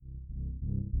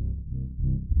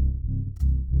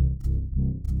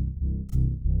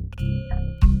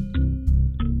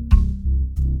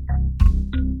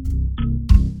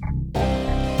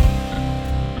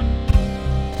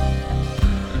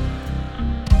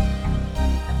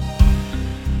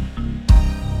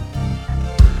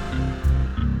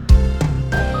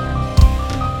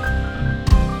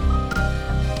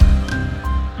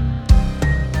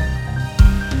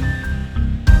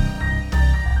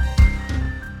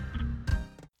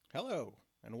Hello,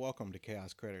 and welcome to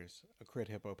Chaos Critters, a Crit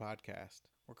Hippo podcast.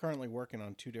 We're currently working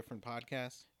on 2 different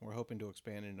podcasts, and we're hoping to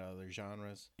expand into other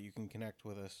genres. You can connect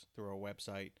with us through our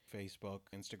website, Facebook,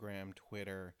 Instagram,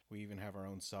 Twitter. We even have our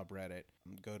own subreddit.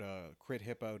 Go to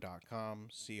crithippo.com,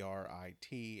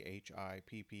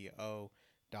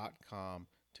 CRITHIPPO.com,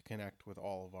 to connect with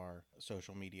all of our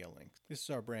social media links. This is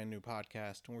our brand new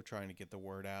podcast, and we're trying to get the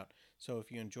word out. So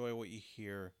if you enjoy what you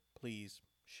hear, please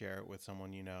share it with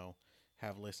someone you know.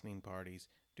 Have listening parties,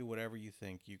 do whatever you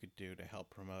think you could do to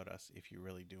help promote us if you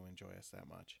really do enjoy us that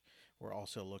much. We're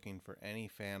also looking for any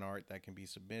fan art that can be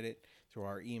submitted through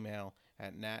our email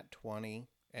at nat20,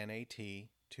 nat20,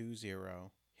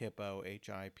 hippo, hippo,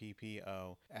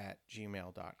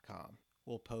 @gmail.com.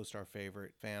 We'll post our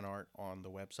favorite fan art on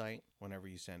the website whenever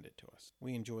you send it to us.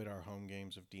 We enjoyed our home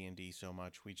games of D&D so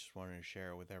much, we just wanted to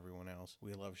share it with everyone else.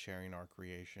 We love sharing our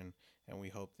creation, and we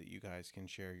hope that you guys can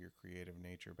share your creative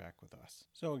nature back with us.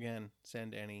 So again,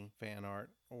 send any fan art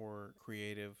or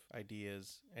creative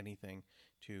ideas, anything,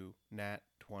 to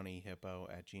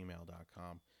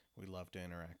nat20hippo@gmail.com. We'd love to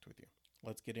interact with you.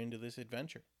 Let's get into this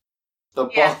adventure. The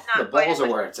balls are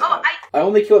where it's at. I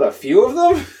only killed a few of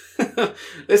them?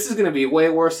 This is going to be way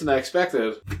worse than I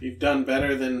expected. You've done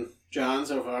better than John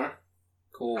so far.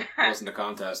 Cool. It wasn't a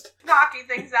contest. Knocking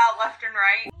things out left and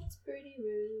right. That's pretty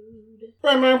rude.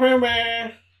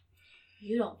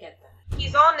 You don't get that.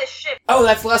 He's on this ship. Oh,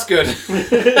 that's less good.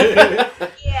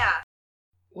 Yeah.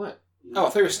 What? Oh, I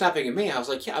thought you were snapping at me. I was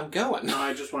like, yeah, I'm going. No,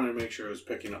 I just wanted to make sure it was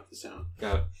picking up the sound.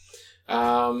 Got it.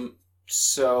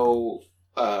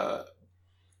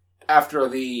 After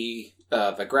the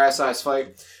grass ice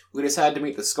fight, we decided to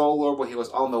meet the Skull Lord when he was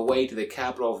on the way to the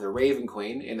capital of the Raven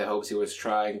Queen, in the hopes he was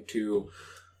trying to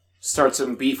start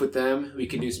some beef with them. We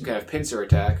can do some kind of pincer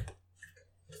attack.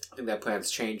 I think that plan's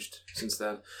changed since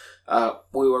then.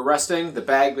 We were resting. The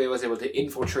Bagman was able to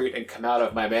infiltrate and come out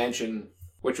of my mansion,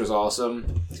 which was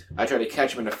awesome. I tried to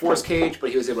catch him in a force cage, but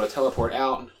he was able to teleport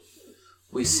out.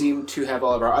 We seem to have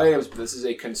all of our items, but this is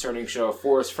a concerning show of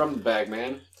force from the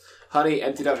Bagman. Honey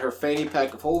emptied out her fanny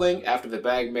pack of holding after the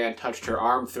Bagman touched her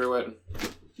arm through it.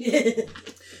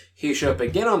 He showed up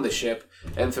again on the ship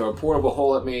and threw a portable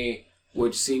hole at me,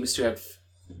 which seems to have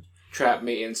trapped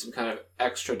me in some kind of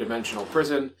extra-dimensional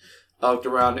prison. I looked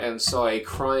around and saw a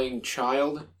crying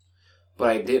child,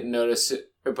 but it didn't notice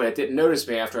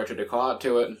me after I tried to call out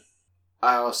to it.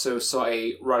 I also saw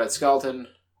a rotted skeleton.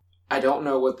 I don't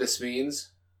know what this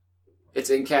means. It's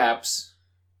in caps.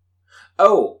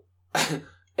 Oh!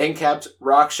 In caps,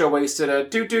 Raksha wasted a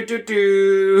do.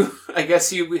 I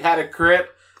guess we had a crit.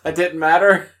 That didn't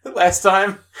matter last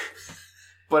time.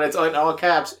 But it's in all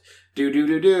caps. Do.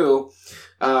 You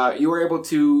were able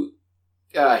to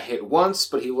hit once,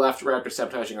 but he left right after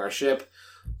sabotaging our ship,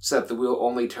 so that the wheel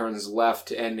only turns left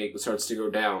and it starts to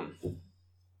go down.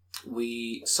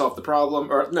 We solved the problem.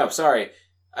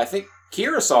 I think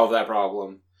Kira solved that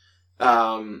problem.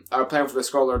 Our plan for the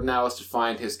Skull Lord now is to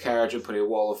find his carriage and put a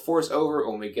wall of force over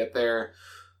when we get there,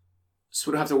 so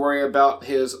we don't have to worry about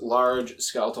his large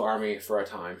skeletal army for a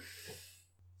time.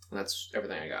 And that's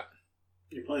everything I got.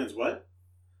 Your plan's what?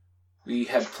 We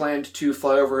had planned to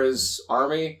fly over his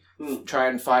army, try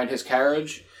and find his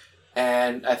carriage,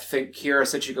 and I think Kira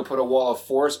said she could put a wall of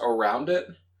force around it,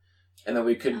 and then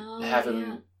we could have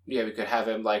him, we could have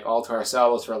him like all to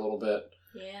ourselves for a little bit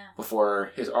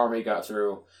before his army got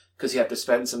through. Because you have to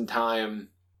spend some time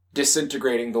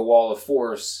disintegrating the wall of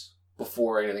force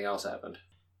before anything else happened.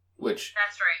 Which...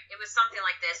 That's right. It was something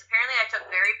like this. Apparently I took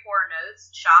very poor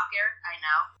notes. Shocker, I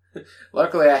know.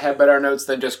 Luckily I had better notes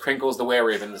than just Crinkles the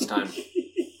Were-Raven this time. At least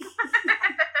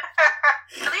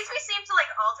we seem to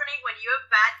alternate. When you have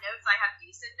bad notes, I have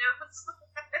decent notes.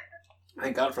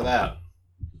 Thank God for that.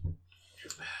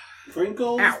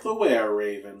 Crinkles the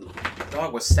Were-Raven. The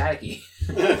dog was staticky.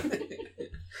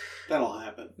 That'll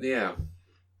happen. Yeah.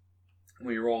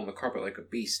 When you roll on the carpet like a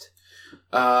beast.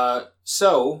 Don't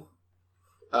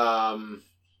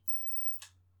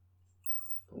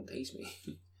tase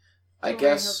me. I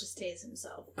guess... He'll just tase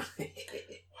himself.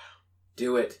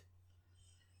 Do it.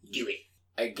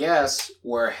 I guess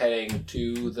we're heading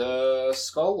to the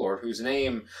Skull Lord, whose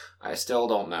name I still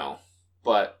don't know.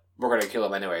 But we're going to kill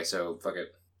him anyway, so fuck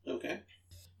it. Okay.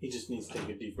 He just needs to take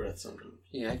a deep breath sometimes.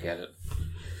 Yeah, I get it.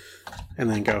 And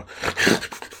then go.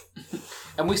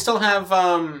 And we still have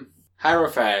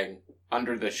Hierophag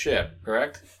under the ship,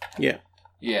 correct? Yeah.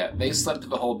 Yeah, they slept through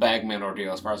the whole Bagman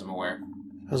ordeal, as far as I'm aware.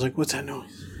 I was like, what's that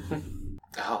noise?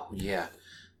 Oh, yeah.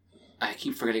 I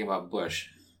keep forgetting about Bush.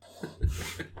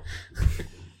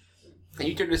 And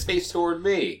you turned his face toward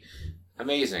me.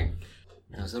 Amazing.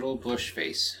 His little Bush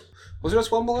face. Was there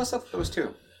just one Melissa? There was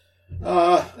two.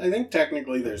 I think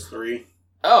technically there's 3.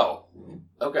 Oh,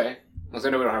 okay. Because I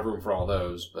know we don't have room for all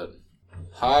those, but...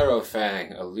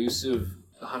 Hierophang, elusive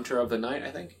hunter of the night,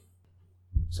 I think?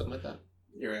 Something like that.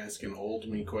 You're asking old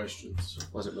me questions.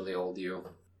 Wasn't really old you.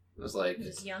 It was like... It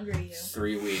was younger you.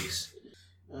 3 weeks.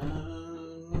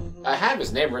 I have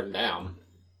his name written down.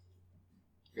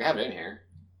 You have it in here.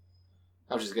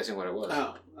 I was just guessing what it was.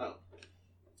 Oh.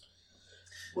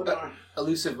 What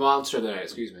Elusive monster of the night,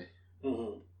 excuse me.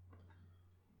 Mm-hmm.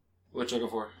 What you looking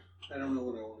for? I don't know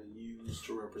what I want to use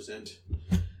to represent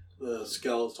the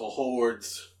skeletal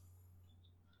hordes.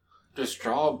 Just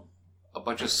draw a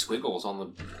bunch of squiggles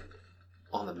on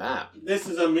the map. This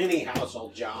is a mini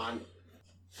household, John.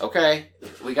 Okay,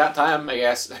 we got time, I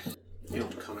guess. You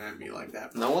don't come at me like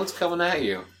that. No one's coming at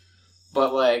you.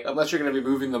 But, like, unless you're going to be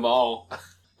moving them all.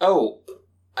 Oh,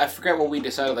 I forget what we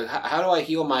decided. Like, how do I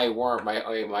heal my worm, my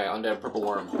undead purple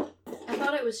worm? I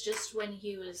thought it was just when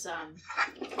he was,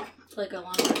 like a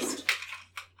long rest.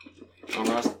 Long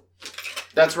rest?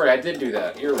 That's right, I did do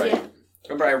that. You're right. Yeah.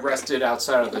 Remember, I rested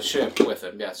outside of the ship with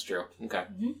him. Yeah, that's true. Okay.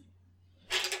 Mm-hmm.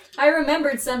 I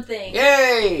remembered something!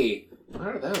 Yay! What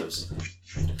are those?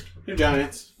 They're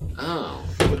giants. Oh.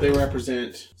 But they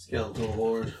represent skeletal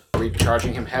horde. Are we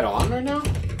charging him head on right now?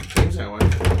 Seems that way.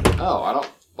 Oh, I don't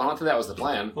think that was the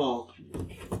plan. Well,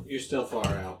 you're still far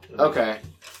out. Okay.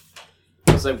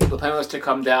 So the plan was to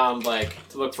come down, like,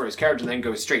 to look for his character and then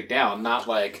go straight down, not,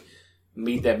 like,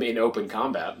 meet them in open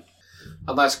combat.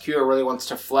 Unless Kira really wants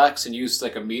to flex and use,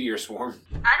 like, a meteor swarm.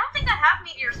 I don't think I have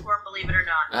Meteor Swarm, believe it or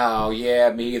not. Oh,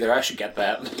 yeah, me either. I should get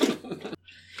that.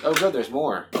 Oh, good, there's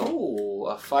more. Oh,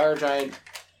 a fire giant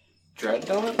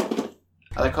dreadnought?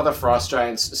 I like how the frost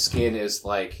giant's skin is,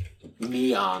 like,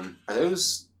 neon. Are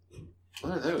those...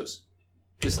 What are those?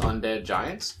 Just undead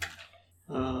giants?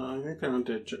 I think they're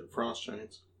undead frost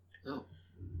giants. Oh.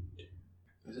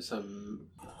 Is this a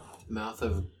mouth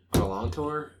of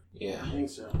Galantor? Yeah. I think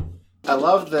so. I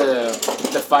love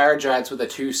the fire giants with the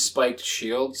 2 spiked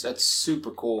shields. That's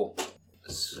super cool.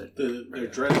 They're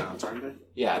dreadnoughts, aren't they?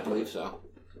 Yeah, I believe so.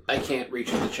 I can't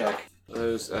reach in to check.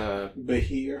 Those,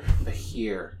 Behir.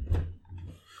 Behir.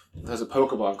 There's a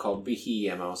Pokemon called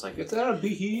Behem. I was like, is that a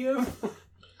Behem?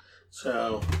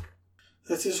 So,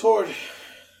 that's his horde.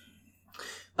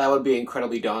 That would be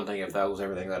incredibly daunting if that was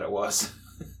everything that it was.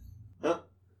 Huh?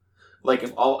 Like,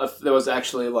 if there was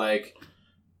actually, like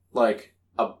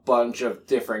a bunch of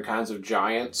different kinds of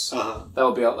giants,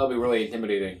 that'd be really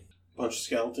intimidating. Bunch of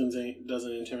skeletons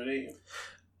doesn't intimidate you?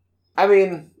 I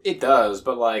mean, it does,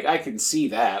 but, like, I can see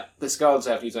that. The skeletons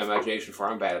have to use my imagination for.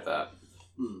 I'm bad at that.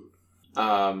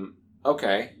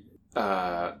 Okay. We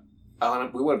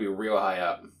want to be real high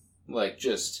up. Like,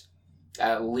 just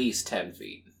at least 10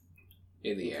 feet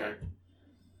in the air.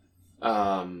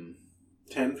 10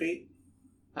 feet?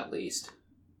 At least.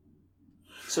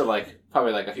 So, like,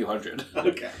 probably like a few hundred.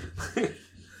 Okay.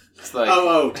 It's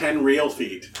like... 10 real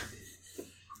feet.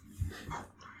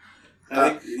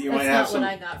 I think you might have That's not what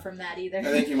I got from that either. I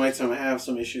think you might have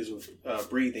some issues with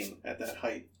breathing at that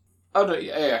height. Oh, no,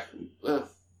 yeah.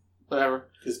 Whatever.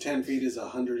 Because 10 feet is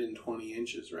 120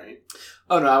 inches, right?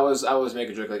 Oh, no, I was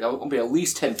making a joke. Like, I want to be at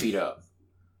least 10 feet up.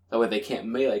 That way they can't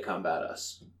melee combat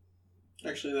us.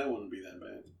 Actually, that wouldn't be that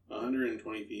bad.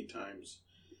 120 feet times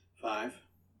 5.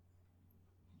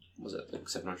 Was it like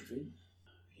 700 feet?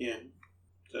 Yeah.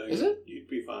 So Is it? You'd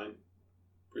be fine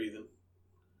breathing.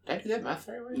 Did I do that math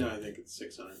right? No, I think it's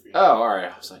 600 feet. Oh,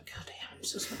 alright. I was like, God damn, I'm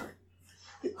so smart.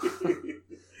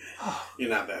 You're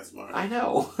not that smart. I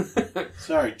know.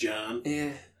 Sorry, John.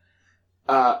 Yeah.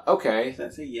 Okay. Is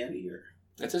that a Yeti or?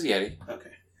 It says Yeti.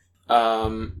 Okay.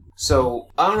 So,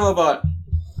 I don't know about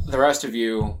the rest of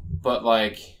you, but,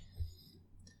 like...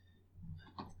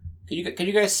 Can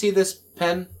you guys see this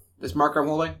pen? This marker I'm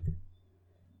holding?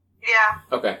 Yeah.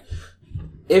 Okay.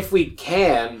 If we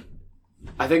can,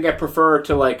 I think I prefer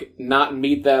to, like, not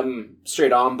meet them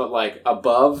straight on, but, like,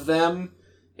 above them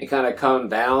and kind of come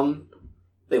down.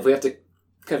 If we have to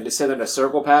kind of descend in a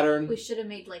circle pattern. We should have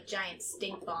made, like, giant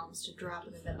stink bombs to drop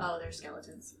in the... Oh, they're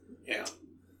skeletons. Yeah.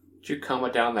 Did you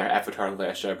comment down there, Avatar the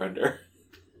Last Airbender?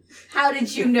 How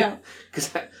did you know?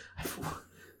 Because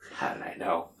how did I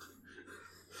know?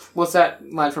 What's that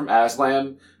line from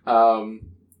Aslan?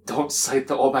 Don't cite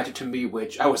the All Magic to me,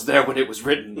 witch. I was there when it was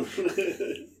written.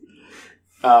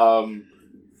 Don't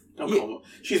call her.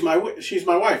 She's my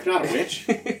wife, not a witch.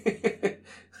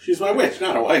 She's my witch,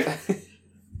 not a wife.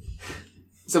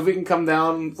 So if we can come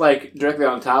down, like, directly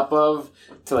on top of,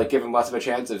 to, like, give them less of a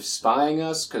chance of spying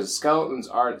us, because skeletons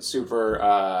aren't super,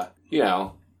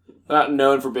 they're not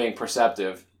known for being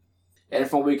perceptive. And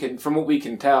from what we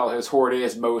can tell, his horde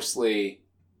is mostly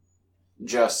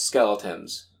just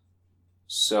skeletons.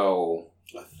 So...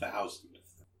 1,000.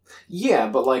 Yeah,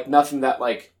 but, like, nothing that,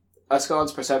 like, a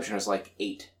skeleton's perception is, like,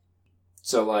 8.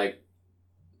 So, like,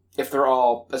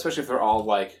 especially if they're all,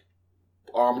 like,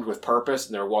 armed with purpose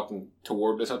and they're walking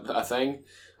toward a thing,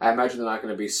 I imagine they're not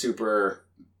going to be super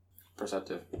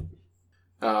perceptive.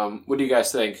 What do you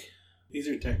guys think? These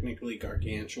are technically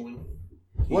gargantuan.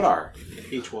 What are?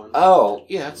 Each one. Oh,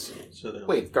 yeah, that's... So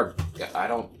Wait, do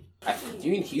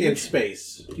you mean huge? in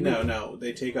space. No.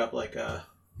 They take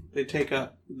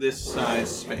up this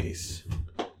size space.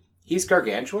 He's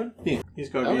gargantuan? Yeah. He's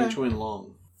gargantuan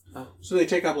long. Oh. So they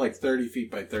take up like 30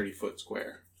 feet by 30 foot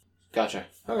square. Gotcha.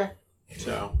 Okay.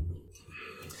 So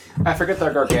I forget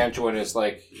that gargantuan is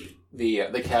like the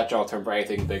catch-all term for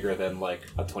anything bigger than like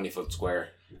a 20-foot square.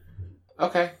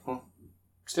 Okay, well,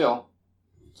 still,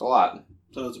 it's a lot.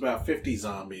 So it's about 50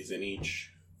 zombies in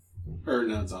each, or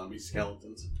not zombies,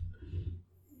 skeletons.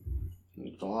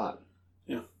 It's a lot.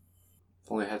 Yeah.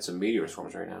 If only I had some meteor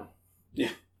swarms right now.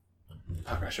 Yeah.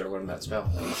 Fuck, I should have learned that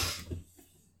spell.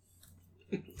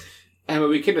 And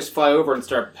we can just fly over and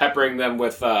start peppering them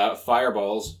with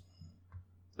fireballs.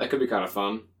 That could be kind of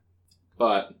fun.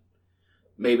 But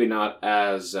maybe not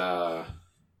as,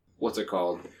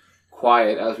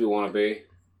 quiet as we want to be.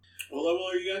 What level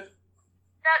are you guys?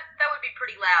 That would be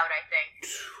pretty loud, I think.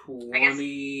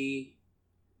 20...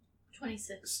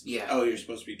 26. Yeah. Oh, you're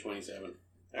supposed to be 27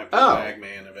 after the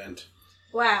Bagman event.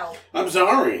 Wow. I'm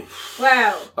sorry.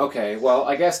 Wow. Okay, well,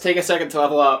 I guess take a second to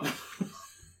level up.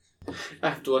 I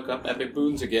have to look up epic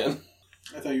boons again.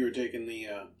 I thought you were taking the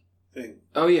thing.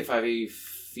 Oh, yeah, 5e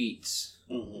feats.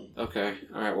 Mm-hmm. Okay,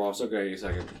 alright, well, I'll still give you a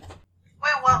second.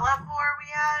 Wait, what level are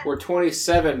we at? We're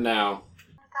 27 now. When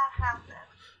did that happen?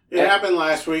 It happened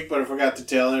last week, but I forgot to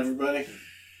tell everybody.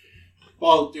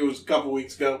 Well, it was a couple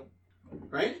weeks ago.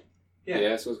 Right?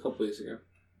 Yeah, so it was a couple weeks ago.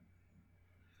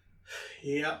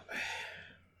 Yep.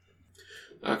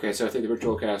 Okay, so I think the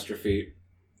ritual caster feat.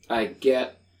 I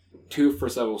get 2 for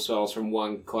several spells from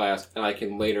one class, and I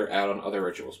can later add on other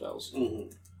ritual spells. Mm-hmm.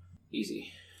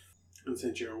 Easy. And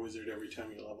since you're a wizard, every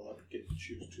time you level up, you get to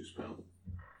choose 2 spells.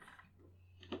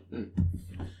 Can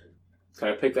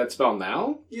I pick that spell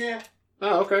now? Yeah.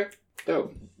 Oh, okay.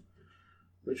 Dope.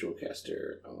 Ritual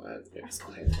caster. Oh,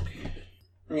 okay.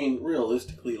 I mean,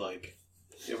 realistically, like,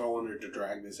 if I wanted to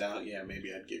drag this out, yeah,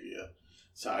 maybe I'd give you a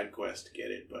side quest to get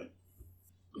it, but...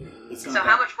 It's not So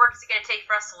how much work is it going to take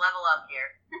for us to level up here?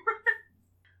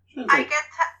 I I get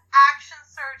to action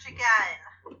surge again.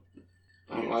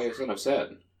 Oh, why are you so upset?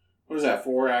 What is that,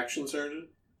 4 action surges?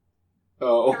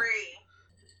 Oh. 3.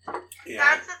 Yeah.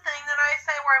 That's the thing that I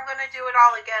say where I'm going to do it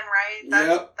all again, right?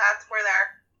 Yep. That's where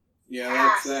they're... Yeah,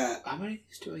 Yes. that's that. How many of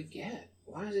these do I get?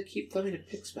 Why does it keep telling me to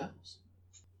pick spells?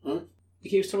 Huh? It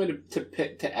keeps telling me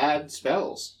to add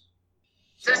spells.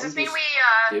 So does I'm this mean just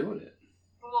we doing it?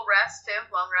 will rest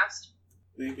too? Long rest?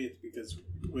 Maybe it's because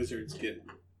wizards get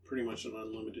pretty much an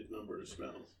unlimited number of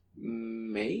spells.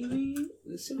 Maybe?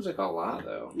 This seems like a lot,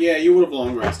 though. Yeah, you would have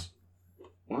long rest.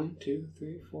 1, 2,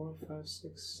 3, 4, 5,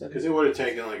 6, 7. Because it would have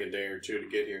taken like a day or 2 to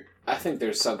get here. I think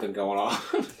there's something going on.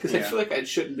 Because I Yeah. feel like I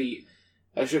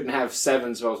shouldn't have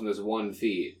 7 spells in this 1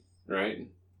 feat, right?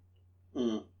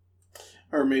 Mm.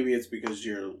 Or maybe it's because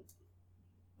you're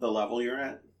the level you're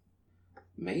at.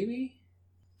 Maybe?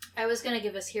 I was going to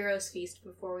give us Heroes Feast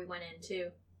before we went in,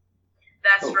 too.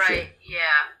 That's Oh, right, shit.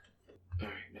 yeah.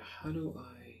 Alright, now how do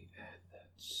I add that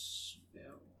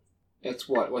spell? It's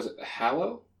what? Was it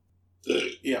Hallow?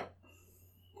 Yeah,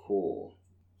 Cool.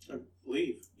 I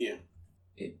believe. Yeah.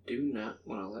 It do not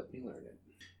want to let me learn it.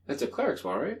 That's a cleric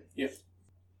spell, right? It's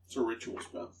a ritual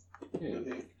spell. Yeah. I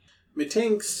think.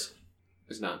 Metinks.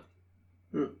 It's not.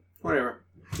 Whatever.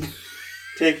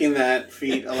 Taking that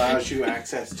feat allows you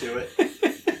access to it.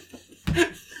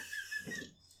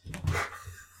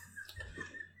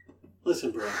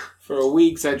 Listen, bro. For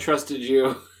weeks I trusted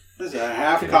you. This is a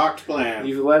half-cocked plan.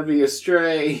 You've led me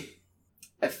astray.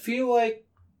 I feel like...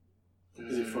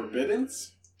 Is it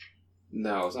forbiddance?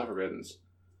 No, it's not forbiddance.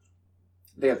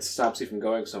 I think it stops you from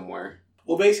going somewhere.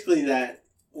 Well, basically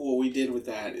what we did with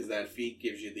that is that feat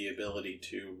gives you the ability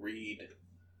to read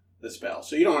the spell.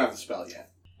 So you don't have the spell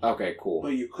yet. Okay, cool.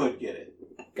 But you could get it.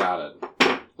 Got it.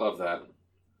 Love that.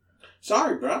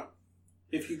 Sorry, bro.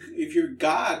 If your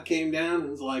god came down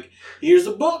and was like, here's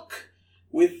a book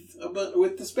with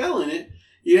the spell in it,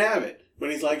 you have it.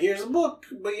 But he's like, here's a book,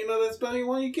 but you know that spell you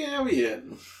want, you can't have it yet.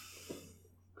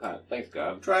 God, thanks,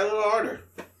 God. Try a little harder.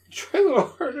 Try a little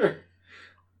harder.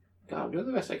 God, I'm doing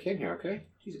the best I can here, okay?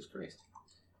 Jesus Christ.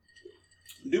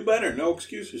 Do better. No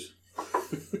excuses.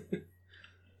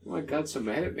 Oh my God, so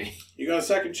mad at me. You got a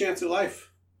second chance at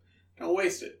life. Don't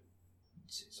waste it.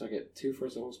 So I get 2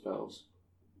 first level spells.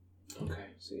 Okay,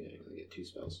 so yeah, I get 2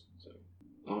 spells. So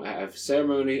I have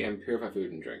ceremony and purify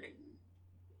food and drink.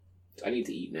 I need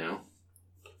to eat now.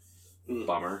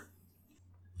 Bummer.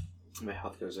 My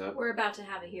health goes up. We're about to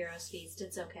have a hero's feast.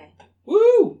 It's okay.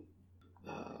 Woo!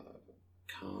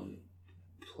 Con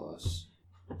plus.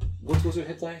 What's your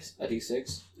hit dice? A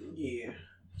d6? Yeah.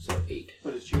 So 8.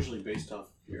 But it's usually based off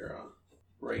your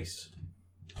race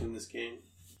in this game.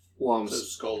 Well, I'm so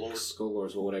Skull Lords. Skull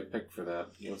Lords, what would I pick for that?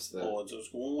 What's the. Lords of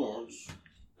Skull Lords.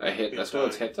 A hit. That's what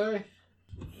it's hit die?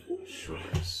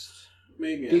 Shortest.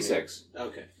 Maybe. D6.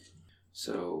 Okay.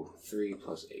 So 3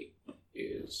 plus 8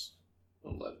 is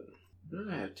 11.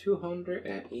 I have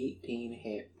 218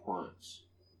 hit points.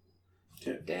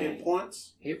 Hit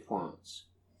points? Hit points.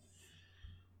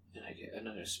 And I get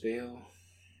another spell.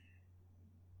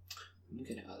 I'm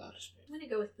getting a lot of spells. I'm going to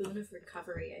go with Boon of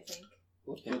Recovery, I think.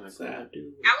 What's that?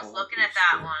 Do I was looking at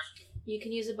that one. You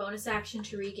can use a bonus action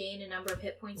to regain a number of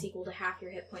hit points equal to half your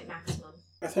hit point maximum.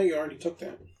 I thought you already took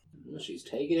that. Well, she's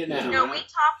taking it now. No, we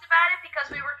talked about it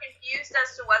because we were confused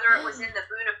as to whether it was in the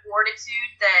Boon of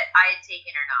Fortitude that I had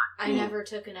taken or not. I never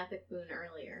took an epic boon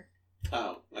earlier.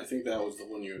 Oh, I think that was the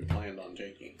one you had planned on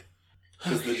taking.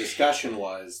 Because the discussion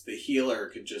was the healer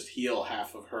could just heal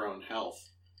half of her own health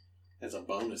as a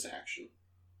bonus action.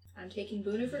 I'm taking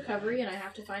Boon of Recovery, and I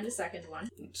have to find a second one.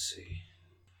 Let's see.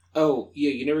 Oh,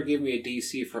 yeah, you never gave me a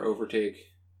DC for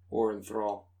Overtake or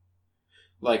Enthrall.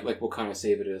 Like what kind of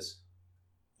save it is.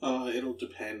 It'll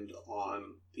depend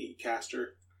on the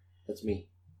caster. That's me.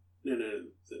 No,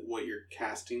 what you're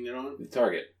casting it on. The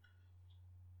target.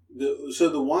 So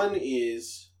the one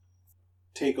is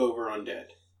take over undead.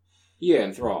 Yeah,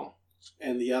 Enthrall.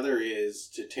 And the other is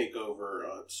to take over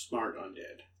smart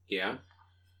undead. Yeah.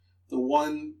 The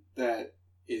one that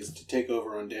is to take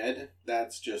over undead,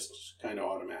 that's just kind of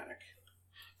automatic.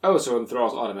 Oh, so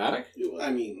Enthrall's automatic?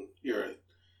 I mean, you're a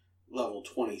level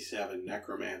 27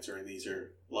 necromancer, and these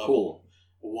are level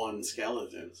 1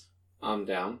 skeletons. I'm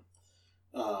down.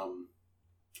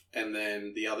 And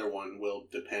then the other one will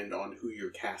depend on who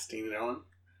you're casting it on.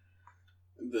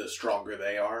 The stronger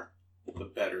they are, the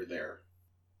better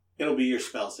it'll be your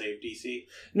spell save DC.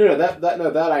 No,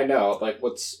 that I know. Like,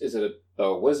 is it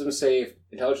a wisdom save,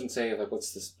 intelligence save? Like,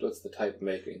 what's the type of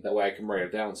making? That way I can write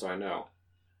it down so I know.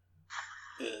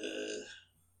 I'm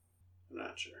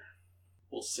not sure.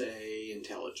 We'll say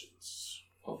intelligence.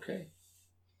 Okay.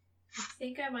 I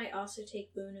think I might also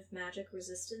take Boon of Magic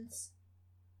Resistance,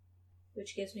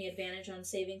 which gives me advantage on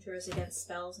saving throws against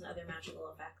spells and other magical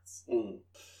effects.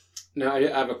 Now, I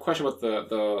have a question about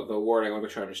the wording. I want to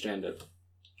make sure I understand it.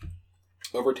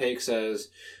 Overtake says,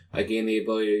 I gain the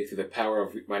ability through the power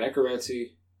of my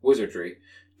necromancy, wizardry,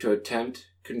 to attempt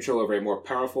control over a more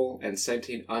powerful and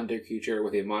sentient undead creature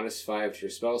with a -5 to your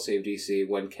spell save DC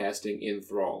when casting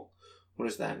Enthrall. What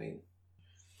does that mean?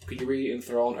 Could you read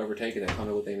Enthrall and Overtake and then tell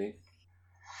me what they mean?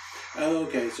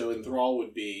 Okay, so Enthrall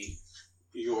would be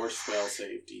your spell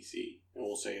save DC. And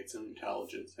we'll say it's an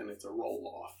intelligence, and it's a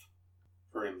roll-off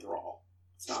for Enthrall.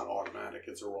 It's not automatic,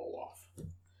 it's a roll-off.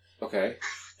 Okay.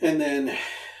 And then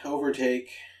Overtake.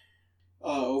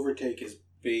 Overtake is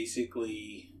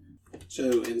basically...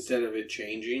 So instead of it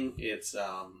changing, it's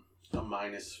a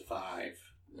 -5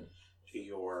 to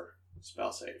your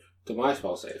spell save. To my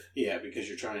spell save? Yeah, because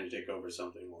you're trying to take over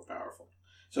something more powerful.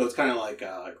 So it's kind of like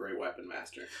a Great Weapon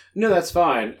Master. No, that's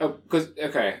fine.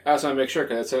 Okay, I also want to make sure,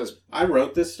 because it says... I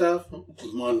wrote this stuff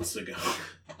months ago.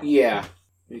 Yeah.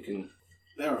 You can...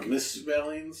 There are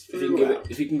misspellings If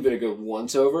you can give it a good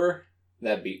once-over,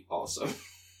 that'd be awesome.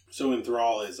 So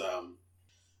Enthrall is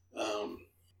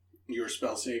your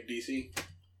spell save DC.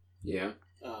 Yeah.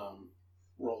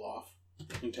 Roll off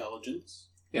intelligence.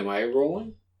 Am I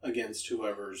rolling? Against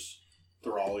whoever's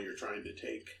thrall you're trying to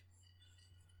take.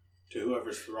 To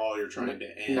whoever's thrall you're trying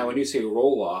to end. Now, when you say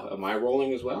roll off, am I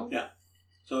rolling as well? Yeah.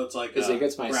 So it's like is it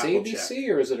against my save DC,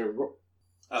 or is it a...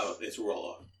 Oh, it's a roll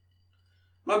off.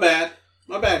 My bad,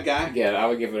 guy. Yeah, I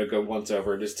would give it a good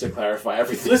once-over, just to clarify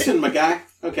everything. Listen, my guy.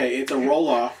 Okay, it's a roll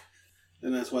off.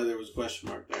 And that's why there was a question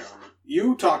mark there on it.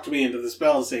 You talked me into the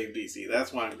spell save DC.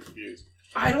 That's why I'm confused.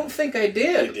 I don't think I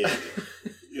did. You did.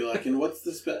 You're like, and what's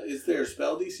the spell? Is there a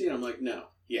spell DC? And I'm like, no.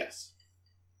 Yes.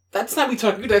 That's not me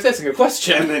talking. That's asking a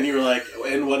question. And then you were like,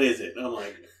 and what is it? And I'm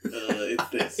like, it's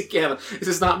this. Again, this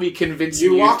is not me convincing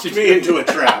you. You walked me into a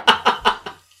trap.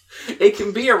 It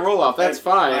can be a roll-off. That's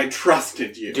fine. I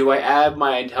trusted you. Do I add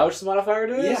my intelligence modifier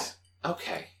to this? Yeah.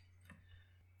 Okay.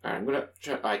 Alright, I'm gonna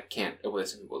try. I can't open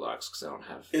this in Google Docs because I don't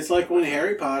have... It's like when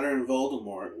Harry Potter and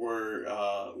Voldemort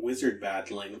were wizard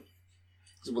battling.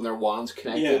 When their wands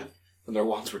connected? Yeah. When their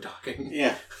wands were talking?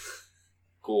 Yeah.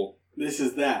 Cool. This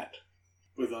is that.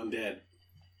 With undead.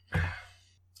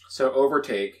 So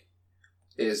overtake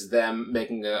is them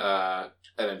making an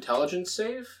intelligence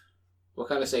save? What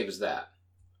kind of save is that?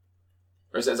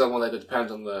 Or is that one that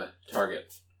depends on the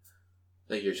target?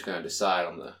 I think you're just going to decide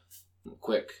on the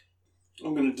quick.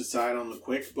 I'm going to decide on the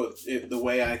quick, but the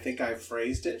way I think I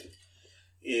phrased it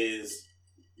is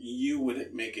you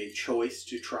would make a choice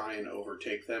to try and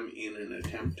overtake them in an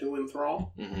attempt to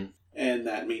enthrall. Mm-hmm. And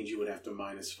that means you would have to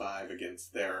 -5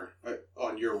 against their...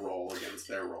 on your roll against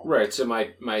their roll. Right, so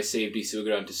my save DC will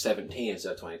go down to 17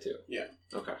 instead of 22. Yeah.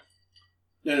 Okay.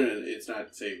 No, it's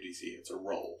not save DC. It's a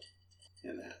roll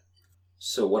in that.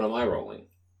 So what am I rolling?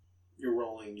 You're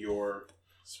rolling your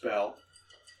spell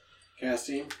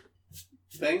casting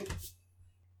thing.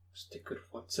 Stick good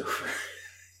once over.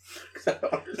 I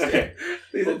don't Okay.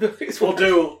 understand. We'll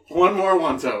do one more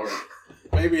once over.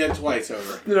 Maybe a twice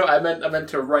over. No, I meant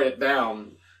to write it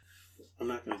down. I'm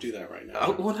not going to do that right now.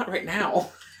 Oh, well, not right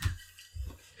now.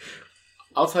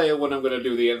 I'll tell you when I'm going to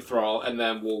do the enthrall, and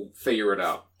then we'll figure it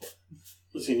out.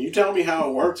 Listen, you tell me how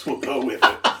it works, we'll go with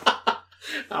it. I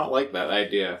don't like that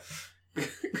idea.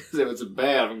 Because if it's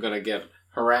bad, I'm going to get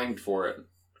harangued for it.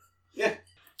 Yeah.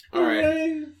 Alright.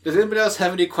 Hooray. Does anybody else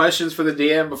have any questions for the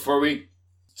DM before we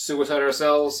suicide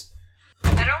ourselves?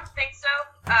 I don't think so.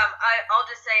 I'll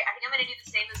just say, I think I'm going to do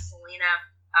the same as Selena.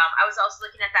 I was also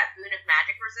looking at that boon of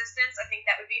magic resistance. I think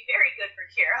that would be very good for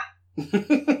Kira.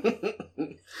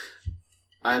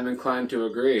 I'm inclined to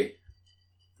agree.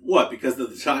 What, because of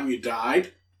the time you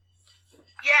died?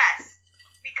 Yes,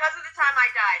 because of the time I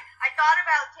died. I thought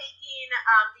about taking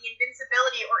the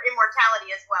invincibility or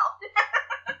immortality as well.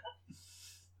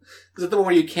 Is it the one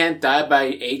where you can't die by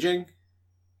aging?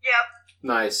 Yep,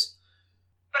 Nice.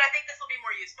 but I think this will be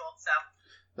more useful, so.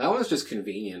 That one's just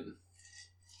convenient.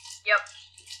 Yep.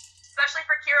 Especially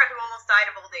for Kira, who almost died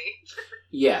of old age.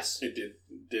 Yes. It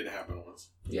did happen once.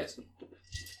 Yes.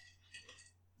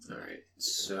 Alright,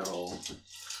 so...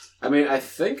 I mean, I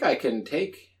think I can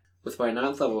take... With my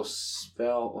 9th level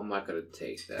spell... I'm not going to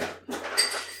take that.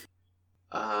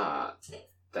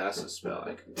 That's a spell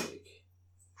I can take.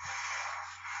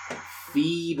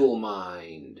 Feeble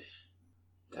Mind.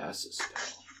 That's a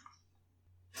spell.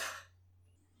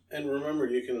 And remember,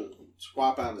 you can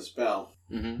swap out a spell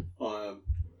Mm-hmm. on a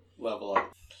level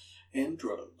up. And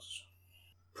drugs.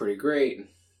 Pretty great.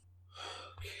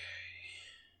 Okay.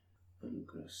 I'm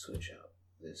going to switch out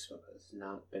this one. It's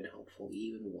not been helpful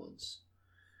even once.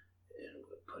 And I'm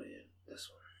going to put in this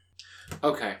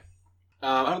one. Okay.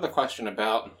 I have another question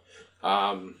about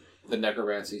the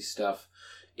necromancy stuff.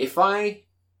 If I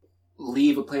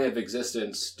leave a plane of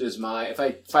existence, does my... If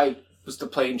I was to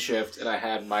plane shift and I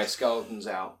had my skeletons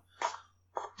out,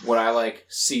 would I,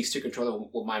 cease to control them?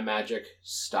 Will my magic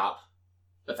stop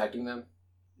affecting them?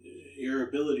 Your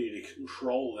ability to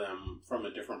control them from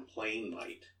a different plane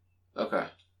might. Okay.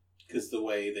 Because the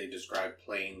way they describe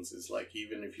planes is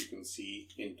even if you can see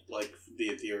in the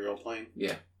ethereal plane.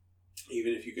 Yeah.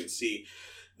 Even if you can see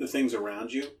the things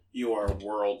around you, you are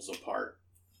worlds apart.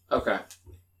 Okay.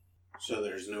 So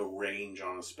there's no range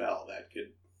on a spell that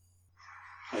could...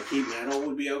 heat metal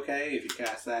would be okay if you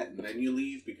cast that and then you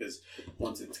leave, because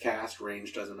once it's cast,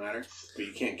 range doesn't matter. But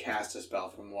you can't cast a spell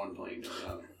from one plane to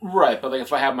another. Right, but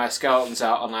if I have my skeletons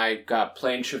out and I got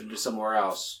plane shifted to somewhere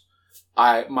else,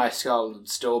 my skeleton would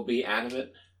still be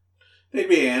animate? They'd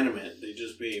be animate. They'd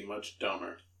just be much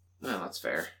dumber. No, that's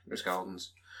fair. They're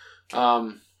skeletons.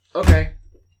 Okay.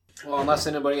 Well, unless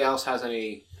anybody else has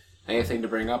anything to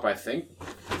bring up, I think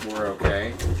we're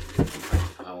okay.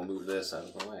 I will move this out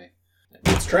of the way.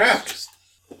 It's trapped.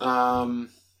 Do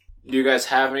you guys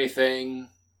have anything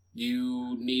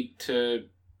you need to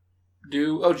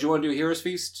do? Oh, do you want to do Hero's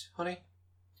Feast, honey?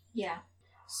 Yeah.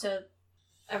 So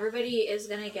everybody is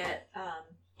going to get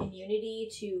immunity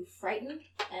to frighten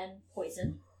and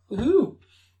poison. Woohoo!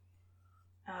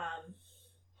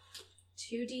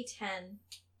 2d10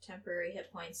 temporary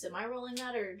hit points. Am I rolling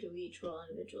that, or do we each roll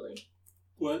individually?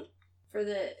 What? For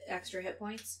the extra hit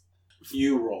points?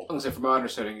 You roll. I'm gonna say, from my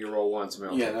understanding, you roll once.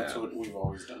 Yeah, that's what we've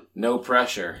always done. No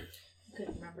pressure. I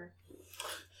couldn't remember.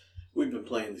 We've been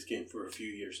playing this game for a few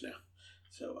years now.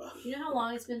 So, Do you know how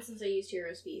long it's been since I used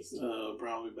Hero's Feast?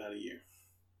 probably about a year.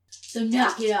 So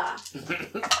knock it off.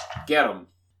 Get him.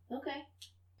 Okay.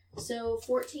 So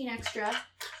 14 extra.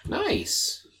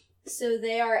 Nice. So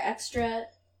they are extra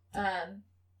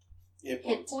Hit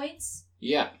hit points.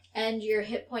 Yeah. And your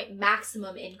hit point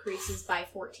maximum increases by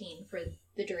 14 for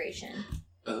the duration.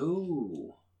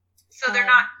 Oh. So they're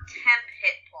not temp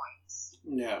hit points.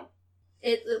 No.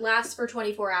 It lasts for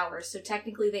 24 hours, so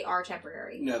technically they are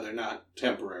temporary. No, they're not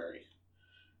temporary.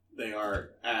 They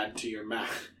are add to your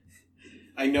max.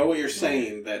 I know what you're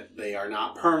saying, that they are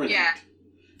not permanent. Yeah.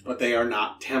 But they are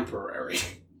not temporary.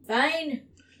 Fine.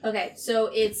 Okay, so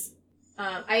it's...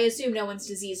 I assume no one's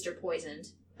diseased or poisoned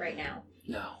right now.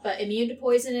 No. But immune to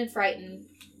poison and frighten,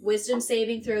 wisdom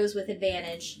saving throws with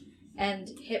advantage, and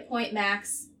hit point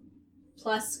max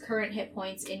plus current hit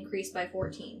points increase by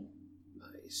 14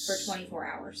 Nice. for 24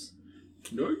 hours.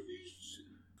 Nice.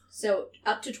 So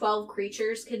up to 12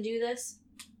 creatures can do this.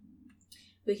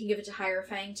 We can give it to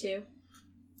Hierophang too,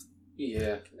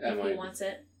 Yeah. if he wants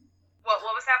it. What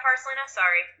was that part, Selena?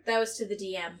 Sorry. That was to the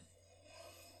DM.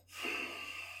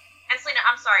 And Selena,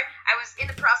 I'm sorry. I was in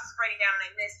the process of writing down and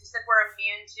I missed. You said we're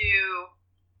immune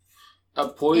to...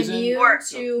 A poison? Immune Or-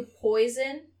 to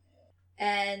poison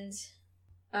and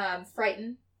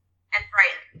frighten. And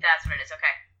frightened. That's what it is.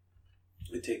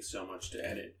 Okay. It takes so much to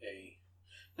edit a...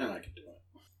 No, I can do it.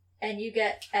 And you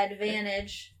get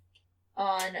advantage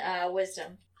on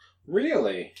wisdom.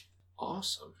 Really?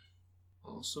 Awesome.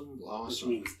 Which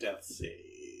means death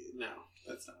save. No,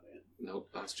 that's not it. Nope,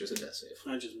 that's just a death save.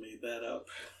 I just made that up.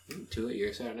 Too late,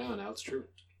 you're saying now it's true.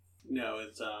 No,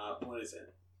 it's, what is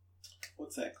it?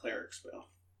 What's that cleric spell?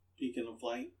 Beacon of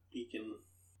Light? Beacon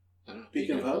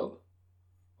of Hope?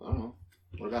 I don't know.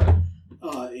 What about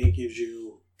it? It gives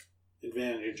you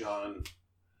advantage on,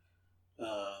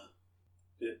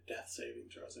 the death saving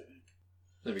throws, I think.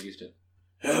 Never used it.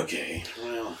 Okay,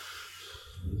 well...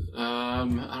 I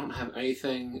don't have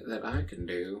anything that I can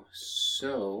do,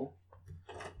 so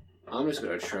I'm just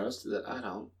gonna trust that I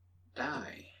don't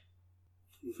die.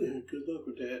 Yeah, good luck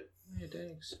with that. Yeah,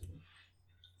 thanks.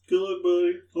 Good luck,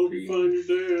 buddy. Hope you find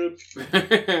your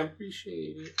dad.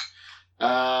 Appreciate it.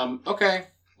 Okay.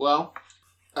 Well,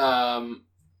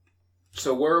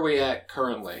 so where are we at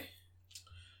currently?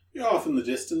 You're off in the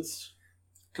distance.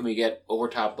 Can we get over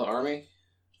top of the army?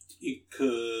 You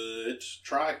could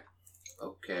try.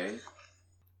 Okay.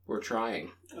 We're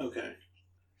trying. Okay.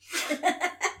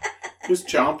 Who's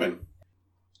chomping?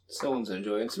 Someone's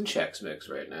enjoying some Chex Mix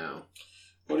right now.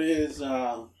 What is,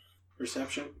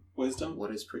 perception? Wisdom? What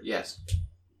is... Yes.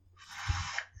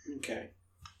 Okay.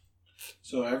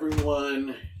 So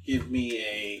everyone give me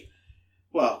a...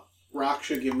 Well, Rock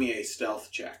should give me a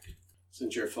stealth check,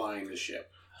 since you're flying the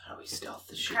ship. How do we stealth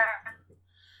the ship?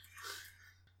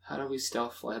 How do we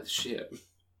stealth fly the ship?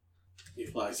 You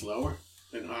fly slower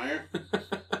and higher.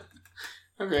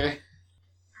 Okay.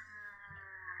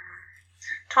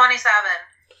 27.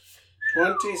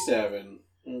 27.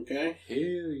 Okay. Hell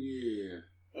yeah.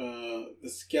 The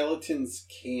skeletons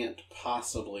can't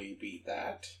possibly beat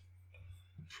that.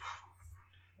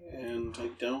 And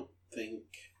I don't think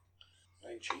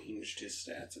I changed his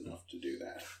stats enough to do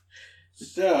that.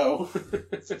 So...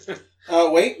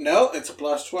 wait, no, it's a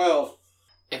plus 12.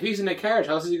 If he's in a carriage,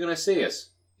 how else is he going to see us?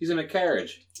 He's in a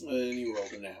carriage. And you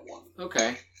rolled a nat 1.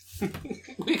 Okay.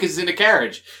 Because he's in a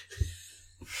carriage.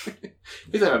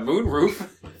 He's on a moon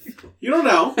roof. You don't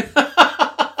know.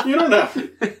 You don't know.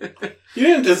 You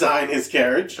didn't design his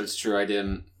carriage. That's true, I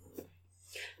didn't.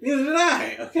 Neither did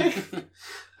I, okay?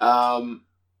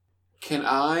 Can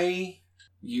I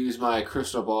use my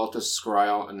crystal ball to scry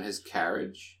out in his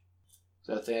carriage? Is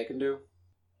that a thing I can do?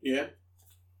 Yeah.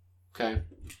 Okay.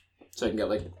 So I can get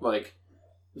like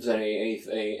is there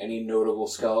any notable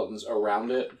skeletons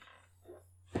around it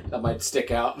that might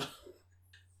stick out?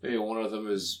 Maybe one of them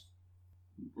is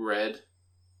red.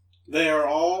 They are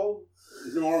all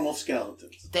normal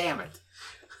skeletons. Damn it.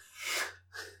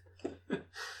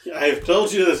 I have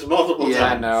told you this multiple times.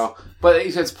 Yeah, I know. But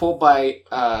he said it's pulled by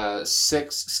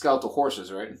 6 skeletal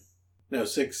horses, right? No,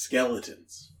 6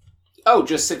 skeletons. Oh,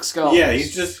 just 6 skeletons.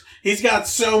 Yeah, he's got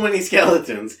so many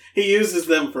skeletons. He uses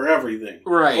them for everything.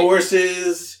 Right.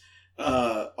 Horses,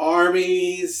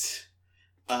 armies,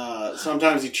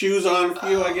 sometimes he chews on a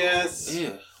few, I guess.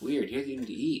 Yeah, weird. He doesn't need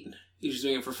to eat. He's just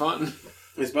doing it for fun.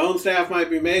 His bone staff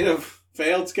might be made of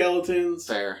failed skeletons.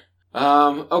 Fair.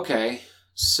 Okay.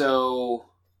 So...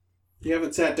 You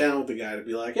haven't sat down with the guy to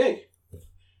be like, hey,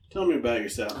 tell me about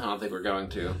yourself. I don't think we're going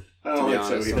to. I don't be think honest,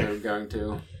 so I either. don't think we're going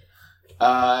to.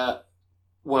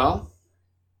 Well,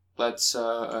 let's,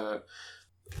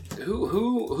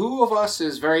 who of us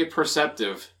is very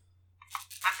perceptive?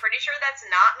 I'm pretty sure that's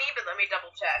not me, but let me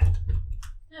double check.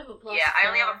 I have a Yeah, I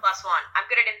only have a +1. I'm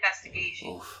good at investigation.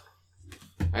 Oof.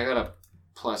 I got a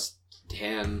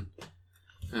 +10.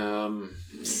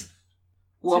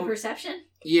 So perception?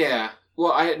 Yeah.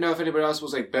 Well, I didn't know if anybody else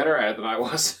was like better at it than I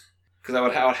was, because I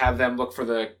would have them look for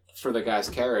the guy's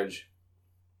carriage.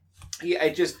 Yeah, I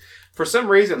just for some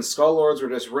reason Skull Lords were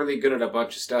just really good at a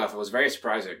bunch of stuff. It was very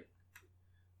surprising.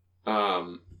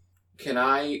 Can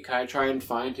I try and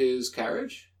find his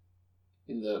carriage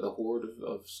in the horde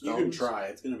of skulls? You can try.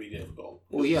 It's going to be difficult.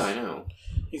 Well, yeah, I know.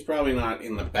 He's probably not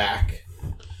in the back.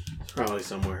 He's probably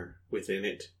somewhere within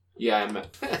it. Yeah,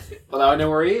 well, now I know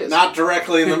where he is. Not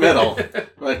directly in the middle,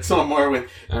 but somewhere with.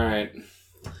 All right.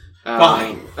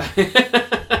 Fine.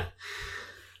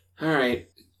 All right.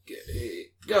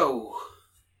 Go.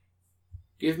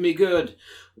 Give me good.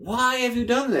 Why have you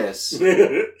done this?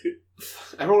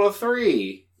 I rolled a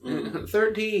 3.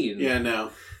 13. Yeah,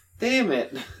 no. Damn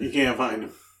it. You can't find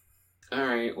him. All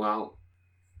right. Well.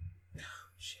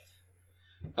 Shit.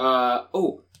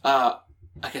 I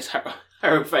guess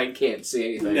Hierophant can't see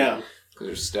anything. No. Because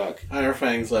they're stuck.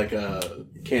 Hierophant's like a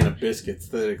can of biscuits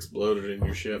that exploded in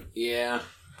your ship. Yeah.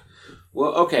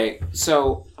 Well, okay.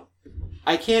 So,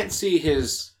 I can't see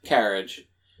his carriage.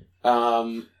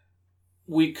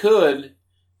 We could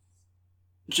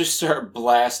just start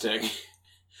blasting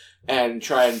and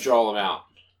try and draw him out.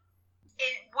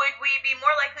 Would we be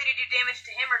more likely to do damage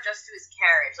to him or just to his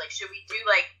carriage? Like, should we do,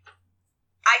 like,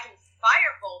 I can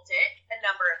firebolt it a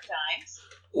number of times.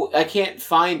 Well, I can't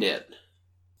find it.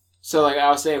 So, like I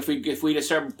was saying, if we just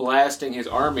start blasting his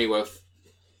army with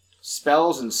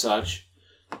spells and such,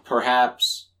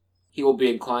 perhaps he will be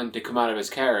inclined to come out of his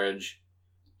carriage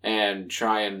and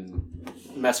try and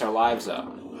mess our lives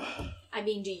up. I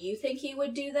mean, do you think he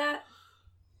would do that?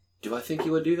 Do I think he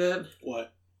would do that?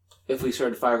 What? If we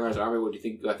started firing on his army,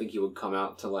 do I think he would come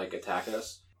out to, like, attack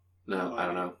us? No, I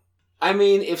don't know. I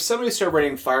mean, if somebody started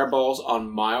raining fireballs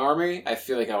on my army, I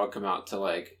feel like I would come out to,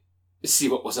 like, see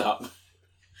what was up.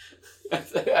 I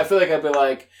feel like I'd be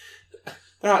like,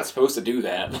 they're not supposed to do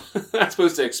that. They're not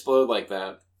supposed to explode like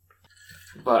that.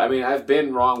 But, I mean, I've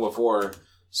been wrong before,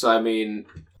 so, I mean...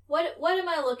 What am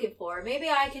I looking for? Maybe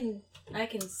I can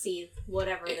see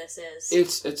whatever this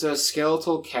is. It's a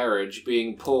skeletal carriage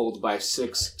being pulled by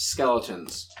 6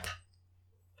 skeletons.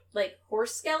 Like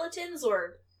horse skeletons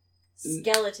or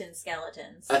skeletons?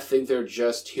 I think they're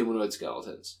just humanoid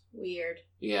skeletons. Weird.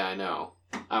 Yeah, I know.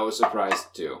 I was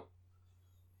surprised too.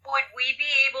 Would we be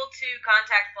able to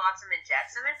contact Flotsam and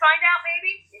Jetsam and find out,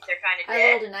 maybe? If they're kind of I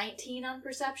dead? rolled a 19 on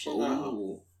perception.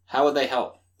 Ooh. How would they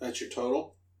help? That's your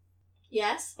total?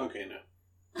 Yes? Okay, no.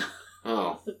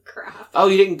 Oh. Crap. Oh,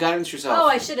 you didn't guidance yourself. Oh,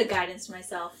 I should have guidance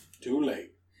myself. Too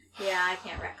late. Yeah, I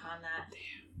can't retcon that.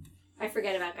 Damn. I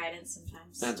forget about guidance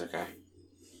sometimes. That's okay.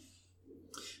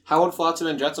 How would Flotsam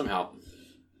and Jetsam help?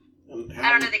 I don't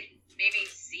know, they maybe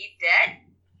see dead?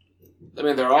 I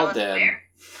mean, they're Tell all us dead. where?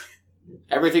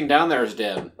 Everything down there is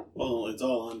dead. Well, it's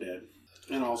all undead.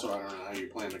 And also, I don't know how you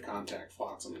plan to contact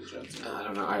Flotsam and Jetsam. I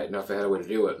don't know. I didn't know if they had a way to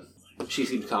do it. She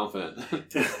seemed confident.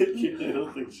 Yeah, I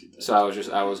don't think she does. So I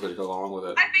was going to go along with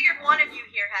it. I figured one of you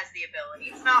here has the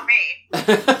ability. It's not me.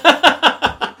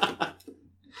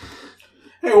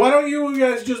 Hey, why don't you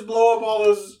guys just blow up all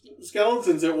those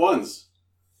skeletons at once?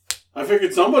 I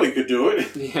figured somebody could do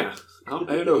it. Yeah. I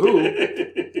don't know who.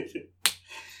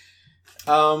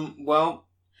 Well,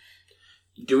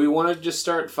 do we want to just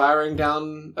start firing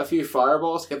down a few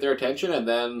fireballs to get their attention, and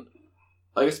then,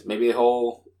 I guess, maybe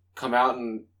they'll come out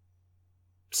and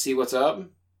see what's up? I mean,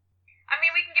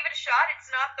 we can give it a shot.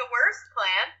 It's not the worst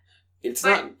plan. It's but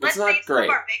not let's great. save some of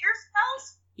our bigger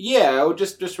spells. Yeah,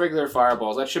 just regular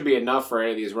fireballs. That should be enough for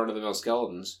any of these run-of-the-mill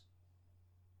skeletons.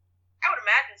 I would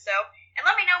imagine so. And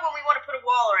let me know when we want to put a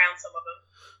wall around some of them.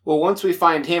 Well, once we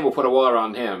find him, we'll put a wall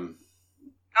around him.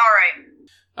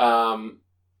 Alright.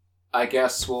 I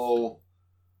guess we'll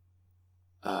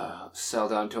sail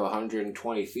down to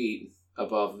 120 feet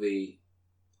above the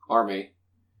army.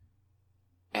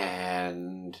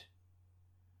 And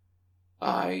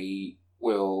I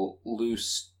will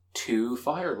loose 2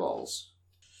 fireballs.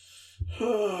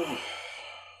 Let's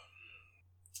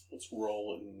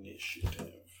roll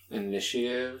initiative.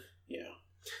 Initiative? Yeah.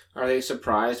 Are they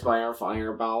surprised by our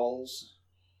fireballs?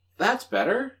 That's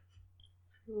better.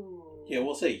 Ooh. Yeah,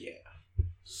 we'll say yeah.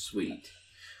 Sweet.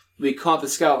 We caught the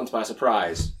skeletons by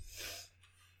surprise.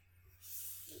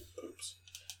 Oops.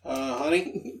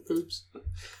 Honey? Oops.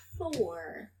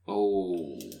 4.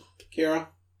 Oh. Kira?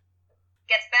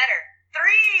 Gets better.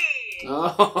 3!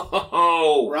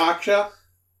 Oh. Raksha?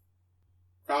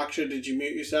 Raksha, did you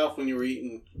mute yourself when you were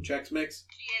eating Chex Mix?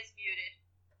 She is muted.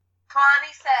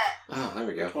 20 set. Oh, there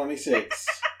we go. 26.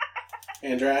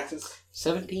 Andraxis?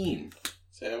 17.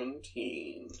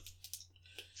 17.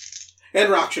 And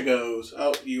Raksha goes.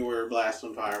 Oh, you were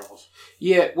blasting fireballs.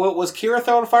 Yeah, well, was Kira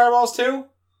throwing fireballs too?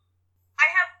 I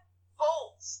have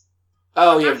bolts.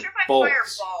 Oh, I'm you not have sure if I bolts.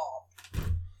 fireball.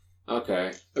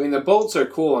 Okay. I mean, the bolts are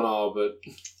cool and all, but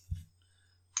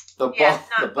the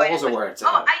balls are where it's at.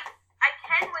 Oh, I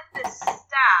can with this staff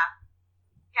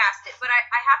cast it, but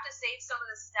I have to save some of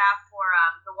the staff for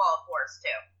the Wall of Force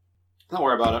too. Don't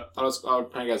worry about it. I'll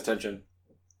pay you guys attention.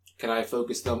 Can I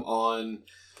focus them on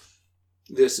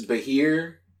this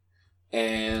Bahir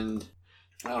and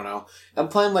I don't know. I'm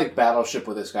playing like Battleship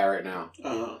with this guy right now.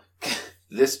 Uh-huh.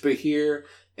 This Bahir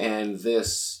and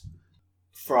this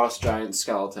Frost Giant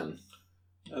skeleton.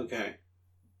 Okay.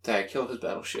 Did I kill his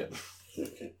battleship?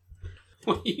 Okay.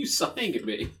 What are you sighing at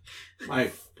me?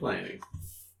 My planning.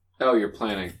 Oh, you're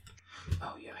planning.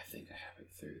 Oh, yeah, I think I have it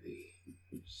through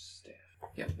the staff.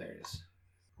 Yep, there it is.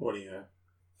 What do you have?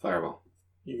 Fireball.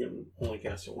 You can only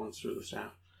cast it once through the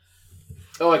staff.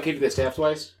 Oh, I can do the staff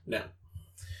twice? No.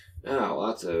 Oh, well,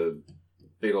 that's a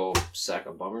big old sack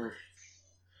of bummer.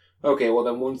 Okay, well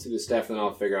then once through the staff, then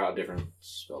I'll figure out a different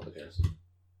spell to cast.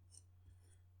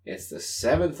 It's the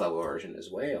 7th level version as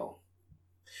well.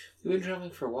 We've been traveling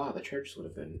for a while. The church would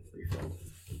have been refilled.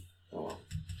 Oh well.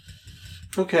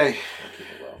 Okay. I'll keep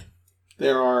it low.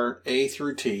 There are A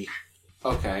through T.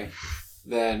 Okay.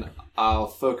 Then I'll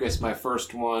focus my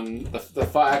first one, the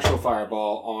actual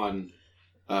fireball, on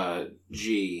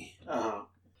G. Uh-huh.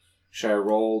 Should I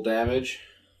roll damage?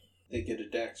 They get a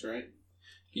dex, right?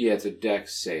 Yeah, it's a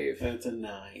dex save. That's a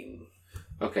 9.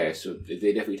 Okay, so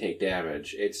they definitely take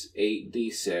damage. It's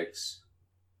 8d6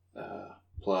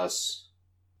 plus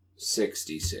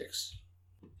 6d6.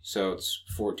 So it's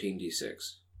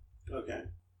 14d6. Okay.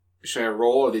 Should I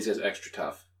roll, or these guys extra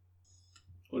tough?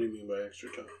 What do you mean by extra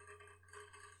tough?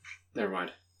 Never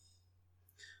mind.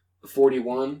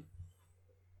 41?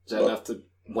 Is that enough to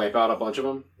wipe out a bunch of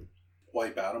them?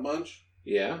 Wipe out a bunch?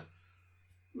 Yeah.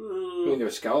 I mean, they're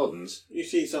skeletons. You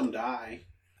see some die.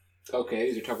 Okay,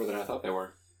 these are tougher than I thought they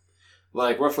were.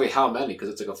 Like, roughly how many? Because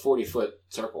it's like a 40-foot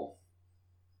circle.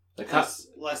 Like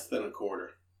Less than a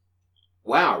quarter.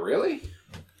 Wow, really?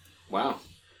 Wow.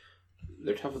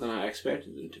 They're tougher than I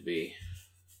expected them to be.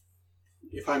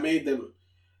 If I made them...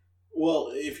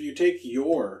 Well, if you take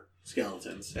your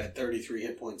skeletons at 33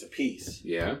 hit points apiece...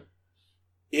 Yeah?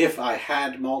 If I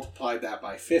had multiplied that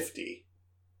by 50...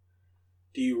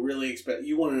 Do you really expect...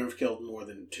 You wouldn't have killed more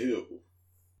than 2.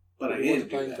 But I didn't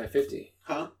do that. By 50.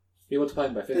 Huh? You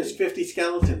multiplied by 50. There's 50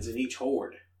 skeletons in each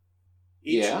horde.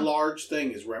 Each Yeah. large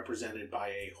thing is represented by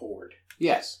a horde.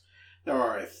 Yes. There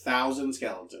are 1,000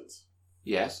 skeletons.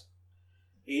 Yes.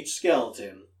 Each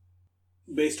skeleton,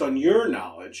 based on your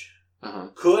knowledge, Uh-huh.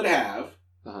 could have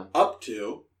Uh-huh. up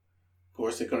to, of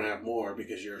course they couldn't have more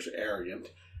because you're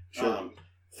arrogant, Sure.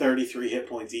 33 hit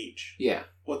points each. Yeah.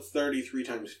 What's 33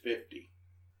 times 50?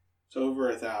 It's over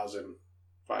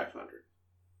 1,500.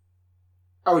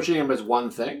 Are we treating them as one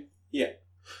thing? Yeah.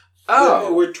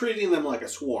 Oh! We're treating them like a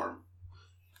swarm.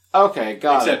 Okay,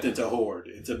 got Except it. it's a horde.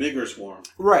 It's a bigger swarm.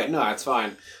 Right, no, it's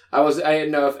fine. I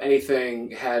didn't know if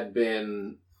anything had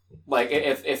been, like,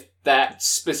 if that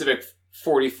specific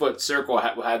 40-foot circle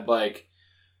had like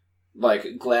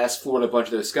glass floored a bunch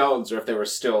of those skeletons, or if they were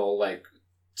still, like,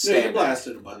 Yeah, you standing.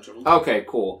 blasted a bunch of them. Okay,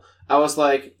 cool. I was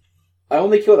like, I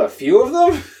only killed a few of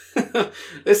them?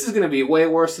 This is going to be way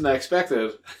worse than I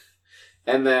expected.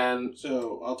 And then...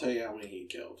 So, I'll tell you how many he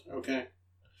killed, okay?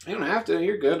 You don't have to.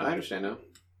 You're good. I understand now.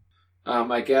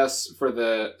 I guess for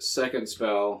the second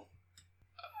spell,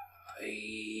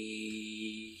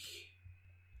 I...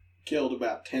 Killed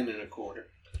about 10 and a quarter.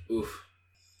 Oof.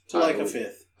 So like a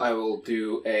fifth. I will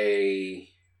do a...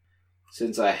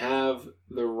 Since I have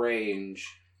the range,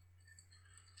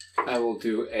 I will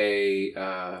do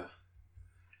a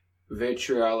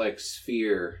vitriolic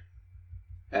sphere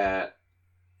at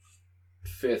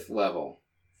 5th level.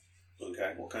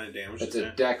 Okay, what kind of damage It's is a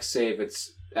that? dex save.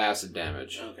 It's acid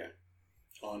damage. Okay.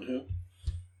 On who?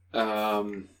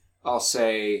 I'll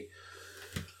say...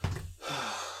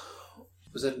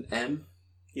 Was that an M?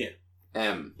 Yeah.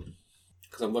 M.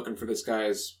 Because I'm looking for this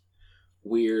guy's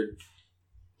weird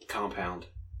compound.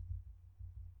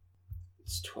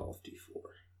 It's 12d4.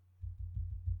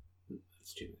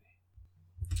 That's too many.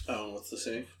 Oh, what's the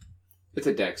save? It's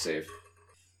a dex save.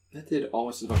 That did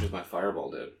almost as much as my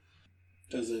fireball did.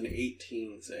 Does an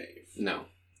 18 save? No.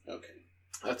 Okay.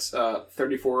 That's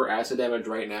 34 acid damage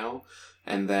right now,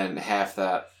 and then half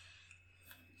that,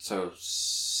 so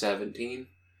 17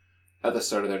 at the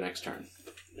start of their next turn.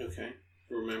 Okay.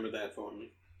 Remember that for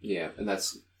me. Yeah, and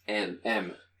that's M.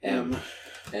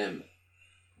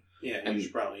 Yeah, And- you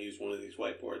should probably use one of these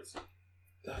whiteboards.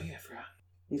 Oh yeah, I forgot.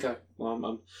 Okay,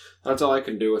 well, that's all I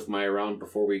can do with my round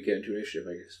before we get into initiative,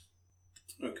 I guess.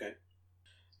 Okay.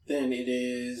 Then it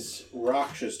is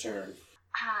Raksha's turn.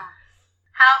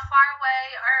 How far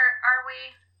away are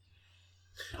we?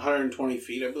 120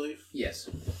 feet, I believe. Yes.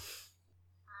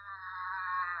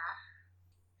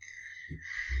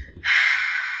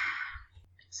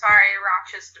 Sorry,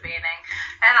 Raksha's debating.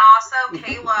 And also,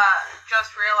 Kayla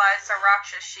just realized the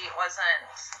Raksha sheet wasn't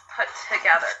put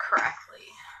together correctly.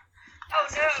 Oh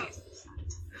no!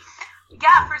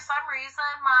 Yeah, for some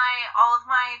reason, all of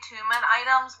my attunement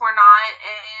items were not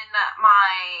in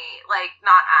my,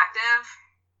 not active.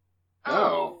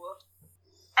 Oh.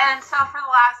 And so for the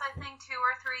last, I think, 2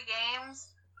 or 3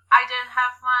 games, I didn't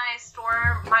have my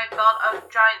belt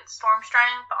of giant storm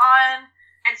strength on.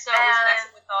 And so it was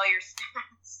messing with all your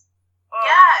stats. Oh.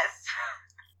 Yes!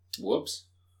 Whoops.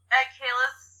 And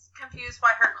Kayla's confused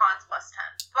by her cons plus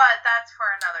 10. But that's for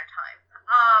another time.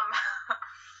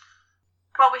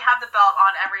 But we have the belt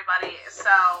on everybody,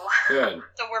 so... Good.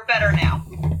 So we're better now.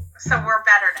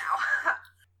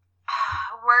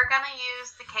 We're gonna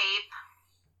use the cape.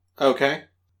 Okay.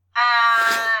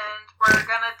 And we're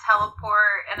gonna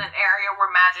teleport in an area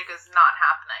where magic is not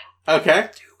happening.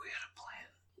 Okay. Dude, we got a plan.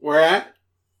 Where at?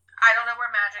 I don't know where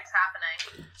magic's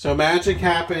happening. So magic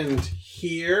happened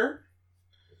here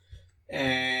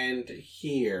and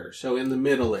here. So in the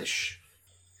middle-ish.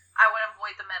 I would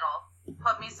avoid the middle.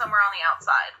 Put me somewhere on the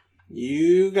outside.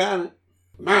 You got it.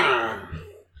 Ah.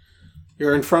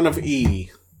 You're in front of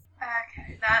E.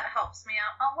 Okay, that helps me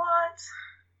out a lot.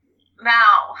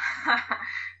 Now,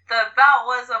 the belt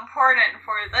was important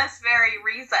for this very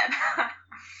reason.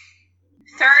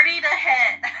 30 to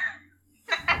hit.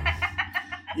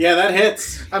 Yeah, that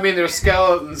hits. I mean, they're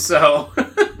skeletons, so...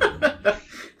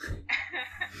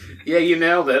 Yeah, you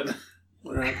nailed it.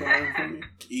 Where am I going from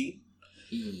you? E.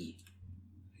 E.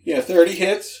 Yeah, 30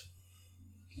 hits.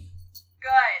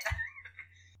 Good.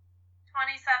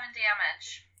 27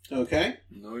 damage. Okay.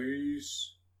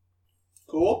 Nice.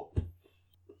 Cool.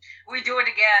 We do it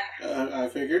again. I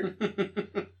figured.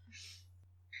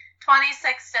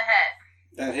 26 to hit.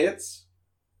 That hits.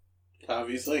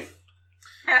 Obviously.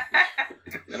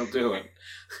 That'll do it.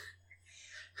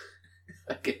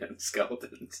 Again,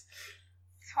 skeletons.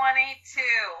 22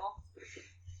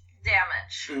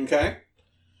 damage. Okay.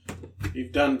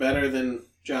 You've done better than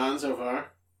John so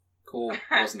far Cool.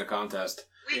 Wasn't a contest.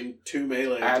 in 2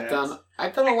 melee attacks.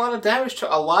 I've done a lot of damage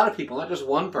to a lot of people, not just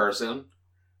one person.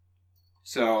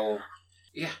 So,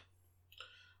 yeah.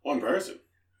 One person.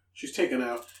 She's taken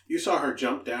out... You saw her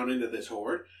jump down into this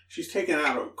horde. She's taken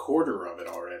out a quarter of it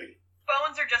already.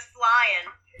 Bones are just flying.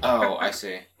 Oh, I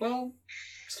see. Well,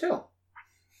 still.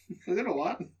 I did a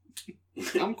lot.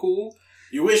 I'm cool.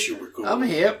 You wish you were cool. I'm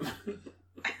hip. We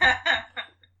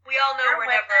all know we're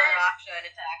never Raksha and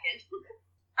attacking.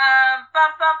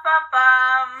 Bum bum bum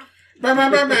bum. Bam,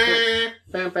 bam, bam, bam.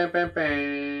 Bam, bam, bam,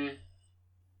 bam.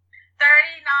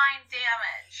 39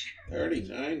 damage.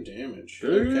 39 damage.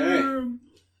 Okay.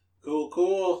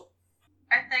 Cool.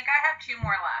 I think I have 2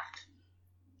 more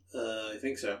left. I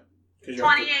think so. 'Cause you're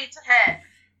 28 to hit.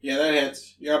 Yeah, that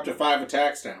hits. You're up to 5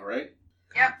 attacks now, right?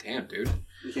 Yep. Damn, dude.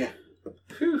 Yeah.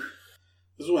 Whew.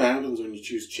 This is what happens when you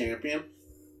choose champion.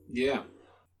 Yeah.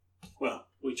 Well,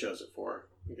 we chose it for her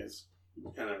because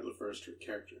we kind of the first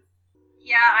character.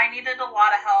 Yeah, I needed a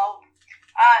lot of help.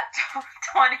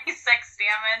 26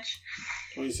 damage.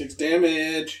 26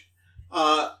 damage.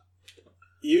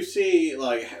 You see,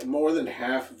 like, more than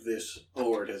half of this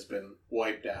horde has been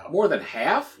wiped out. More than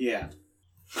half? Yeah.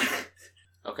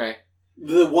 Okay.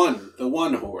 The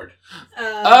one horde.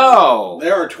 Oh!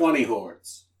 There are 20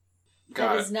 hordes.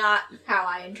 Got That it. is not how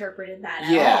I interpreted that at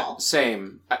Yeah, all.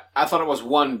 same. I thought it was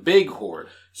one big horde.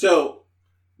 So,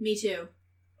 Me too.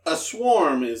 a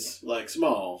swarm is, like,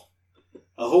 small.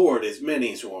 A horde is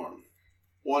many swarm.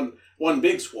 One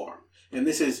big swarm. And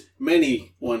this is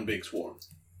many one big swarm.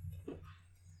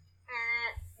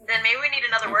 Then maybe we need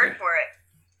another word for it.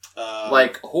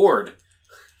 Like horde.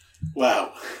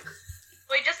 Wow.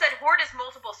 We just said horde is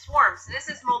multiple swarms. This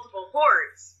is multiple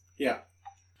hordes. Yeah.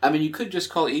 I mean, you could just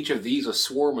call each of these a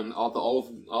swarm and all of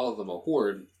them a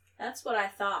horde. That's what I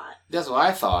thought. That's what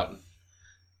I thought.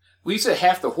 When you said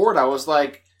half the horde, I was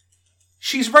like,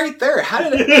 she's right there. How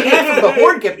did half of the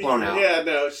horde get blown out? Yeah,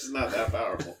 no, she's not that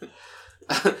powerful.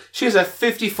 She has a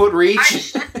 50-foot reach. I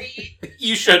should be.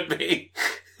 You should be.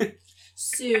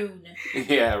 Soon.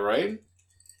 Yeah, right?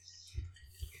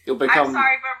 You'll become... I'm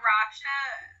sorry, but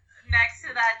Raksha, next to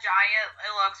that giant,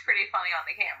 it looks pretty funny on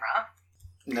the camera.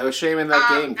 No shame in that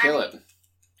game. Kill it.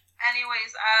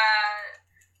 Anyways,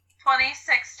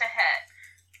 26 to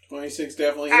hit. 26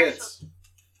 definitely Actually- hits.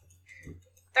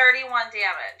 31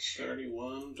 damage.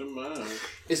 31 to mine.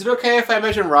 Is it okay if I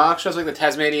mention Rakshas like the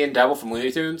Tasmanian Devil from Looney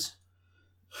Tunes?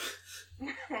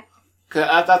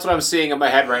 Cause that's what I'm seeing in my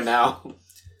head right now.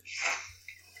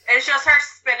 It's just her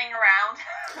spinning around,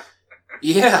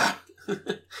 Yeah.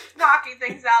 knocking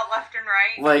things out left and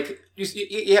right. Like, you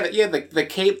had the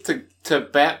cape to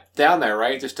bat down there,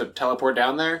 right? Just to teleport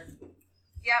down there?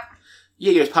 Yep.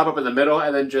 Yeah, you just pop up in the middle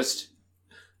and then just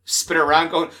spin around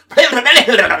going...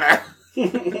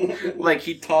 like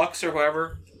he talks or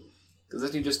whoever.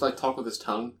 Doesn't he just, like, talk with his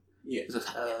tongue? Yeah. He's just,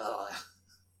 Oh,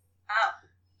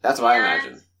 that's what I Yes.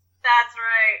 imagine. that's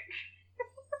right.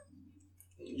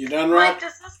 You done, Like, Rock?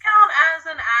 does this count as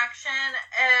an action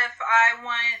if I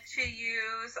want to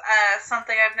use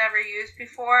something I've never used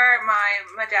before, my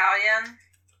medallion?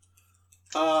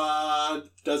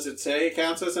 Does it say it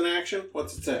counts as an action?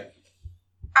 What's it say?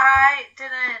 I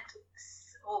didn't...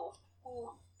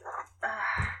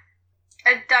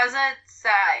 It doesn't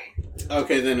say.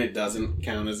 Okay, then it doesn't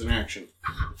count as an action.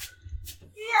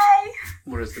 Yay!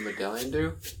 What does the medallion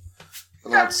do? Well, So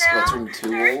that's now from two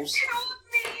there's wolves. two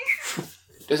of me.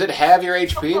 Does it have your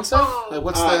HP and stuff? Like,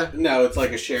 what's the... No, it's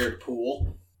like a shared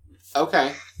pool.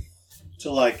 Okay.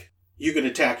 So, like, you could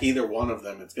attack either one of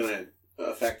them. It's going to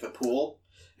affect the pool.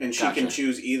 And she can Gotcha.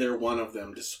 choose either one of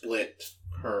them to split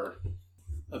her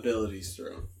abilities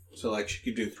through. So, like, she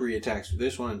could do 3 attacks with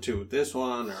this one, 2 with this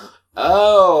one, or...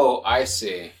 Oh, I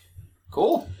see.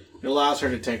 Cool. It allows her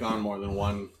to take on more than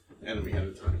one enemy at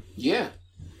a time. Yeah.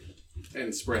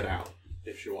 And spread out,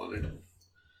 if she wanted.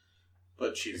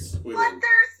 But she's But within...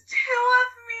 there's two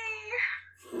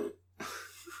of me.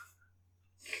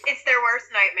 It's their worst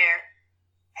nightmare.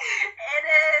 It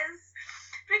is.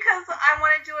 Because I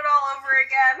want to do it all over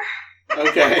again.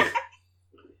 Okay.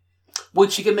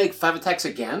 Wait, she can make 5 attacks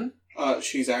again?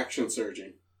 She's action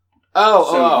surging.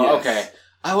 Oh, So, yes. okay.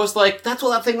 I was like, that's what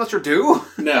that thing lets her do?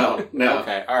 No.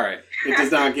 Okay, alright. It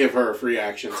does not give her a free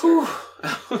action Whew. surge.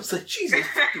 I was like, Jesus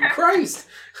fucking Christ.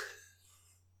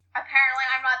 Apparently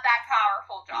I'm not that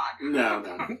powerful, John. No.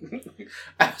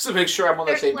 I have to make sure I'm on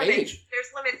the There's same limits. page.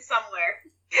 There's limits somewhere.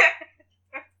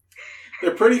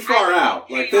 They're pretty far out.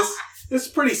 Like, this is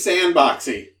pretty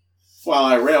sandboxy. While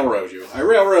I railroad you. I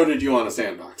railroaded you on a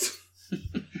sandbox.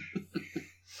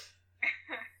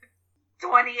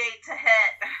 28 to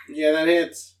hit. Yeah, that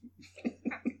hits.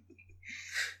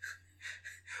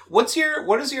 What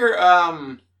is your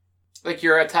like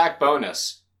your attack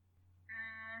bonus?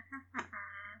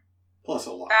 Plus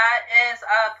a lot. That is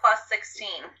plus 16.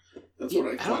 That's Yeah,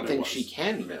 what I I thought don't it think was. she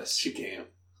can miss. She can.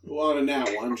 Well, on that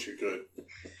one, she could.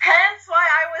 Hence why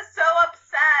I was so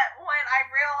upset when I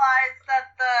realized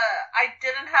that I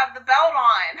didn't have the belt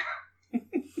on.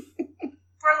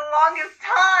 For the longest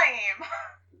time.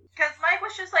 Because Mike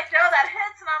was just like, no, that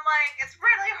hits. And I'm like, it's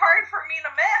really hard for me to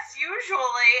miss,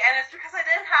 usually. And it's because I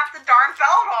didn't have the darn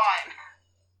belt on.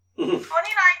 29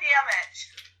 damage.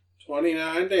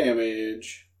 29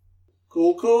 damage.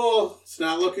 Cool. It's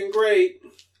not looking great.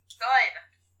 Good.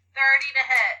 30 to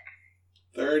hit.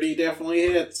 30 definitely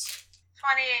hits.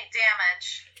 28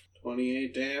 damage.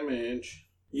 28 damage.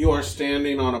 You are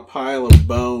standing on a pile of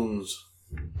bones.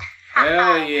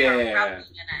 Hell We are yeah. rubbing in it.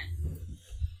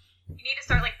 You need to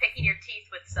start like picking your teeth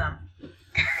with some.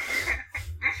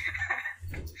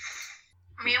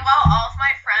 Meanwhile, all of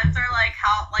my friends are like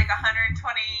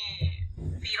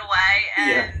 120 feet away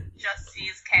and just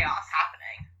sees chaos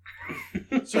happening.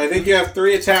 So I think you have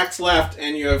 3 attacks left,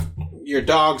 and your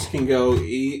dogs can go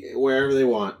eat wherever they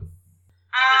want. Did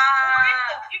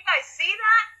you guys see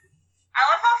that? I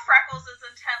love how Freckles is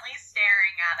intently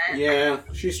staring at it. Yeah,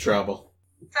 she's trouble.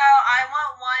 So I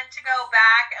want one to go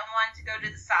back and one to go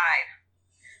to the side.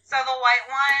 So the white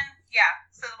one, yeah.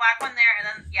 So the black one there, and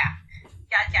then yeah.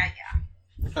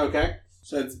 Okay.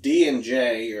 So it's D and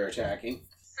J you're attacking.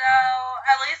 So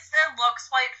at least it looks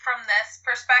white from this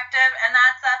perspective, and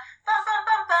that's a bum bum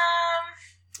bum bum.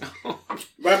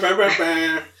 Bah, bah, bah,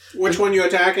 bah. Which one you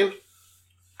attacking? What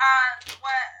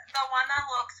the one that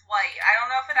looks white? I don't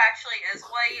know if it actually is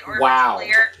white or Wow. if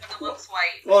it's clear, but it looks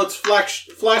white. Well, it's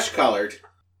flesh colored.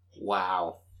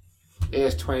 Wow. It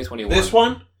is 2021. This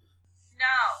one? No,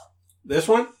 This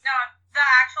one? the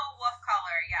actual wolf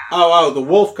color, yeah. Oh, the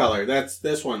wolf color. That's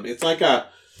this one. It's like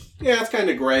it's kind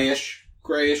of grayish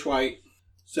white.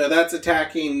 So that's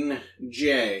attacking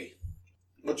J.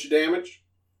 What's your damage?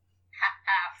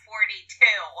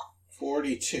 42.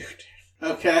 42.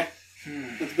 Okay.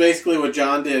 That's basically what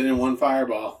John did in one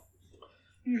fireball.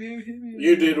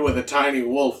 You did with a tiny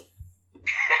wolf.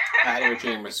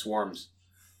 Irritating my swarms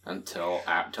until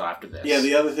after this. Yeah,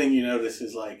 the other thing you notice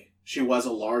is, like, she was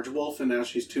a large wolf, and now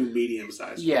she's 2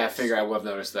 medium-sized Yeah, I wolves. figure I would have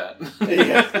noticed that.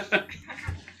 Yeah.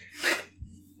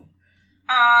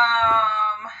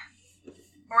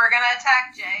 We're gonna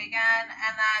attack Jay again,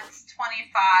 and that's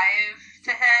 25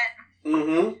 to hit.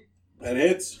 Mm-hmm. That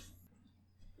hits.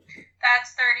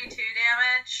 That's 32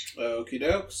 damage. Okie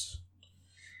dokes.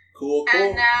 Cool.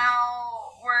 And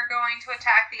now we're going to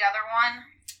attack the other one.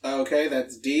 Okay,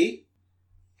 that's D.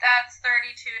 That's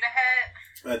 32 to hit.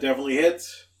 That definitely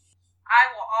hits. I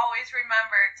will always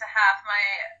remember to have my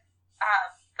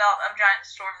belt of giant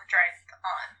storm strength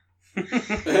on.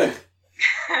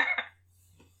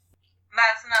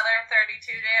 That's another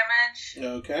 32 damage.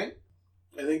 Okay.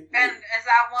 I think And is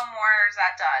that one more, or is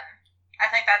that done? I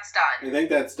think that's done. I think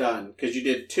that's done because you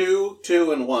did 2,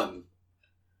 2, and 1.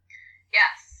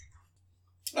 Yes.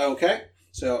 Okay.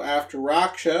 So after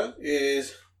Raksha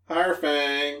is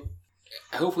Hirefang.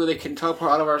 Hopefully they can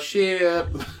teleport out of our ship.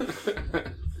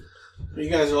 You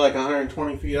guys are like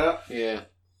 120 feet up. Yeah.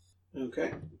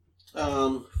 Okay.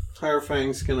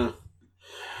 Hirefang's gonna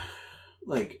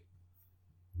like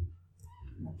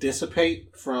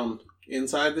dissipate from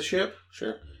inside the ship.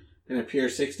 Sure. And appear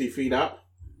 60 feet up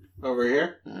over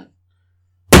here. Mhm.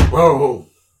 Whoa!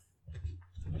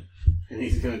 And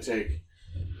he's gonna take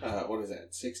what is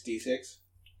that? 6d6?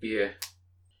 Yeah.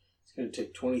 He's gonna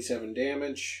take 27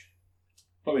 damage.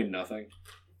 Probably nothing.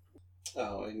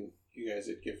 Oh, and you guys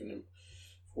had given him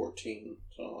 14,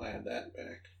 so I'll add that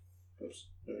back. Oops,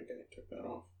 okay, took that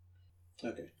off.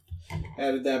 Okay.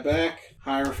 Added that back.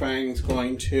 Hirefang's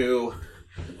going to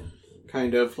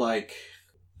kind of like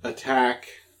attack.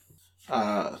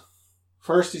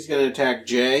 First he's going to attack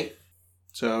Jay.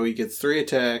 So he gets 3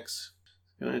 attacks.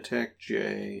 He's going to attack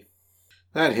Jay.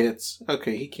 That hits.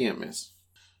 Okay, he can't miss.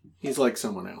 He's like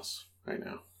someone else right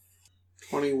now.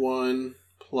 21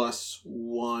 plus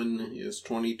 1 is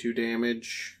 22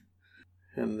 damage.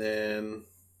 And then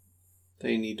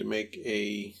they need to make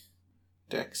a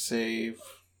dex save.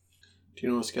 Do you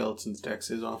know what skeleton's dex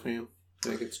is offhand? I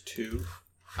think it's 2.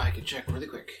 I can check really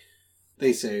quick.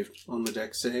 They saved on the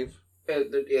dex save.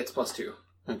 It's +2.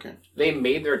 Okay. They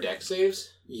made their deck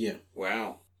saves? Yeah.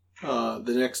 Wow.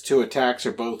 The next 2 attacks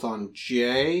are both on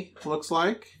Jay, looks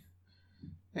like.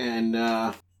 And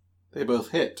they both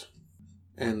hit.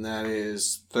 And that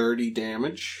is 30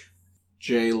 damage.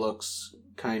 Jay looks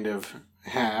kind of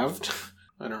halved.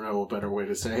 I don't know a better way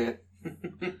to say it.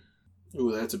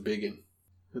 Ooh, that's a big one.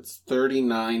 That's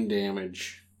 39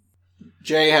 damage.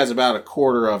 Jay has about a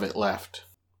quarter of it left.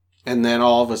 And then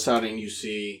all of a sudden you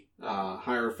see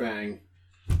Hirefang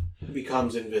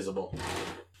becomes invisible.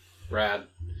 Rad.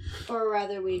 Or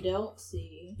rather, we don't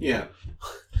see. Yeah.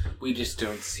 We just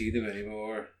don't see them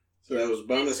anymore. So that was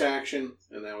bonus action,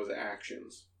 and that was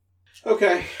actions.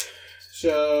 Okay.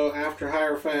 So after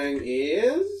Hirefang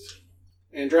is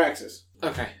Andraxis.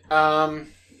 Okay.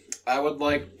 I would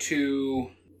like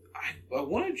to... I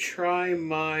want to try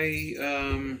my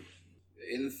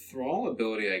enthrall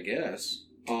ability, I guess,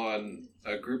 on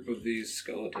a group of these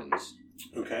skeletons.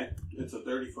 Okay. It's a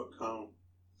 30-foot cone.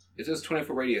 It says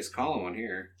 20-foot radius column on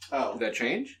here. Oh. Did that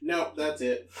change? No, that's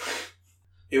it.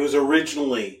 It was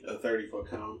originally a 30-foot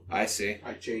cone. I see.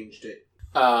 I changed it.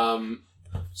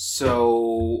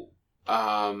 So,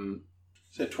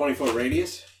 Is it 20-foot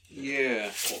radius?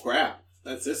 yeah. Well, crap.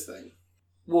 That's this thing.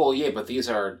 Well, yeah, but these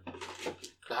are...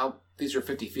 These are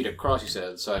 50 feet across, you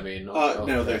said, so I mean...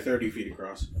 No, they're 30 feet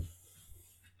across.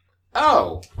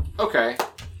 Oh! Okay.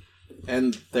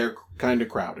 And they're kind of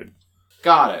crowded.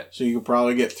 Got it. So you could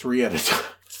probably get 3 at a time.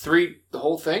 3... The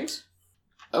whole things?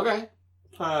 Okay.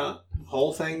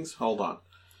 Whole things? Hold on.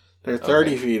 They're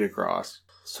 30 feet across.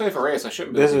 It's 20-foot radius, I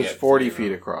shouldn't be This able to is get 40 3,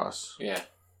 feet across. Yeah.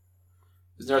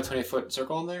 Is there a 20-foot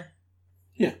circle in there?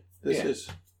 This Yeah. is...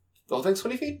 The whole thing's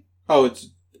 20 feet? Oh,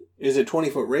 is it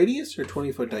 20-foot radius or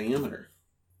 20-foot diameter?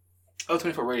 Oh,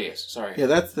 20-foot radius. Sorry. Yeah,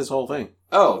 that's this whole thing.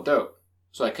 Oh, dope.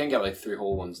 So I can get like 3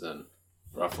 whole ones then,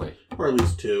 roughly. Or at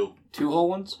least 2. 2 whole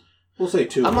ones? We'll say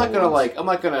 2 I'm not whole gonna ones. I'm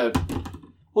not gonna...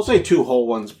 We'll say 2 whole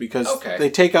ones because they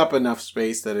take up enough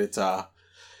space that it's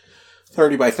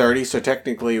 30 by 30. So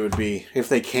technically it would be, if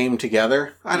they came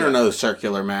together, I don't know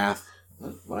circular math.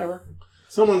 Whatever.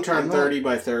 Someone turn 30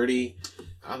 by 30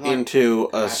 into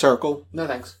a circle. No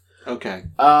thanks. Okay.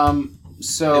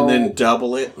 So... And then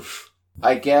double it.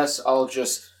 I guess I'll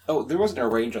just... Oh, there wasn't a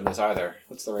range on this either.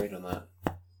 What's the range on that?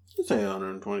 Let's say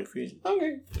 120 feet.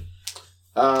 Okay.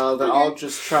 Then I'll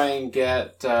just try and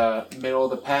get middle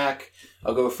of the pack.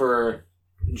 I'll go for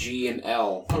G and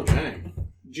L. Okay.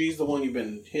 G's the one you've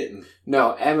been hitting.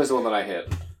 No, M is the one that I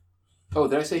hit. Oh,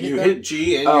 did I say hit You that? hit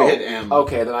G and you hit M.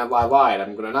 Okay, then I lied.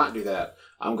 I'm going to not do that.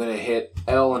 I'm going to hit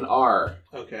L and R.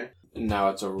 Okay. Now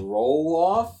it's a roll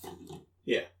off?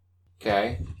 Yeah.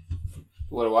 Okay.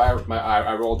 What do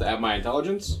I rolled to add my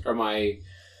intelligence? Or my...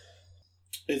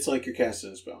 It's like you're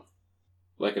casting a spell.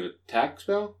 Like an attack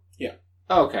spell? Yeah.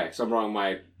 Oh, okay, so I'm rolling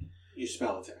my... You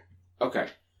spell attack. Okay.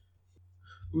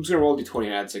 I'm just going to roll D20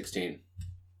 and add 16.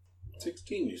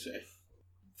 16, you say?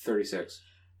 36.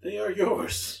 They are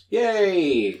yours.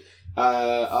 Yay!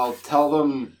 I'll tell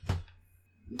them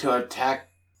to attack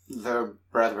their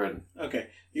brethren. Okay.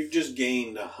 You've just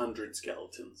gained 100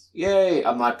 skeletons. Yay!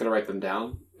 I'm not going to write them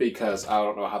down because I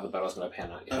don't know how the battle's going to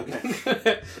pan out yet.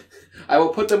 Okay. I will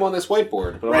put them on this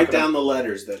whiteboard. But Write down the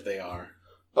letters that they are.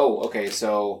 Oh, okay,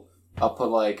 so I'll put,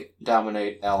 like,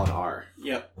 dominate L and R.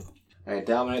 Yep. Alright,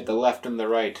 dominate the left and the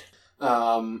right.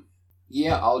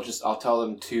 Yeah, I'll tell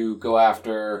them to go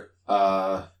after,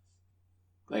 I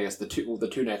guess the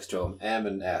two next to them, M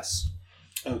and S.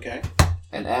 Okay.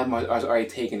 And M are already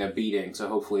taking a beating, so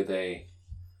hopefully they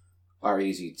are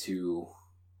easy to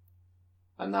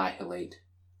annihilate.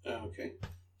 Okay.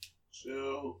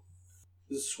 So,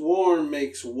 the swarm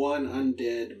makes one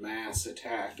undead mass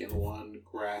attack and one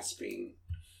grasping,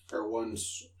 or one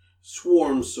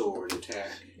swarm sword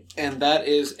attack. And that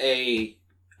is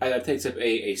that takes up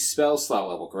a spell slot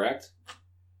level, correct?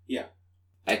 Yeah.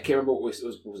 I can't remember what was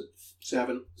it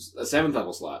 7. a 7th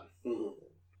level slot? Mm-hmm.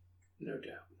 No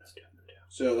doubt.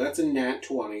 So that's a nat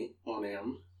 20 on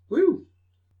M. Woo!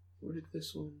 What did I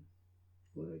cast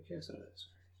out of this?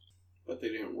 But they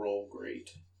didn't roll great.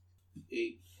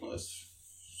 8 plus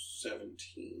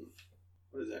 17.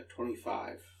 What is that?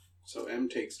 25. So M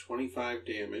takes 25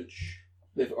 damage.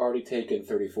 They've already taken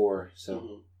 34, so...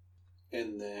 Mm-hmm.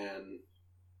 And then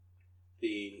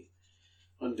the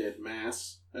undead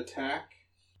mass attack.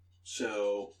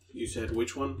 So you said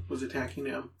which one was attacking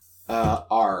M?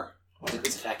 R.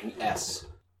 It's attacking S.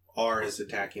 R is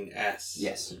attacking S.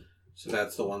 Yes. So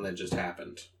that's the one that just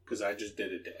happened. Because I just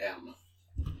did it to M.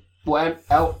 Well,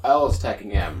 L is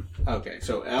attacking M. Okay,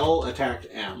 so L attacked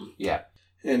M. Yeah.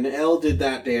 And L did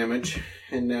that damage.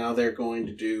 And now they're going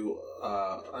to do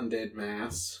undead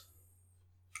mass.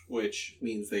 Which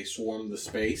means they swarm the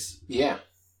space. Yeah.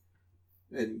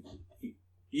 And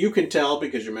you can tell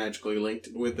because you're magically linked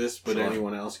with this, but Sure.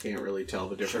 anyone else can't really tell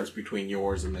the difference between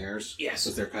yours and theirs. Yes.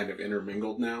 Because they're kind of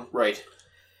intermingled now. Right.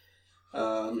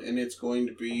 And it's going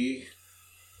to be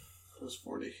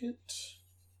 +4 to hit.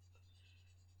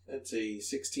 That's a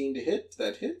 16 to hit.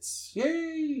 That hits.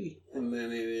 Yay! And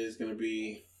then it is going to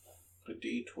be a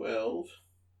D12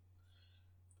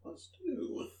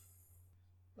 +2.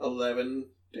 11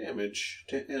 damage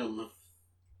to M.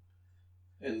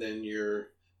 And then your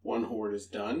one horde is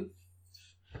done.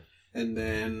 And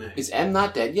then... Is M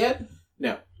not dead yet?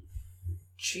 No.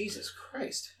 Jesus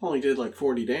Christ. Only did like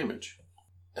 40 damage.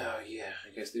 Oh, yeah.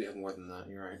 I guess they have more than that.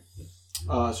 You're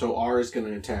right. So R is going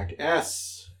to attack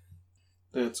S.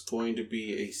 That's going to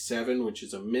be a 7, which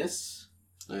is a miss.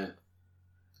 Yeah.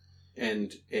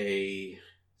 And a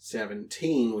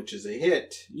 17, which is a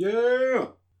hit. Yeah!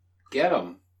 Get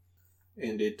him.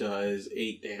 And it does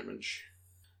 8 damage.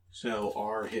 So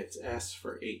R hits S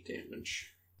for 8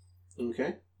 damage.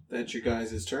 Okay. That's your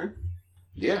guys' turn.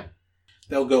 Yeah.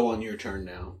 They'll go on your turn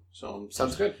now. So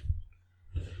Sounds good.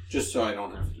 just so I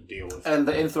don't have to deal with it. And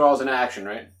the enthrall's in action,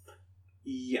 right?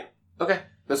 Yeah. Okay.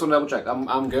 This one double check.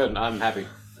 I'm good. I'm happy.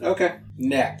 Okay.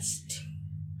 Next.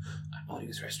 I'll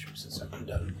use restroom since I'm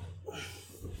done.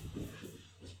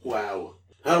 Wow.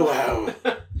 Oh, wow.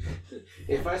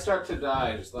 If I start to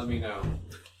die, just let me know.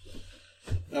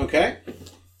 Okay.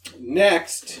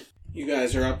 Next, you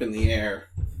guys are up in the air.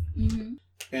 Mm-hmm.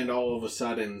 And all of a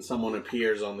sudden, someone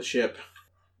appears on the ship.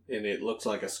 And it looks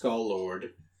like a Skull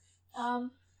Lord.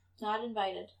 Not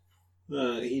invited.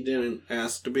 He didn't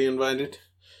ask to be invited.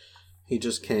 He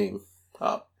just came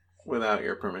up without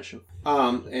your permission.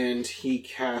 And he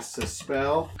casts a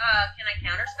spell. Can I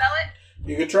counterspell it?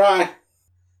 You could try.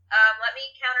 Let me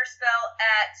counterspell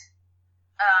at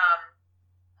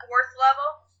 4th level.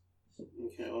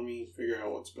 Okay, let me figure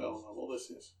out what spell level this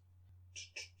is.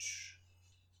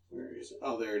 Where is it?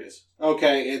 Oh, there it is.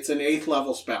 Okay, it's an 8th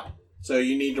level spell. So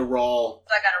you need to roll.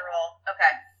 So I gotta roll.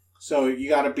 Okay. So you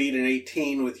got to beat an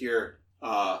 18 with your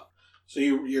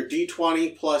your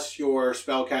D20 plus your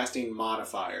spellcasting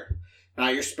modifier.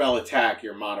 Not your spell attack,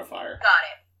 your modifier. Got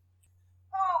it.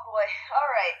 Oh boy.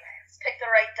 Alright. Let's pick the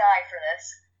right die for this.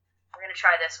 We're gonna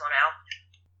try this one out.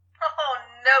 Oh,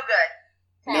 no good.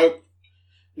 Nope.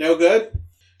 No good?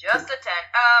 Just a 10.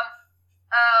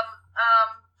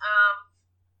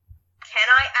 Can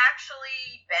I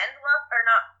actually bend luck? Or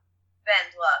not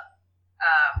bend luck.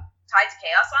 Tides of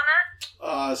Chaos on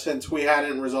that? Since we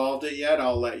hadn't resolved it yet,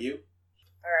 I'll let you.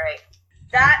 Alright.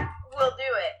 That will do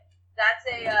it. That's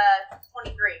a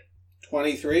 23.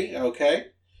 23, okay.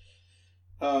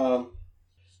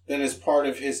 Then as part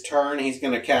of his turn, he's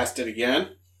going to cast it again.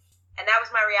 And that was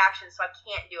my reaction, so I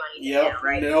can't do anything Yep, now,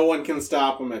 right? no one can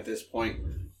stop him at this point.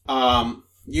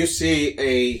 You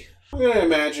see I'm going to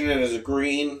imagine it as a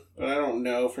green, but I don't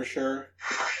know for sure.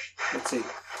 Let's see.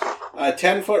 A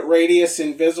 10-foot radius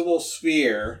invisible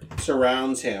sphere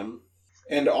surrounds him,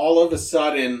 and all of a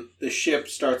sudden, the ship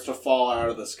starts to fall out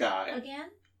of the sky.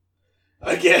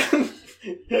 Again?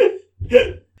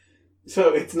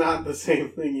 So it's not the same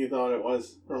thing you thought it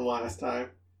was from last time.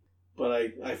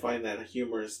 But I find that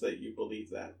humorous that you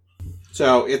believe that.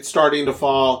 So it's starting to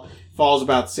fall. Falls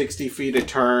about 60 feet a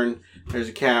turn. There's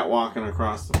a cat walking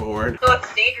across the board. So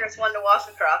it's a dangerous one to walk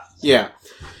across. Yeah.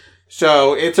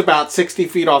 So it's about 60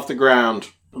 feet off the ground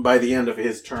by the end of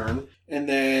his turn. And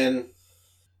then,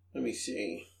 let me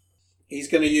see. He's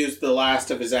going to use the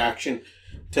last of his action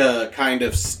to kind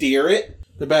of steer it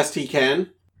the best he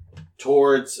can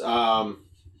towards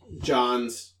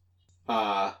John's,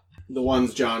 the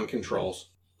ones John controls.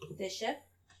 This ship?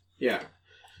 Yeah.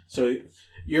 So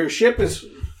your ship is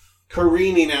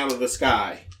careening out of the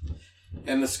sky,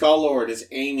 and the Skull Lord is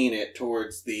aiming it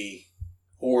towards the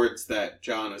hordes that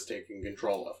John is taking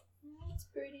control of. That's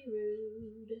pretty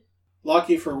rude.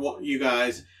 Lucky for you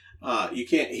guys, he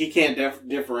can't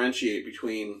differentiate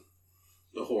between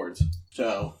the hordes.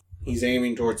 So he's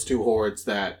aiming towards two hordes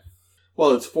that,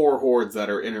 well, it's four hordes that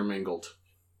are intermingled.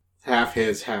 Half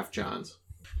his, half John's.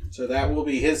 So that will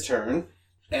be his turn.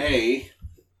 A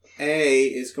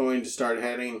is going to start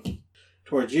heading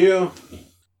towards you.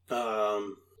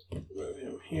 Move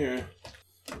him here.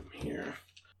 Here.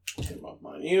 Him up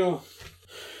on you.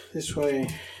 This way.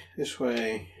 This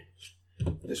way.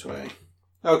 This way.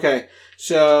 Okay.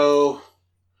 So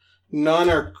none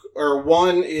are, or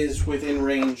one is within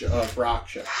range of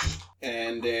Raksha.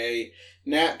 And a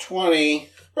nat 20.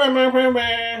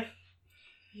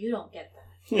 You don't get that.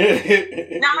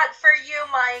 Not for you,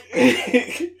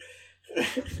 Mike.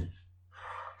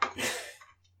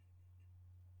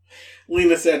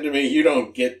 Lena said to me, "You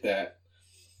don't get that."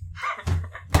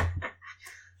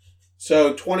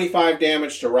 So 25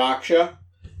 damage to Raksha,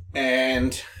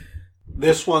 and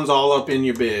this one's all up in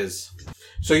your biz.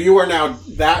 So you are now,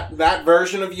 that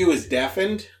version of you is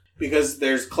deafened because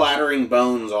there's clattering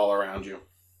bones all around you.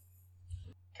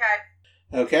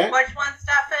 Okay. Okay? Which one's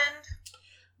deafened?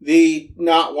 The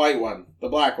not white one, the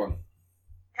black one.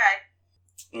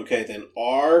 Okay. Okay, then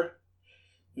R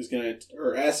is going to,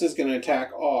 or S is going to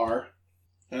attack R.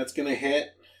 That's going to hit,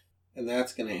 and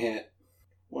that's going to hit.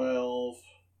 12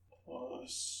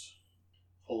 plus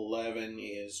 11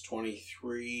 is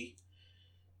 23.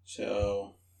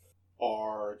 So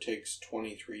R takes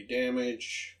 23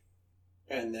 damage.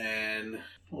 And then,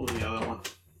 what was the other one?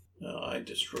 Oh, I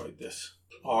destroyed this.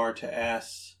 R to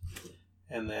S,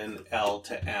 and then L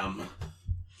to M.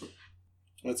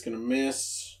 That's going to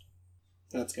miss.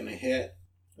 That's going to hit.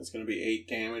 That's going to be 8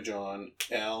 damage on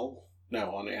L.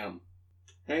 No, on M.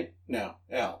 Right? No,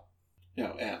 L.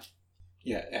 No, M.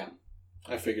 Yeah, M.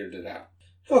 I figured it out.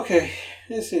 Okay,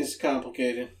 this is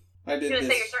complicated. I did I was this. going to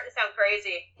say, you're starting to sound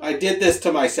crazy. I did this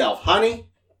to myself. Honey,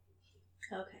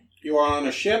 Okay. you are on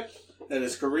a ship that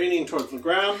is careening towards the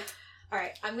ground.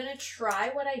 Alright, I'm gonna try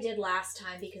what I did last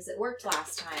time because it worked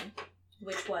last time,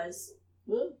 which was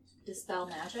dispel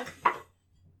magic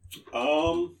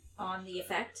on the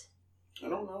effect. I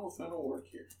don't know if that'll work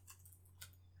here.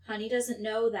 Honey doesn't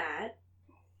know that,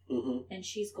 Mm-hmm. and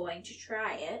she's going to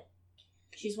try it.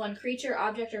 Choose one creature,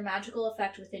 object, or magical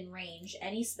effect within range.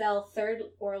 Any spell third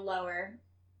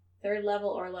level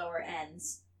or lower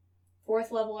ends.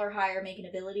 4th level or higher, make an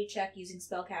ability check using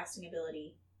spellcasting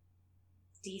ability.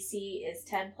 DC is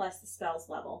 10 plus the spell's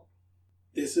level.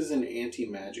 This is an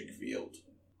anti-magic field.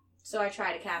 So I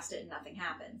try to cast it and nothing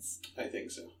happens. I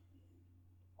think so.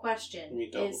 Question, Let me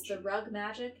double is the check. rug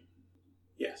magic?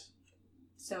 Yes.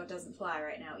 So it doesn't fly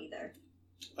right now either.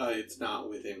 It's not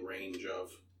within range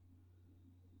of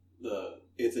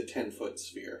it's a 10-foot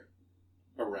sphere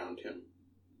around him.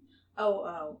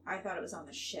 Oh, I thought it was on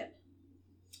the ship.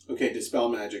 Okay, dispel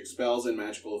magic. Spells and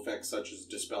magical effects such as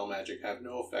dispel magic have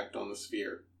no effect on the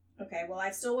sphere. Okay, well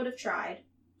I still would have tried.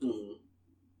 Mm-hmm.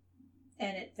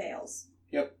 And it fails.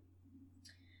 Yep.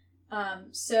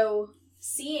 So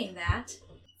seeing that,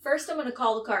 first I'm going to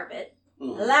call the carpet.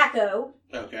 Mm-hmm. Lacko.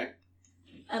 Okay.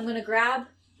 I'm going to grab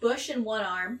Bush in one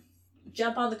arm,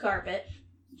 jump on the carpet,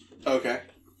 Okay.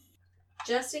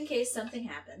 just in case something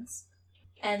happens.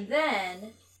 And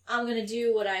then I'm going to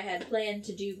do what I had planned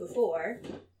to do before.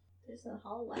 There's a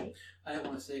hall light. I didn't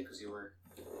want to say it because you were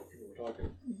talking.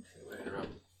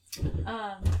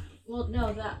 Well,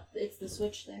 no, it's the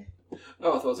switch there. Oh,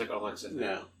 I thought it was like Alexa.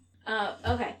 No.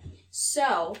 Okay.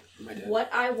 So, what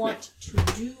I want to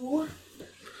do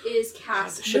is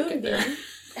cast Moonbeam.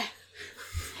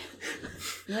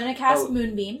 I'm gonna cast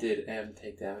Moonbeam. Did M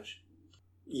take damage?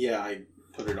 Yeah, I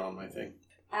put it on my thing.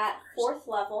 At 4th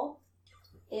level,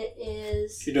 it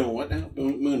is... You're doing what now?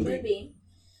 Moonbeam. Moonbeam.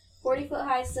 40-foot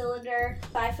high cylinder,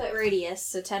 5-foot radius,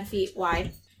 so 10 feet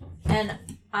wide. And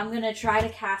I'm going to try to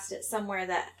cast it somewhere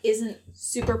that isn't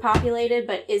super populated,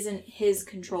 but isn't his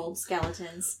controlled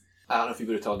skeletons. I don't know if you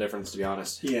could tell the difference, to be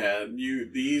honest. Yeah,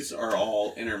 these are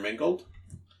all intermingled.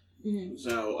 Mm-hmm.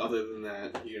 So, other than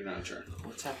that, you're not sure.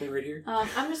 What's happening right here?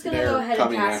 I'm just going to They're go ahead and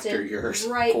coming cast after it yours.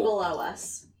 right Cool. below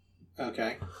us.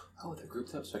 Okay. Oh, they're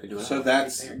grouped up, so I can do it. So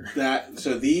that's that.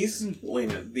 So these,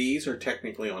 Lena, these are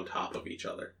technically on top of each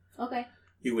other. Okay.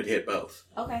 You would hit both.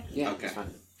 Okay. Yeah, Okay. that's fine.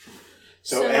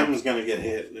 So M's gonna get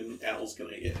hit, and L's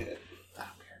gonna get hit. I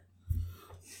don't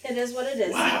care. It is what it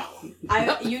is.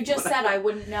 Wow. You just said I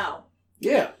wouldn't know.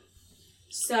 Yeah.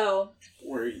 So...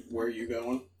 Where are you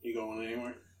going? You going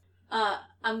anywhere?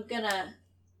 I'm gonna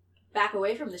back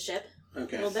away from the ship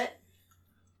Okay. a little bit.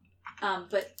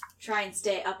 But try and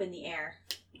stay up in the air.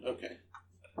 Okay.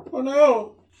 Oh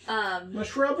no! Um, My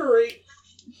shrubbery!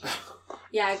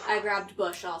 yeah, I grabbed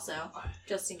bush also,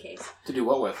 just in case. To do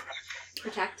what with?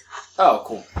 Protect. Oh,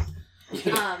 cool.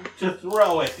 To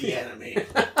throw at the enemy.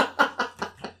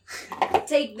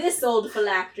 Take this old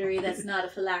phylactery that's not a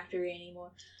phylactery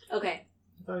anymore. Okay.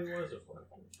 I thought he was a phylactery.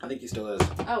 I think he still is.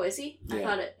 Oh, is he? I Yeah.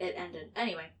 thought it ended.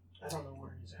 Anyway. I don't know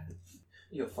where he's at.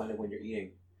 You'll find it when you're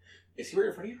eating. Is he right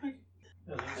in front of you, Mike?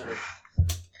 No, these are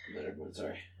No, everyone,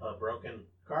 sorry. a broken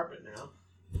carpet now.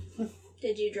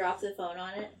 Did you drop the phone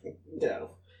on it?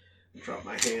 No. Drop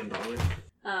my hand on it.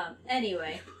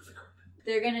 Anyway.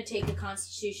 They're gonna take a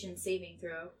Constitution saving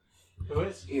throw. Who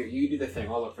is? Here, you do the thing.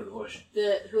 I'll look for the bush.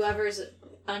 Whoever's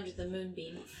under the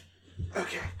moonbeam.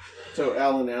 Okay. So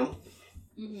L and M.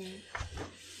 Mm-hmm.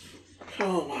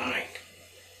 Oh my.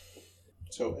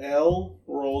 So L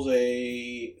rolls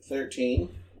a 13,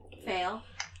 Fail.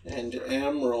 and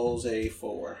M rolls a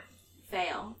 4.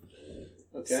 Fail.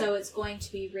 Okay. So it's going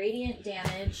to be radiant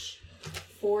damage,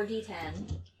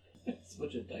 4d10. It's a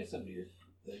bunch of dice under your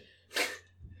thing.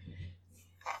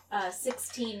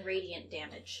 16 radiant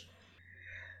damage.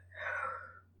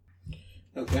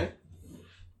 Okay.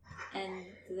 And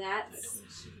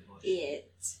that's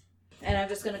it. And I'm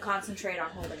just going to concentrate on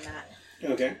holding that.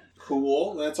 Okay.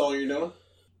 Cool. That's all you're doing?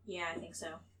 Yeah, I think so.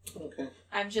 Okay.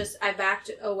 I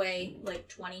backed away like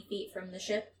 20 feet from the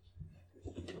ship.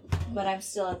 But I'm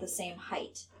still at the same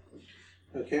height.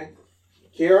 Okay.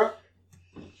 Kira?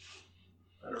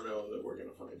 I don't know that we're going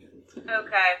to find him.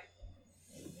 Okay.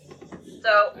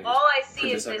 So all I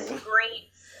see is this green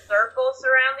circle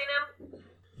surrounding him.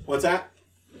 What's that?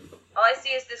 All I see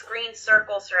is this green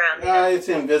circle surrounding him. It's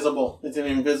invisible. It's an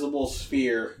invisible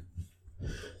sphere.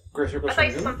 I thought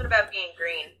you said something about being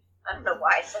green. I don't know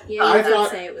why. Yeah, I you did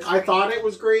thought say it was I thought it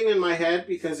was green in my head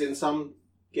because in some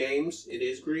games it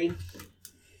is green,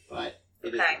 but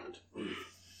it is Okay. not.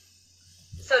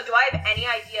 So do I have any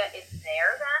idea it's there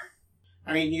then?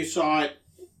 I mean, you saw it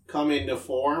come into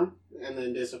form and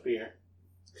then disappear.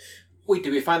 Wait,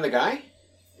 did we find the guy?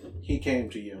 He came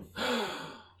to you.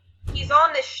 He's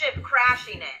on this ship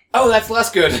crashing it. Oh, that's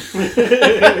less good.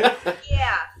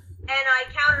 Yeah. And I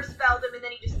counterspelled him and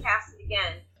then he just cast it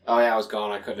again. Oh, yeah, I was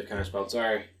gone. I couldn't have counterspelled.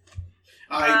 Sorry.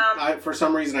 I for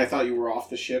some reason I thought you were off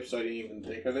the ship, so I didn't even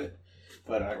think of it.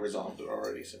 But I resolved it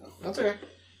already, so That's okay.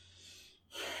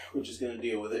 we're just gonna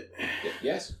deal with it.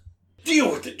 Yes.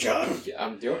 Deal with it, John. Yeah,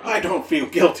 I'm doing. I don't feel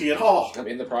guilty at all. I'm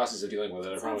in the process of dealing with it.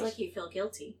 I Sounds promise. like you feel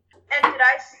guilty. And did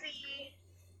I see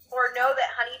or know that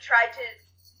Honey tried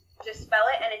to dispel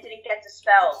it and it didn't get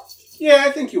dispelled? Yeah,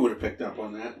 I think you would have picked up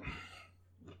on that.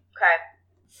 Okay.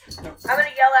 I'm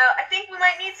gonna yell out, I think we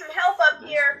might need some help up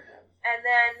here. And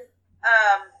then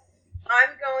I'm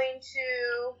going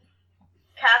to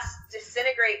cast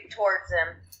Disintegrate towards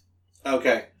him.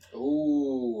 Okay.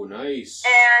 Ooh, nice.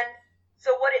 And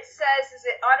so what it says is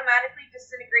it automatically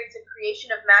disintegrates a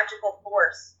creation of magical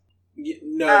force.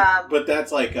 No, but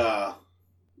that's like a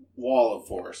wall of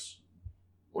force.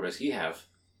 What does he have?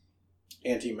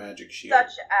 Anti-magic shield.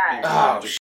 Such as Oh,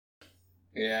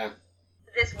 yeah.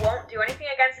 this won't do anything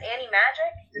against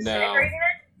anti-magic? Disintegrating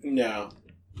it? No.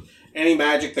 Any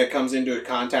magic that comes into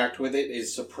contact with it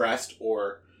is suppressed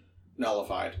or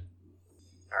nullified.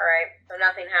 Alright, so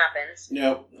nothing happens.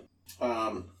 Nope.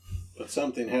 But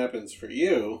something happens for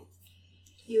you.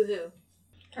 You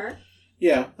who? Her?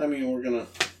 Yeah, I mean, we're gonna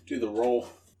do the roll.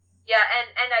 Yeah,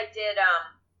 and I did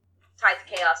Tide to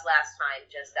Chaos last time,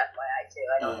 just FYI too.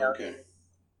 I don't know if you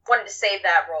wanted to save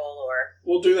that roll or...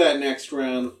 We'll do that next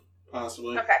round,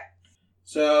 possibly. Okay.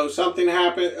 So something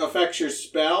affects your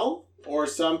spell, or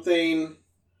something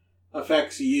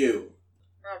affects you.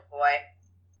 Oh boy.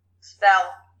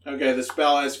 Spell. Okay, the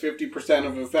spell has 50%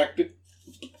 of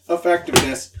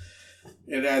effectiveness.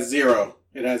 It has 0.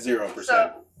 It has 0%.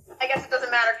 So, I guess it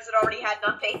doesn't matter because it already had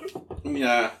nothing.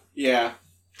 Yeah.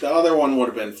 The other one would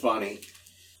have been funny.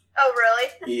 Oh, really?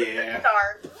 Yeah.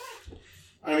 Darn.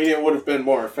 I mean, it would have been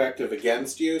more effective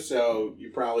against you, so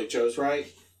you probably chose right.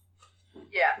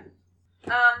 Yeah.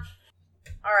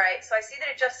 Alright, so I see that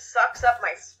it just sucks up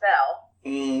my spell.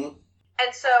 Mm.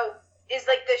 And so, is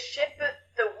like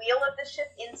the wheel of the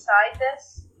ship inside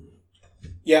this?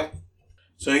 Yep.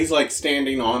 So he's like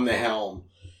standing on the helm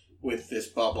with this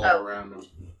bubble around him.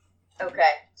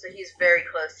 Okay, so he's very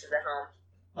close to the helm.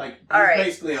 Like, he's Alright,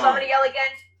 basically so I'm gonna yell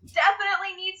again,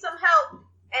 definitely need some help!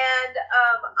 And,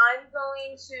 I'm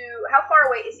going to... How far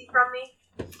away is he from me?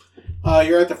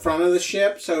 You're at the front of the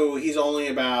ship, so he's only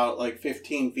about,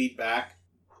 15 feet back.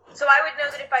 So I would know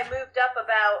that if I moved up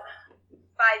about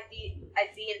 5 feet,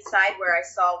 I'd be inside where I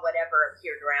saw whatever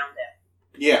appeared around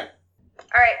him. Yeah.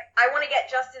 Alright, I want to get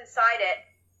just inside it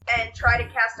and try to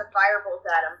cast a firebolt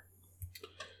at him.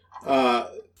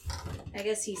 I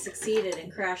guess he succeeded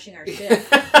in crashing our ship.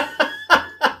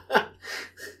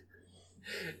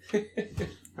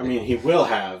 I mean, he will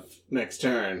have next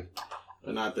turn,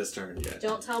 but not this turn yet.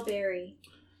 Don't tell Barry.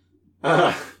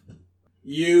 A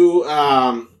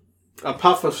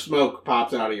puff of smoke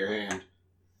pops out of your hand.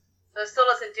 So it still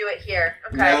doesn't do it here.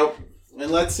 Okay. Nope. And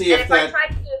let's see if that...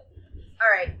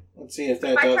 Alright. Let's see if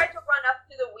that If I does... tried to run up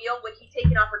to the wheel, would he take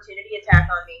an opportunity attack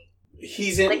on me?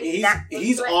 He's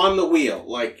on the wheel.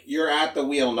 Like, you're at the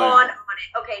wheel now. On it.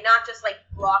 Okay, not just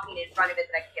blocking in front of it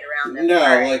that I can get around him. No,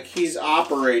 Alright. he's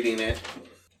operating it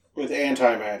with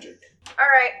anti-magic.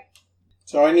 Alright.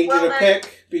 So I need you to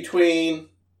pick between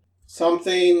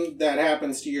something that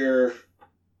happens to your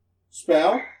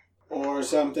spell, or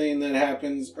something that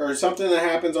happens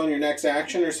on your next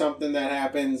action, or something that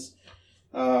happens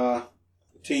to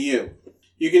you.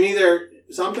 You can either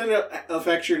something that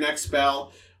affects your next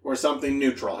spell, or something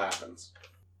neutral happens.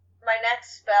 My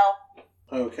next spell.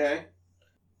 Okay.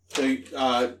 So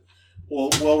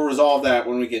we'll resolve that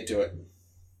when we get to it.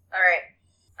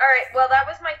 Alright, well that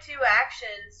was my 2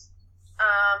 actions.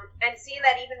 And seeing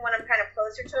that even when I'm kind of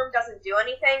closer to him doesn't do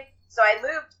anything, so I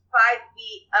moved 5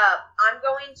 feet up. I'm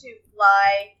going to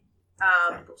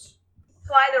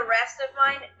fly the rest of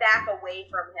mine back away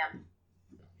from him.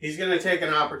 He's going to take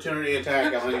an opportunity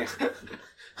attack on you.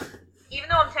 Even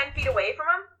though I'm 10 feet away from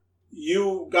him?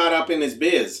 You got up in his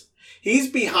biz. He's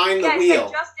behind the I wheel.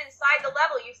 said just inside the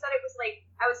level. You said it was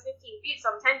I was 15 feet, so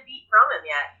I'm 10 feet from him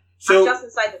yet. So I'm just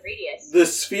inside the radius. The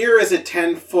sphere is a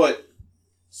 10-foot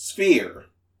sphere.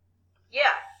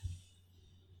 Yeah.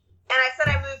 And I said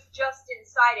I moved just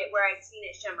inside it where I'd seen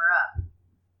it shimmer up.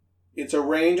 It's a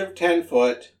range of 10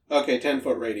 foot. Okay,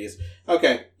 10-foot radius.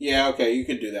 Okay, yeah, okay, you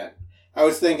could do that. I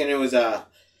was thinking it was a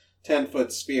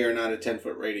 10-foot sphere, not a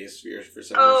 10-foot radius sphere for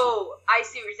some reason. Oh, I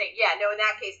see what you're saying. Yeah, no, in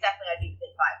that case, definitely I'd be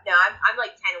within 5. No, I'm 10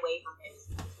 away from him. Is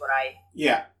what I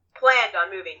planned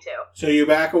on moving to. So you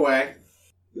back away.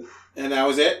 And that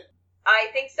was it? I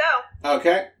think so.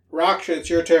 Okay. Raksha, it's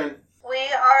your turn. We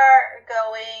are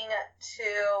going to...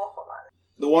 Hold on.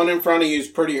 The one in front of you is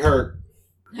pretty hurt.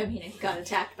 I mean, it got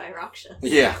attacked by Raksha.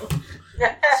 Yeah.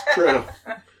 It's true.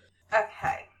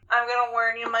 Okay. I'm going to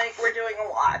warn you, Mike, we're doing a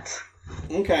lot.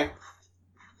 Okay.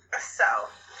 So,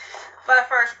 but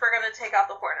first we're going to take out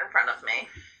the horn in front of me.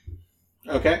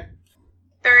 Okay.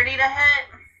 30 to hit.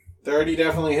 30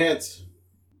 definitely hits.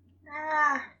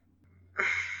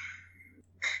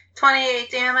 28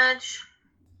 damage.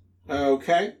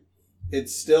 Okay.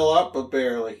 It's still up, but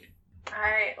barely.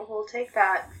 Alright, we'll take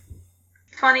that.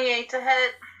 28 to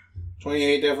hit.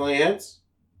 28 definitely hits.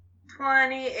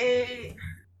 28.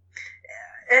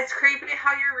 It's creepy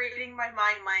how you're reading my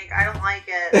mind, Mike. I don't like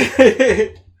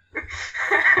it.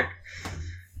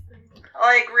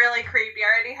 Really creepy. I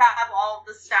already have all of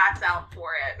the stats out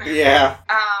for it. Yeah.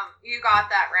 You got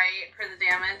that right for the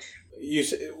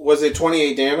damage? Was it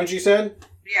 28 damage, you said?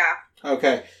 Yeah.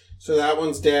 Okay. So that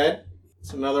one's dead.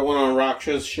 It's another one on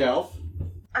Raksha's shelf.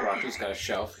 Raksha's got a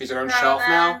shelf. He's our own shelf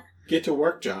now. Get to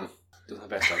work, John. Do the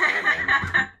best I can,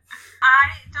 man. I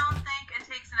don't think it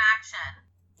takes an action.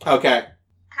 Okay.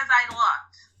 Because I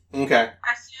looked. Okay.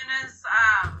 As soon as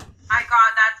I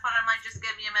got, that's when I'm like, just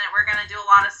give me a minute. We're going to do a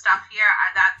lot of stuff here.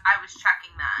 I was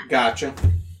checking that. Gotcha.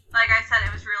 Like I said,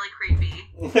 it was really creepy.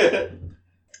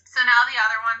 So now the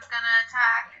other one's gonna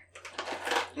attack.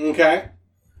 Okay.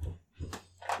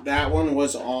 That one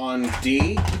was on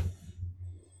D.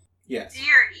 Yes. D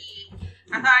or E?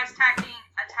 I thought I was attacking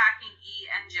E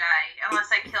and J, unless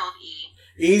I killed E.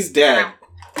 E's dead.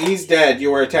 E's dead.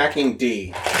 You were attacking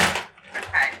D.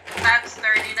 Okay. That's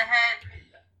 30 to hit.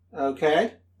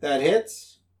 Okay. That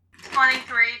hits.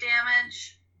 23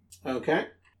 damage. Okay.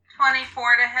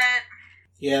 24 to hit.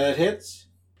 Yeah, that hits.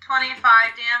 25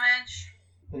 damage.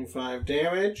 25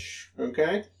 damage.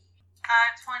 Okay.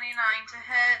 29 to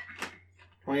hit.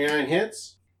 29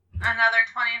 hits. Another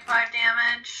 25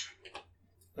 damage.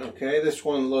 Okay, this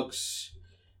one looks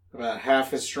about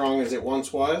half as strong as it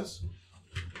once was.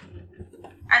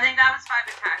 I think that was 5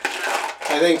 attacks,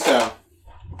 though. I think so.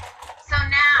 So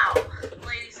now,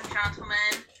 ladies and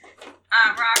gentlemen,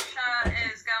 Raksha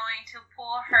is going to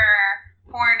pull her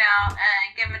horn out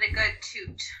and give it a good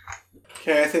toot.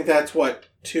 Okay, I think that's what?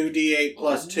 2d8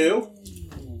 plus 2?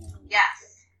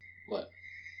 Yes. What?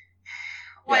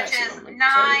 Which Yeah, I see is what I'm 9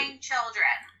 excited.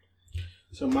 children.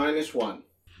 So -1.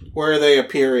 Where are they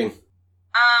appearing?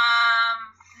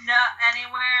 No,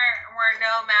 anywhere where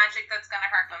no magic that's gonna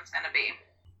hurt them is gonna be.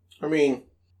 I mean,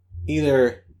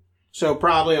 either... So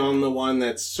probably on the one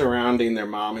that's surrounding their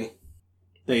mommy.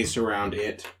 They surround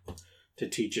it to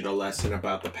teach it a lesson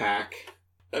about the pack.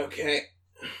 Okay.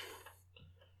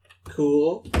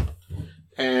 Cool.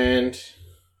 And...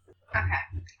 Okay.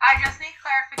 I just need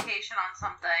clarification on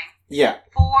something. Yeah.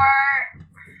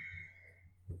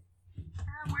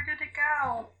 Where did it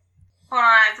go? Hold on,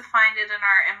 I have to find it in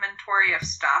our inventory of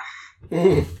stuff.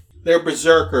 They're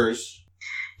berserkers.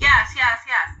 Yes.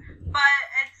 But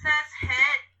it says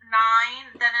hit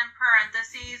 9, then in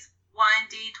parentheses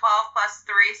 1d12 plus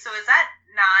 3. So is that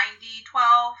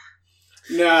 9d12?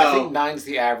 No. I think 9's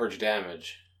the average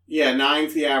damage. Yeah,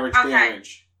 9's the average Okay.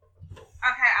 damage. Okay,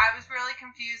 I was really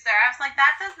confused there. I was like,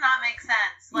 that does not make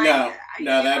sense. Like, No, you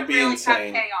that'd would be really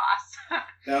insane. have chaos.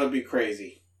 That would be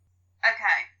crazy.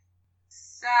 Okay.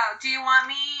 So, do you want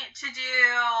me to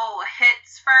do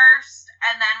hits first,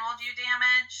 and then we'll do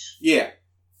damage? Yeah.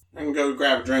 I can go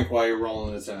grab a drink while you're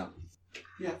rolling this out.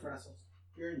 Yeah, Brussels.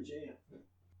 You're in jail.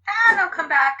 No, come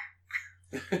back.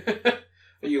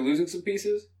 Are you losing some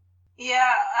pieces?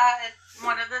 Yeah,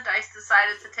 one of the dice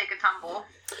decided to take a tumble.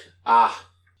 Ah.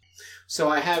 So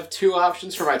I have 2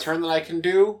 options for my turn that I can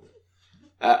do.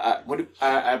 I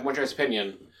want your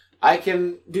opinion. I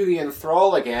can do the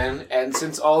enthrall again, and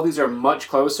since all these are much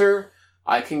closer,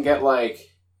 I can get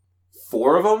like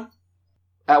 4 of them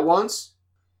at once.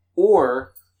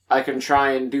 Or I can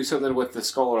try and do something with the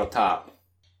skull up top.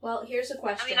 Well, here's a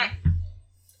question. I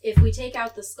If we take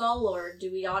out the Skull Lord,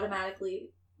 do we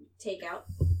automatically take out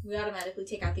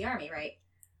the army, right?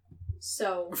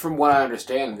 So From what I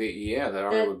understand, the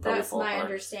army would probably that's fall my apart.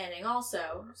 understanding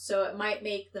also. So it might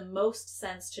make the most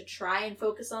sense to try and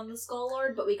focus on the Skull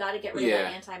Lord, but we got to get rid of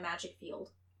that anti-magic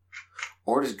field.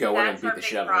 Or just go in and That's beat our the big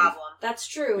shit out of them. problem. That's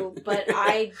true, but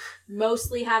I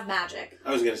mostly have magic.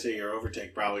 I was going to say your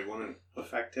overtake probably wouldn't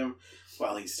affect him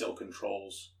while he still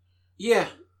controls Yeah.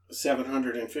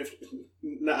 750,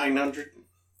 900.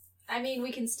 I mean,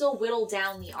 we can still whittle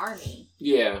down the army.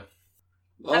 Yeah.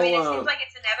 I mean, it seems like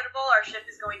it's inevitable our ship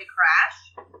is going to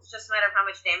crash. It's just a matter of how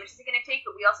much damage is it going to take,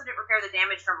 but we also didn't repair the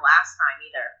damage from last time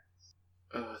either.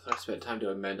 I thought I spent time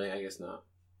doing mending. I guess not.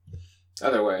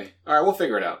 Other way. Alright, we'll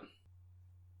figure it out.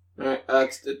 Alright,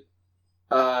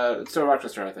 it's still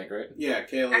Rock's turn, I think, right? Yeah,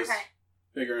 Kayla's Okay.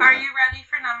 figuring Are out. you ready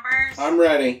for numbers? I'm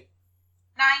ready.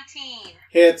 19,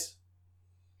 Hits.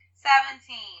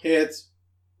 17, Hits.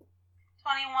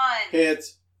 21,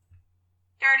 Hits.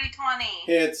 dirty 20,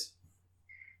 Hits.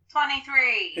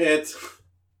 23, Hits.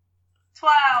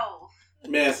 12,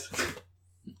 Miss.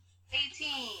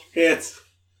 18, Hits.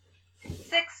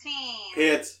 16,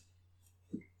 Hits.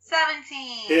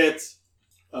 17. Hits.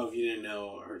 Oh, if you didn't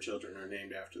know, her children are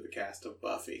named after the cast of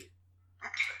Buffy.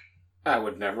 I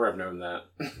would never have known that.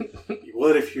 You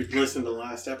would if you'd listened to the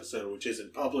last episode, which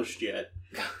isn't published yet.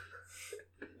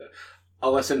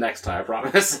 I'll listen next time, I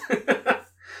promise. Okay,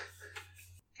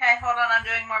 hold on, I'm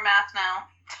doing more math now.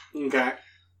 Okay.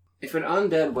 If an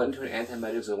undead went into an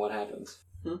anti-magic zone, what happens?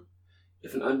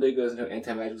 If an undead goes into an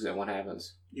anti-magic zone, what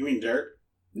happens? You mean dirt?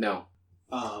 No.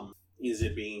 Is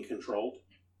it being controlled?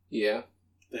 Yeah.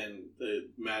 Then the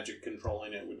magic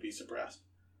controlling it would be suppressed.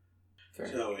 Fair.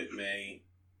 So it may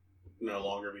no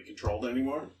longer be controlled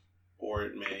anymore, or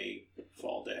it may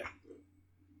fall dead.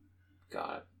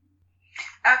 Got it.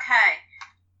 Okay.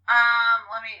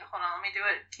 Let me do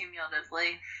it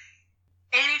cumulatively.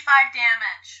 85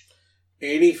 damage.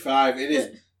 85. It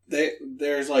is.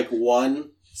 There's like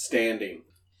one standing.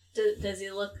 Does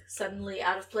he look suddenly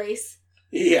out of place?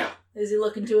 Yeah. Is he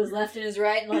looking to his left and his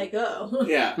right and like, oh?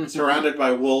 Yeah, surrounded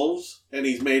by wolves, and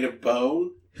he's made of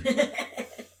bone.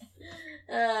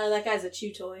 That guy's a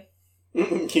chew toy.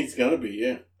 He's gonna be,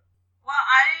 yeah. Well,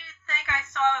 I think I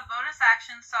still have a bonus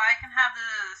action, so I can have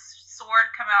the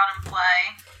sword come out and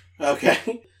play.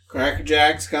 Okay. Cracker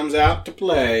Jacks comes out to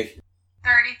play.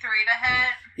 33 to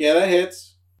hit. Yeah, that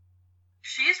hits.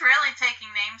 She's really taking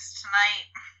names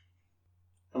tonight.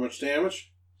 How much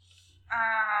damage?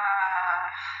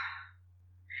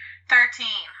 13.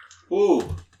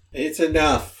 Ooh, it's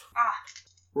enough. Ah.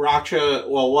 Raksha,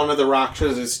 well, one of the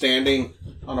Rakshas is standing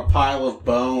on a pile of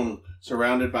bone,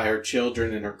 surrounded by her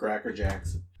children and her Cracker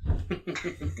Jacks. I think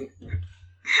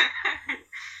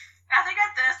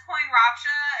at this point,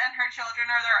 Raksha and her children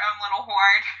are their own little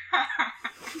horde.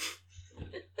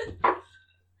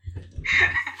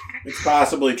 It's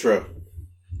possibly true.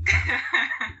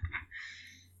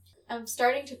 I'm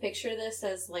starting to picture this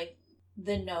as, like,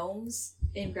 the gnomes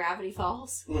in Gravity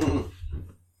Falls.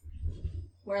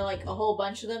 Where, like, a whole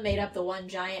bunch of them made up the one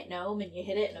giant gnome and you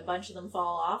hit it and a bunch of them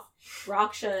fall off.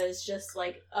 Raksha is just,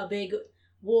 like, a big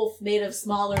wolf made of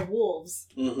smaller wolves.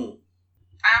 I don't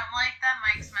like that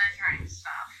Mike's measuring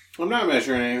stuff. I'm not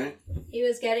measuring anything. He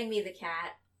was getting me the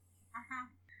cat.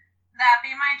 That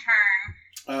be my turn.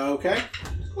 Okay.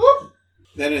 Whoop.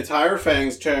 Then it's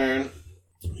Hierophang's turn.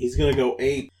 He's gonna go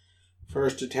 8.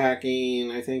 First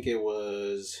attacking, I think it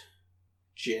was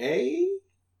Jay?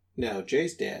 No,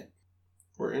 Jay's dead.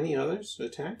 Were any others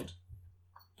attacked?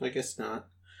 I guess not.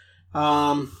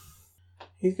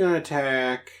 He's gonna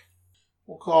attack.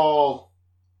 We'll call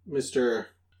Mr.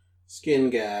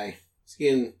 Skin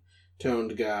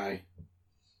toned guy.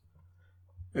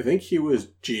 I think he was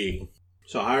G.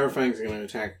 So Hierophang's gonna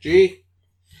attack G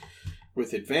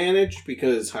with advantage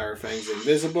because Hierophang's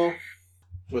invisible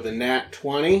with a nat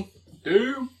 20.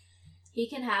 Damn. He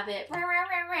can have it.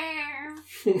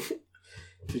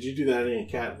 Did you do that in a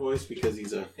cat voice because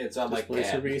he's a It's on like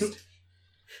displacer cat. beast?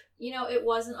 You know, it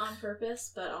wasn't on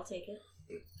purpose, but I'll take it.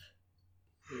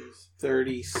 It's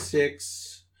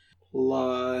 36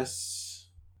 plus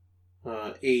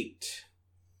 8,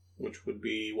 which would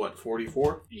be, what,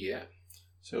 44? Yeah.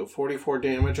 So 44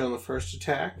 damage on the first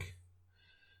attack.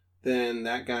 Then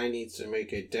that guy needs to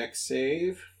make a dex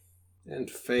save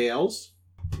and fails,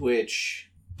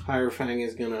 which Hierophang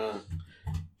is going to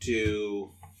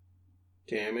do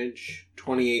damage,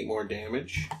 28 more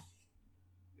damage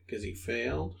because he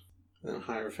failed. Then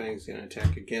Hierophang's going to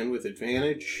attack again with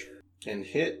advantage and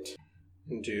hit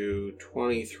and do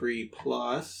 23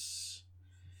 plus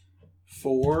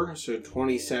 4, so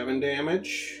 27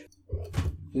 damage.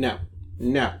 No.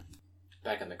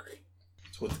 Back in the crate.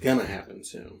 That's what's gonna happen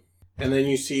soon. And then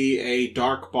you see a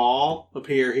dark ball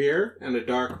appear here, and a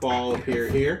dark ball appear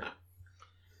here.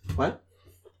 What?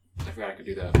 I forgot I could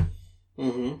do that.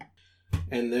 Mm-hmm.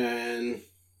 And then...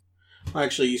 Well,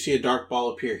 actually, you see a dark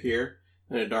ball appear here,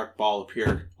 and a dark ball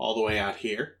appear all the way out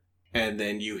here. And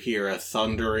then you hear a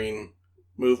thundering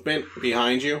movement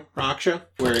behind you, Raksha,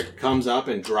 where it comes up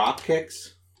and drop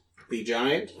kicks the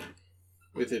giant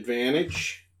with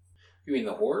advantage. You mean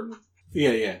the horde?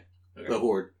 Yeah. Okay. The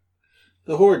horde.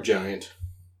 The horde giant.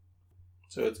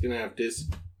 So it's going to have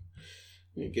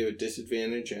you give it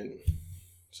disadvantage, and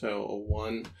so a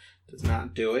 1 does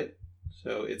not do it.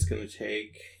 So it's going to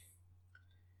take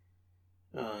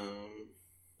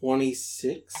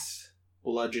 26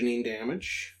 bludgeoning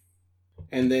damage.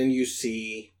 And then you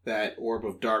see that orb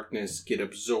of darkness get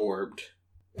absorbed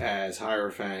as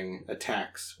Hierophang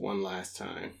attacks one last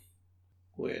time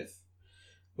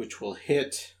which will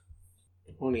hit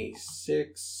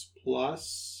 26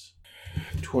 plus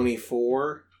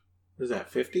 24. What is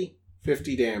that, 50?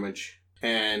 50 damage.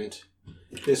 And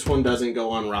this one doesn't go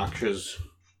on Raksha's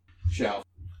shelf.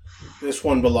 This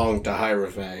one belonged to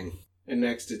Hierophang. And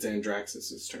next it's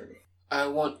Andraxis' turn.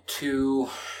 I'm going to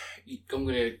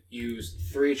use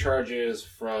 3 charges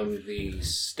from the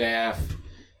staff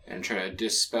and try to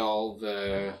dispel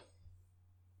the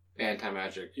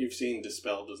anti-magic. You've seen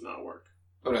Dispel does not work.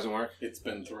 Oh, it doesn't work? It's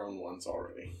been thrown once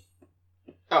already.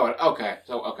 Oh, okay.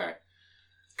 So, okay.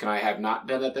 Can I have not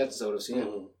done that then? So I would have seen it?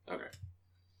 Okay.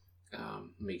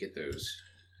 Let me get those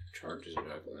charges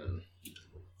back then.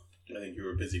 I think you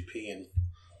were busy peeing.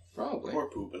 Probably. Or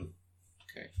pooping.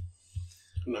 Okay.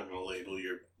 I'm not going to label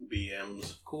your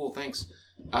BMs. Cool, thanks.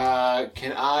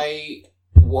 Can I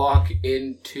walk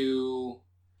into...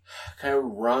 Can I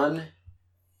run?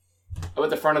 I'm at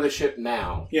the front of the ship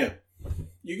now. Yeah.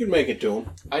 You can make it to him.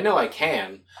 I know I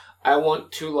can. I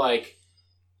want to,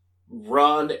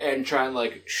 run and try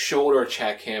and, shoulder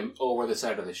check him over the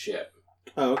side of the ship.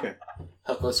 Oh, okay.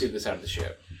 How close to the side of the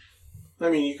ship? I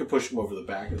mean, you could push him over the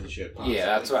back of the ship. Possibly.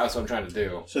 Yeah, that's what I'm trying to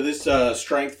do. So this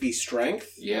strength v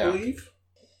strength, Yeah. I believe?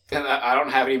 And I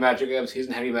don't have any magic items. He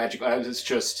doesn't have any magic items. It's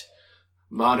just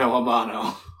mano a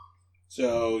mano.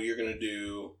 So you're going to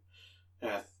do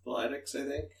athletics, I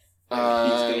think? He's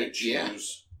going to choose. Yeah.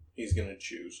 He's going to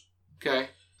choose. Okay.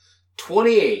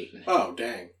 28. Oh,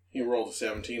 dang. He rolled a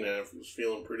 17 and I was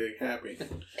feeling pretty happy.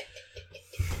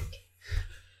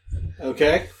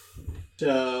 Okay.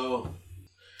 So...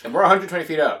 And we're 120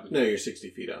 feet up. No, you're 60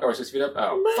 feet up. Or 60 feet up?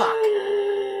 Oh,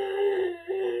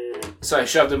 fuck. So I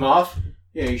shoved him off?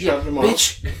 Yeah, you shoved him off.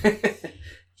 Bitch!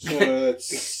 So that's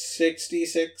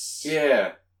 66.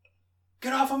 Yeah.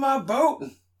 Get off of my boat!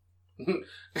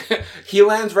 He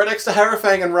lands right next to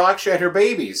Harrowfang and Raksha and her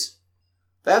babies.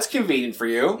 That's convenient for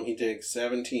you. He takes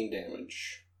 17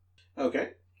 damage.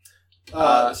 Okay.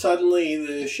 Uh, Suddenly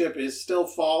the ship is still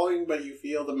falling, but you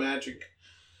feel the magic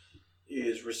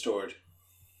is restored.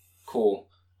 Cool.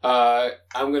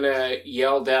 I'm gonna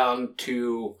yell down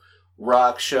to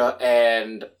Raksha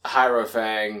and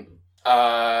Hierophang.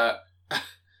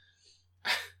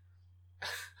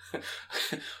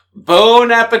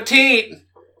 Bon appetit!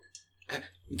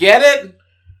 Get it?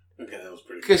 Okay, that was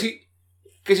pretty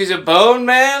Cause he's a bone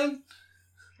man?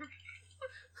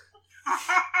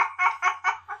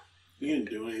 You didn't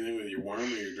do anything with your worm or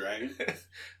your dragon? I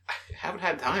haven't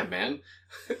had time, man.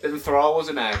 Enthrall was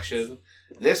an action.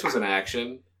 This was an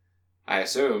action. I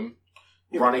assume.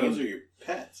 Yeah, Running. those are your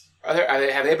pets.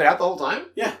 Have they been out the whole time?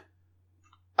 Yeah.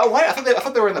 Oh, what? I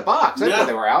thought they were in the box. I didn't No. know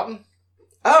they were out.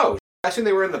 Oh, I assumed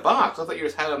they were in the box. I thought you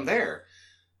just had them there.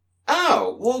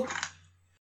 Oh, well.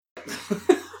 I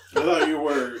thought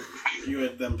you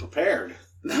had them prepared.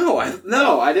 No,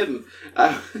 I didn't.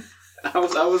 I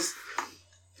was.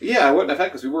 Yeah, I wouldn't have had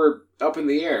because we were up in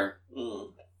the air.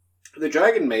 Mm. The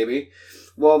dragon, maybe.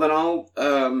 Well, then I'll.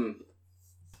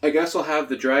 I guess I'll have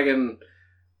the dragon.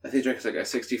 I think the dragon's like a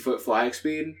 60-foot flying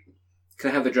speed.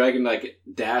 Can I have the dragon like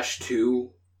dash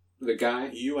to the guy?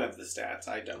 You have the stats,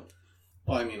 I don't.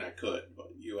 Well, I mean, I could, but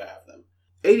you have them.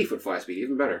 80-foot fly speed,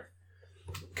 even better.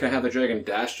 Can I have the dragon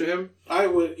dash to him? I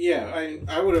would, yeah,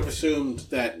 I would have assumed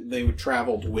that they would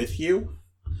traveled with you.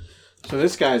 So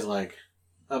this guy's like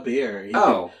up here. He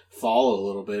could fall a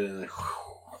little bit and then if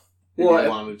he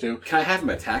wanted to. Can I have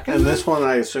him attack him? And this one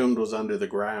I assumed was under the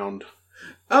ground.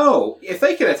 Oh, if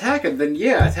they can attack him, then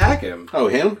yeah, attack him. Oh,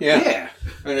 him? Yeah. Yeah.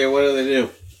 Okay, what do they do?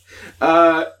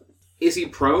 Is he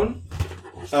prone?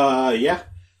 Yeah.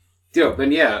 Dope.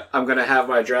 Then yeah, I'm gonna have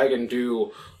my dragon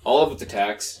do all of its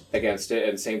attacks against it,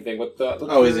 and same thing with the...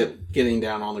 Oh, is it getting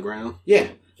down on the ground? Yeah.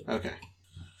 Okay.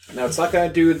 Now, it's not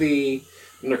gonna do the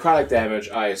necrotic damage,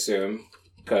 I assume,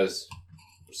 because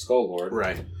Skull Lord.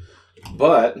 Right.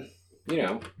 But, you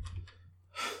know...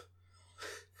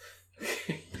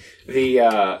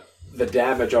 The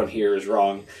damage on here is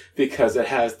wrong, because it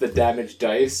has the damage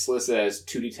dice listed as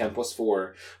 2d10 plus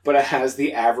 4, but it has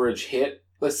the average hit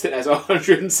listed as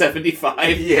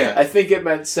 175. Yeah. I think it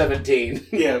meant 17.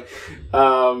 Yeah.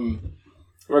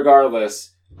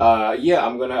 Regardless, yeah,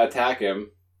 I'm gonna attack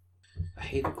him. I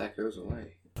hate that goes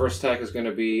away. First attack is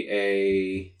gonna be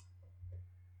a...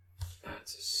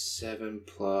 That's a 7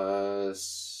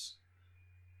 plus...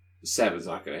 7's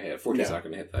not gonna hit. 14's not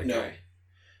gonna hit that guy.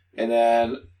 And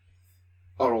then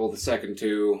I'll roll the second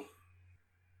two.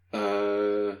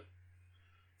 15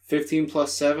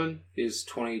 plus 7 is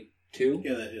 22.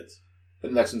 Yeah, that hits. The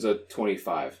next one's a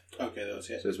 25. Okay, those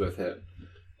hit. So those both hit.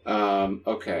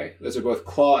 Okay. Those are both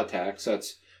claw attacks.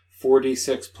 That's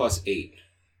 4d6 plus 8.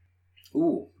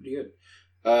 Ooh, pretty good.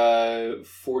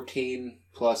 14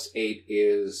 plus 8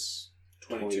 is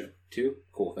 22.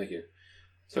 Cool, thank you.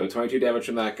 So 22 damage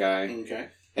from that guy. Okay.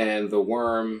 And the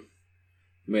worm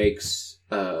makes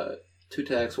 2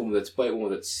 attacks, one with its bite, one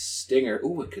with its stinger.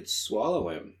 Ooh, it could swallow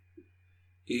him.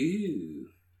 Ooh.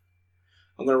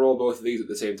 I'm going to roll both of these at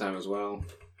the same time as well.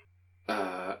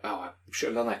 I should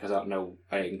have done that because I don't know.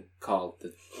 I didn't call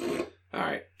the...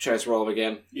 Alright, should I just roll them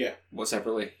again? Yeah. What,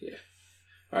 separately? Yeah.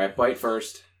 Alright, bite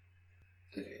first.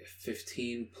 Okay,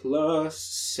 15 plus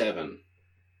 7.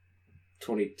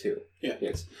 22. Yeah.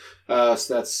 Yes. So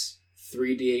that's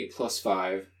 3d8 plus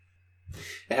 5.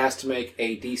 It has to make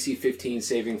a DC 15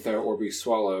 saving throw or be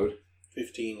swallowed.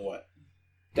 15 what?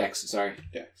 Dex, sorry.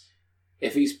 Dex.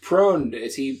 If he's prone,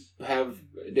 does he have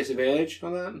disadvantage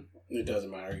on that? It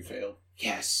doesn't matter, he failed.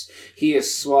 Yes. He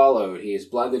is swallowed. He is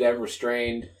blinded and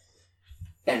restrained.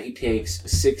 And he takes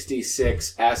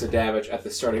 66 acid damage at the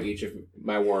start of each of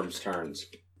my worm's turns.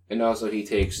 And also he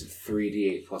takes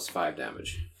 3d8 plus 5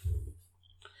 damage.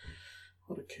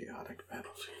 What a chaotic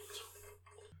battlefield.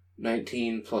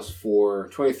 19 plus 4,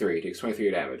 23. Takes 23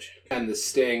 damage. And the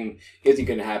sting isn't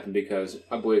going to happen because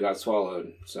my boy got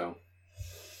swallowed, so.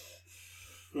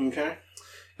 Okay.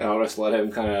 And I'll just let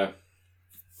him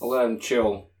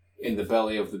chill in the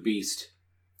belly of the beast.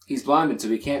 He's blinded, so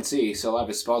he can't see, so a lot of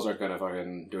his spells aren't going to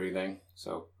fucking do anything,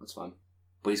 so that's fun.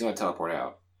 But he's going to teleport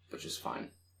out, which is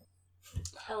fine.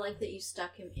 I like that you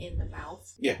stuck him in the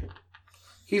mouth. Yeah.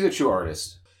 He's a true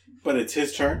artist. But it's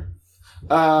his turn?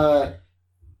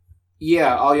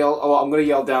 Yeah, I'll yell. Oh, I'm gonna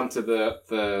yell down to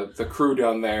the crew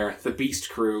down there, the beast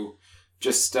crew.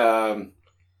 Just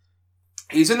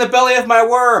he's in the belly of my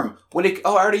worm. I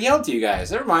already yelled to you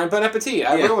guys. Never mind. Bon appetit.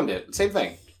 I ruined it. Same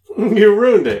thing. You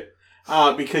ruined it.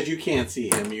 Because you can't see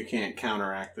him, you can't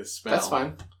counteract this spell. That's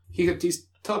fine. He's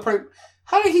teleporting.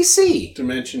 How did he see?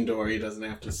 Dimension door. He doesn't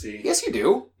have to see. Yes, you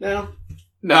do.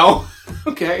 No.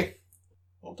 Okay.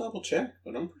 I'll double check,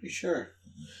 but I'm pretty sure.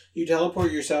 You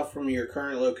teleport yourself from your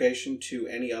current location to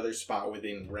any other spot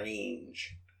within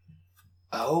range.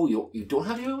 Oh, you don't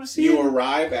have to be able to see You it?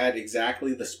 arrive at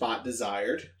exactly the spot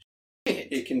desired.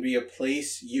 It can be a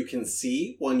place you can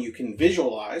see, one you can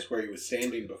visualize, where he was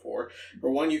standing before,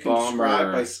 or one you can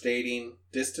describe by stating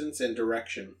distance and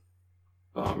direction.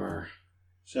 Bummer.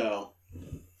 So,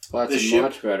 Well, that's the ship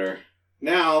much better.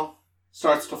 now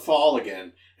starts to fall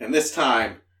again, and this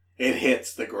time it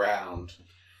hits the ground.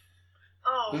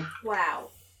 Oh. Wow.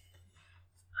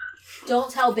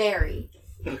 Don't tell Barry.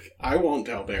 Okay, I won't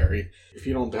tell Barry. If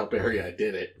you don't tell Barry, I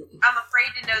did it. I'm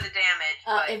afraid to know the damage.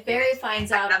 But If Barry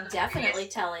finds out, I'm definitely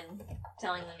telling them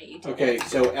that you told Okay, him.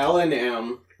 so L and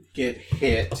M get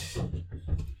hit,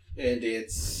 and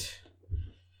it's...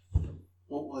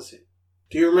 What was it?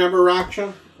 Do you remember,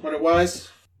 Raksha, what it was?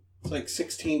 It's like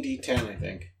 16d10, I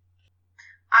think.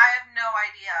 I have no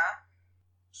idea.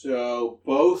 So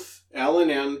both L and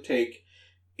M take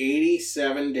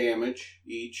 87 damage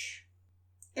each.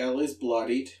 L is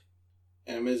bloodied.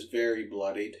 M is very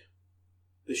bloodied.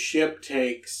 The ship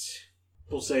takes,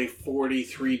 we'll say,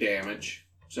 43 damage.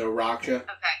 So Raksha,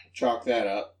 Okay. chalk that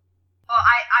up. Well,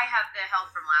 I have the health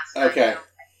from last time. Okay. So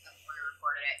that's when I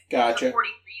recorded it. Gotcha. So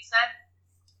 43 you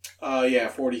said? Yeah,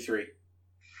 43. Alright.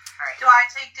 Do I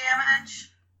take damage?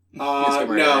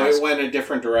 No, it went a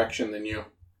different direction than you.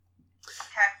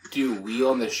 Okay. Do we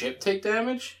on the ship take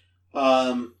damage?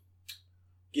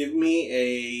 Give me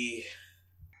a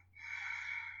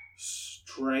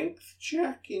strength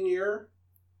check in your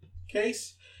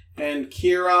case. And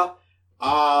Kira,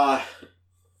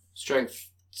 Strength,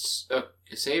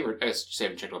 save or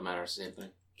save and check don't matter. It's the same thing.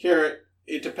 Kira,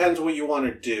 it depends what you want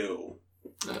to do.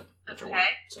 Okay.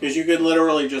 Because you could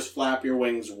literally just flap your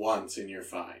wings once and you're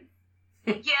fine.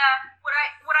 Yeah, what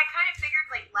I kind of figured,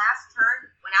 like, last turn,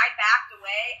 when I backed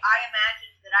away, I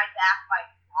imagined that I backed by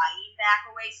flying back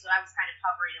away, so I was kind of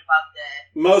hovering above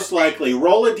the... Most likely.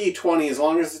 Roll a d20. As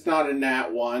long as it's not a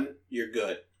nat 1, you're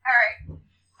good. Alright.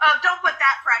 Don't put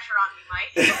that pressure on me,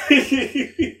 Mike.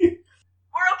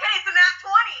 We're okay, it's a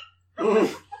nat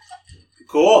 20!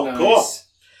 Cool, Nice. cool.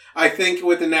 I think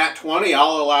with the nat 20,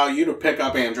 I'll allow you to pick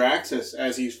up Andraxis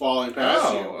as he's falling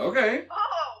past you. Okay.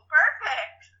 Oh,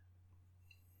 perfect!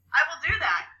 I will do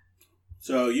that.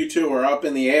 So you two are up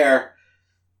in the air,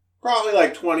 probably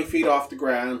like 20 feet off the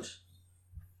ground.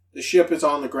 The ship is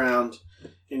on the ground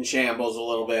in shambles a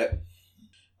little bit.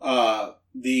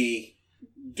 The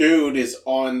dude is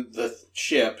on the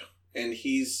ship, and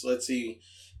he's, let's see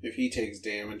if he takes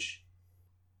damage.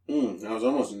 That was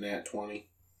almost a nat 20.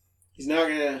 He's not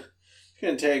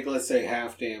gonna take, let's say,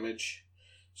 half damage.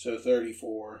 So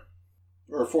 34.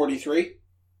 Or 43?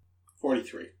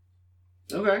 43.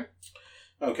 Okay.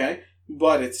 Okay.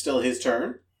 But it's still his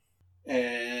turn.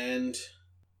 And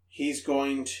he's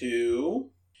going to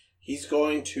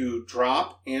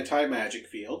drop anti-magic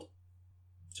field.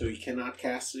 So he cannot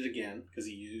cast it again, because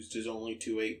he used his only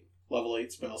level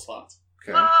 8 spell slots.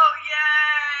 Okay. Oh,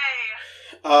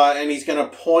 yay! And he's going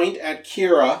to point at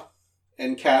Kira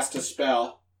and cast a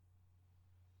spell.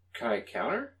 Can I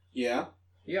counter? Yeah.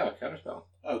 Yeah, counter spell.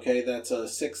 Okay, that's a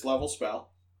 6th level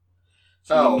spell.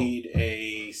 So Oh. you need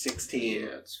a 16. Yeah,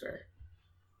 that's fair.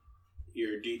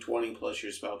 Your d20 plus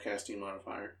your spellcasting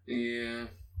modifier. Yeah.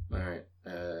 Alright.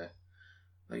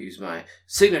 I'll use my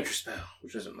signature spell,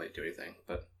 which doesn't really do anything,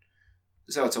 but...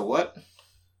 So it's a what?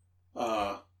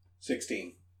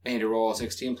 16. I need to roll a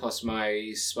 16 plus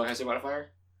my spellcasting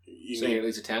modifier? So at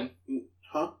least a 10?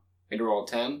 Huh? I need to roll a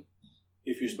 10?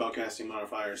 If your spellcasting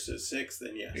modifier says 6,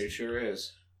 then yes. It sure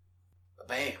is.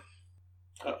 Bam.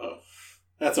 Uh-oh.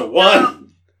 That's a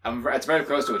 1! It's very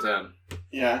close to a 10.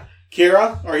 Yeah.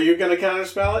 Kira, are you going to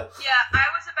counterspell it? Yeah, I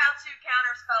was about to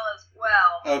counterspell as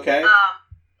well. Okay. And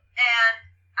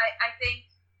I think,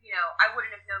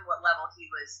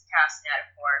 was casting at it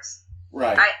for us.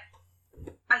 Right.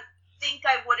 I think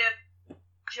I would have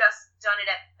just done it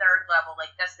at 3rd level, like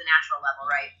that's the natural level,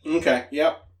 right? Okay,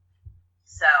 yep.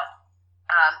 So,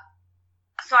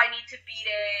 so I need to beat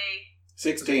a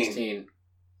 16. 16.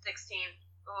 16.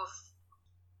 Oof.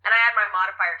 And I add my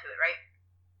modifier to it, right?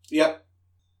 Yep.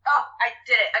 Oh, I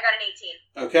did it. I got an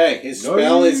 18. Okay, his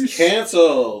spell is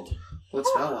canceled. What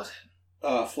spell was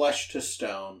it? Flesh to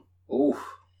stone. Ooh,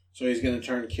 So he's going to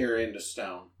turn Kira into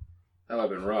stone. that would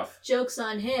have been rough. Joke's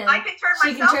on him. I could turn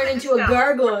She can myself turn into a stone.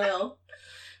 gargoyle.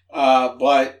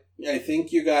 But I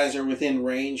think you guys are within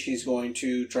range. He's going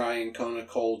to try and Kona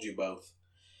cold you both.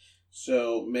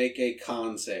 So make a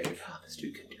con save. God, this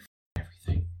dude can do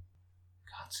everything.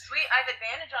 God save. Sweet, I have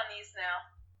advantage on these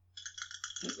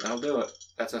now. I'll do it.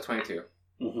 That's a 22.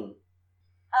 Mm-hmm. And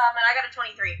I got a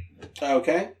 23.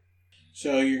 Okay.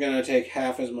 So you're going to take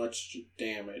half as much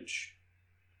damage.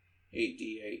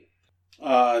 8d8.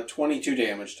 22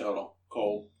 damage total.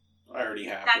 Cold. I already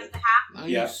have That's it. the half. Nice.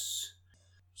 Yes.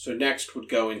 So next would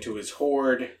go into his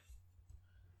horde.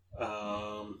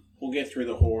 We'll get through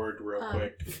the horde real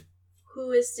quick.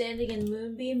 Who is standing in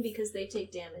Moonbeam because they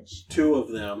take damage? 2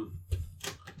 of them,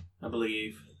 I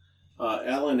believe.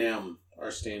 L and M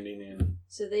are standing in.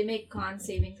 So they make con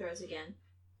saving throws again.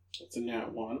 That's a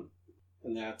nat 1.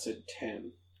 And that's a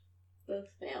 10. Both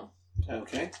fail.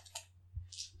 Okay.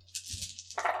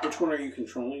 Which one are you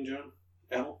controlling, John?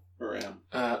 L or M?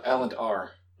 L and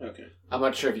R. Okay. I'm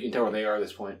not sure if you can tell where they are at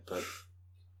this point, but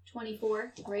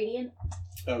 24 radiant.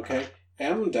 Okay.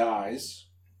 M dies,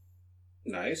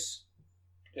 nice.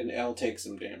 and L takes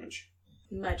some damage.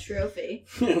 My trophy.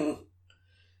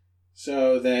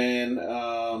 So then,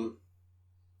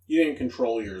 you didn't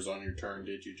control yours on your turn,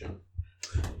 did you, John?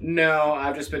 No,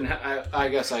 I've just been. I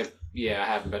guess I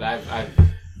haven't, but I've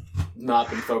not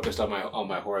been focused on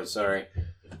my horde. Sorry.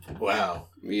 Wow.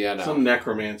 Yeah, no. Some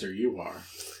necromancer you are.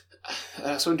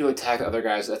 I just want to attack the other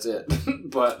guys. That's it.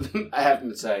 But I haven't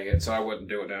been saying it, so I wouldn't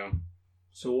do it now.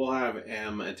 So we'll have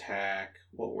M attack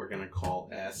what we're going to call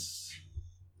S.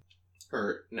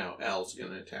 Or, no, L's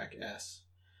going to attack S.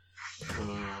 It's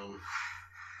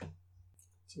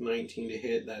a 19 to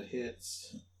hit, that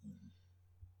hits.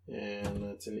 And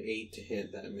that's an 8 to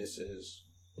hit, that misses.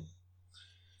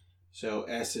 So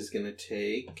S is going to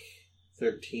take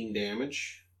 13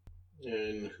 damage.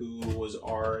 And who was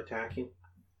R attacking?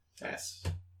 S,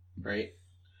 right?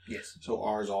 Yes. So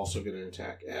R is also going to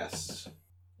attack S.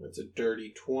 That's a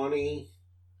dirty 20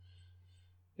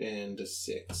 and a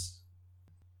 6.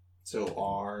 So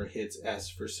R hits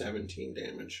S for 17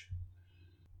 damage.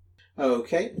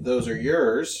 Okay, those are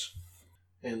yours.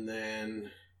 And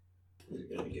then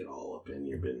you're going to get all up in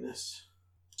your business.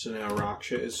 So now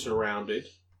Raksha is surrounded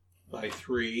by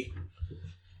 3.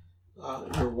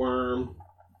 Your worm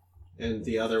and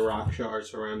the other Raksha are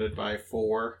surrounded by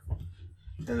 4.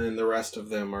 And then the rest of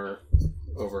them are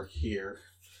over here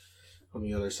on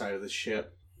the other side of the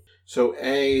ship. So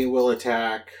A will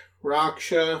attack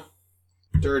Raksha.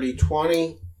 Dirty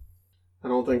 20. I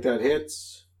don't think that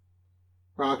hits.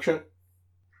 Raksha?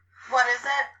 What is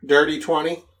it? Dirty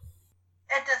 20. It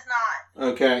does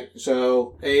not. Okay,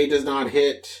 so A does not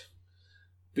hit.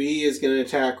 B is going to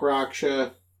attack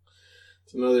Raksha.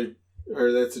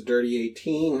 That's a dirty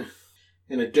 18.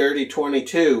 And a dirty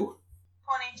 22.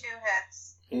 22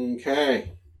 hits.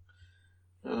 Okay.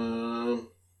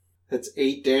 That's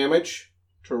 8 damage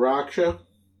to Raksha.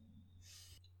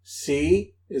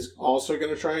 C is also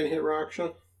going to try and hit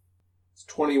Raksha. It's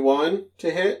 21 to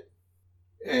hit.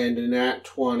 And a nat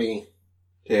 20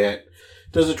 to hit.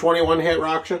 Does a 21 hit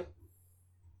Raksha?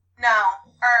 No.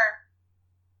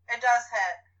 It does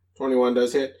hit. 21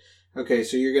 does hit. Okay,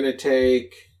 so you're going to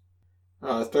take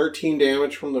 13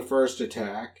 damage from the first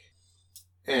attack.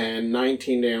 And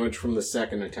 19 damage from the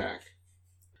second attack.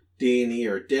 D and E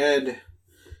are dead.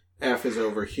 F is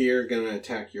over here, going to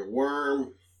attack your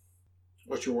worm.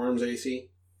 What's your worm's AC?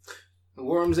 The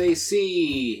worm's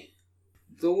AC.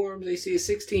 The worm's AC is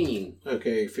 16.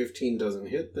 Okay, 15 doesn't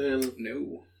hit then.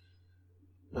 No.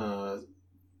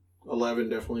 11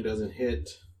 definitely doesn't hit.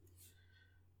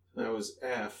 That was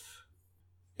F.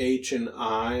 H and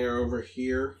I are over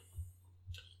here.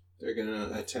 They're going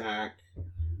to attack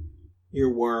your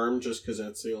worm, just because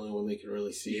that's the only one they can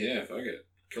really see. Yeah, fuck it.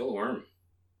 Kill the worm.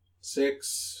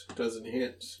 6 doesn't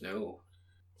hit. No.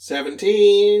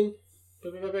 17.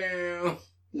 Ba-ba-ba-bow.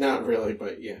 Not really,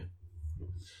 but yeah.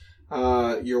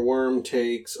 Your worm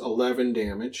takes 11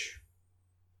 damage.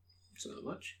 It's not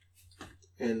much.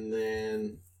 And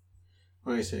then,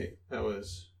 what did I say? That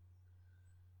was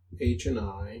H and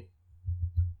I.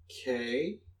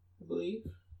 K, I believe.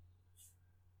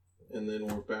 And then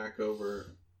we're back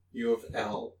over. You have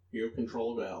L. You have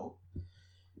control of L.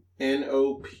 N,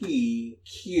 O, P,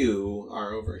 Q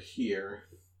are over here.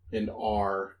 And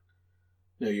R.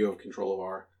 No, you have control of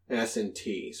R. S and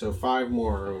T. So 5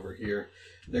 more are over here.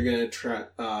 They're going to try.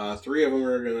 3 of them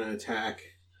are going to attack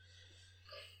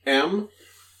M.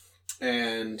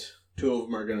 And 2 of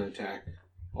them are going to attack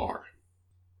R.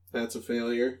 That's a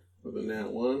failure with a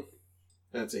nat 1.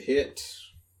 That's a hit.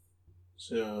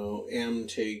 So M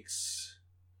takes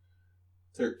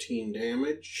 13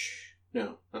 damage.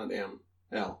 No, not M.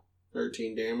 L.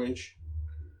 13 damage.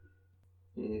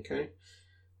 Okay.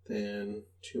 Then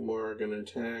 2 more are going to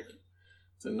attack.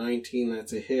 It's a 19,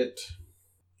 that's a hit.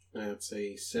 That's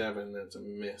a 7, that's a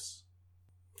miss.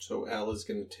 So L is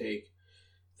going to take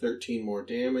 13 more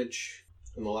damage.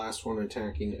 And the last one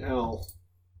attacking L,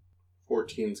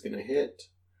 14 is going to hit.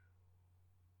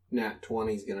 Nat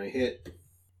 20 is going to hit.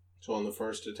 So on the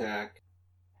first attack,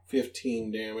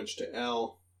 15 damage to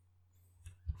L.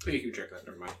 Oh, you can check that,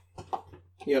 never mind.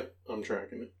 Yep, I'm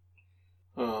tracking it.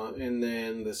 And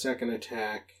then the second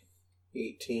attack,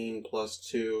 18 plus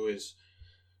 2 is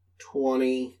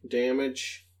 20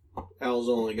 damage. L's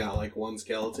only got like 1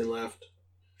 skeleton left.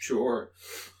 Sure.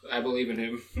 I believe in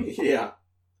him. Yeah.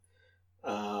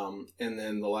 And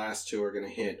then the last 2 are going to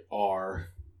hit R.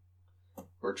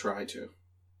 Or try to.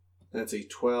 That's a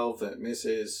 12, that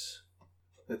misses.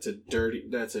 That's a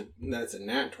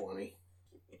nat 20.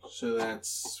 So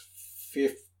that's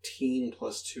 15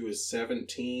 plus 2 is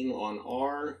 17 on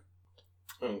R.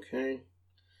 Okay.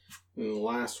 And the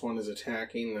last one is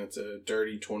attacking. That's a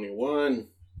dirty 21,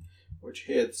 which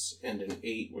hits, and an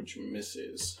 8, which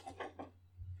misses.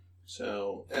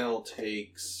 So L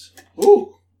takes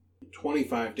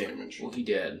 25 damage. Well, he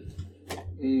did.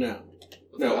 No,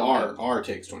 R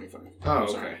takes 25. Oh,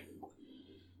 Sorry. okay.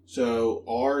 So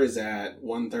R is at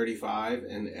 135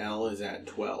 and L is at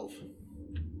 12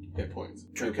 hit points.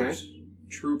 Troopers. Okay.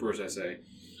 Troopers, I say.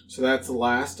 So that's the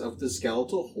last of the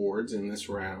skeletal hordes in this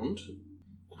round.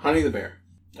 Honey the Bear.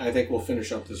 I think we'll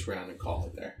finish up this round and call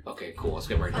it there. Okay, cool. Let's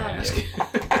get ready to ask.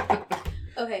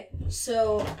 Okay,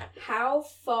 so how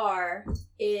far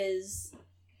is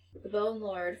the Bone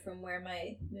Lord from where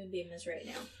my moonbeam is right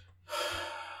now?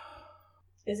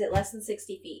 Is it less than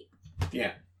 60 feet?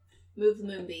 Yeah. Move the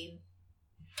moonbeam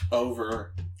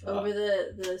Over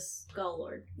the Skull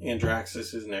Lord.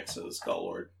 Andraxis is next to the Skull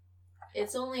Lord.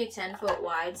 It's only 10 foot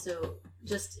wide, so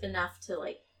just enough to,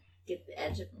 like, get the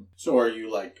edge of him. So are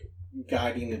you, like,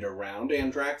 guiding it around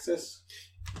Andraxis?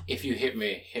 If you hit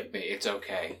me. It's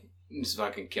okay. Just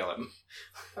fucking kill him.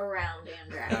 Around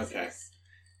Andraxis. Okay.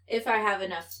 If I have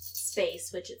enough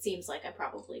space, which it seems like I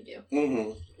probably do.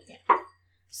 Mm-hmm. Yeah.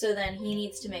 So then he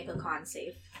needs to make a con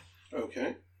save.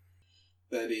 Okay.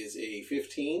 That is a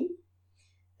 15.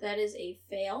 That is a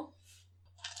fail.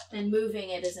 And moving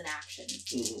it is an action.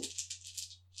 Mm-hmm.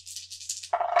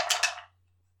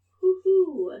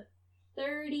 Woohoo!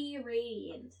 30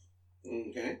 radiant.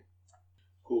 Okay.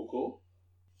 Cool.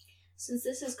 Since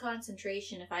this is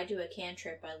concentration, if I do a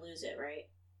cantrip, I lose it, right?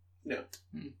 No.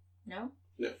 No?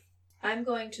 No. I'm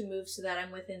going to move so that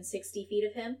I'm within 60 feet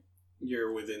of him.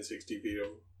 You're within 60 feet of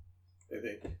him, I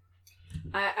think.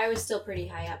 I was still pretty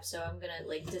high up, so I'm gonna,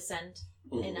 like, descend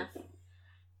enough.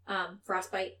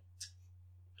 Frostbite.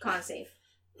 Con save.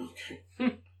 Okay.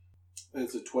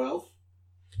 That's a 12.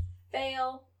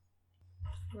 Fail.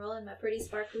 Rolling my pretty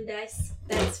sparkly dice.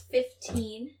 That's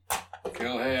 15.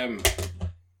 Kill him.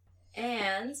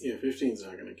 And... Yeah, 15's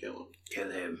not going to kill him.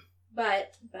 Kill him.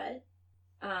 But,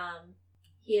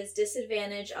 he has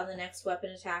disadvantage on the next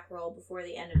weapon attack roll before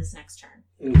the end of his next turn.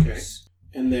 Okay.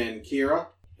 And then Kira,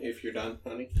 if you're done,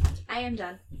 honey. I am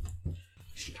done.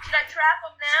 Should I trap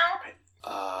him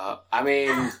now? I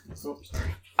mean, Oh,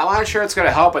 sorry. I'm not sure it's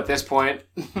gonna help at this point.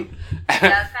 Yeah, I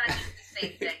was kind of thinking the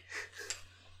same thing.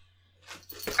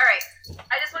 Alright,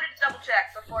 I just wanted to double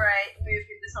check before I moved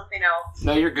into something else.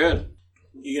 No, you're good.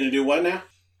 You going to do what now?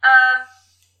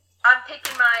 I'm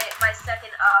picking my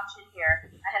second option here.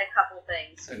 I had a couple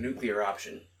things. A nuclear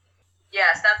option.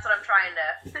 Yes, that's what I'm trying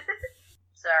to...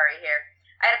 Sorry, here.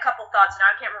 I had a couple thoughts, and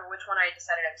I can't remember which one I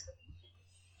decided I was thinking.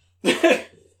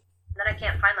 Then I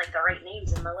can't find, like, the right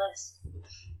names in the list.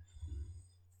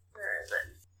 Where is it?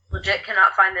 Legit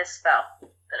cannot find this spell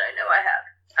that I know I have.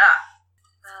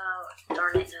 Oh,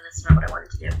 darn it, no, that's not what I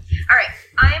wanted to do. Alright,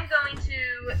 I am going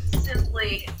to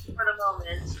simply, for the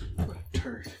moment, What a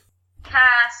turd.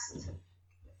 cast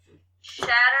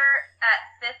Shatter at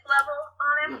 5th level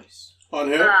on him. Nice. On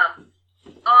who?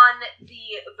 On the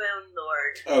Bone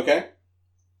Lord. Okay.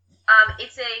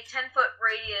 It's a 10-foot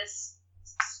radius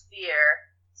sphere,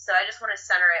 so I just want to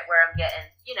center it where I'm getting,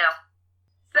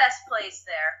 best place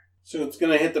there. So it's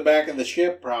going to hit the back of the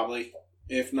ship, probably.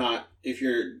 If not, if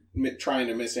you're trying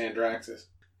to miss Andraxis.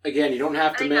 Again, you don't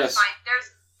have I to think miss. that's fine.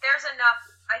 There's enough,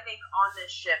 I think, on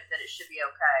this ship that it should be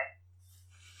okay.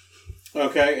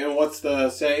 Okay, and what's the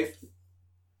save?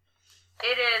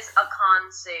 It is a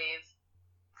con save.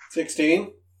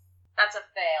 16? That's a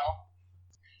fail.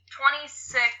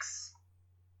 26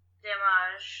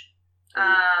 damage.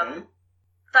 Okay.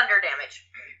 Thunder damage.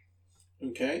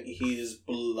 Okay, he's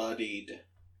bloodied.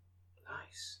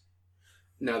 Nice.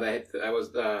 No, that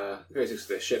was 36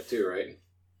 to the ship too, right?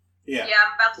 Yeah. Yeah,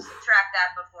 I'm about to subtract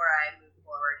that before I move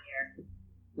forward here.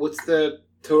 What's the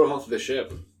total health of the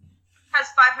ship? Has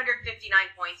 559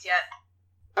 points yet.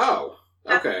 Oh,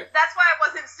 okay. That's why I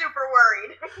wasn't super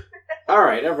worried. All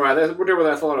right, never mind. That's whatever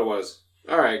I thought it was.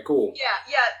 All right, cool. Yeah,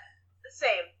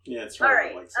 same. Yeah, it's right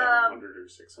Alright, like 700 or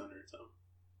 600, so.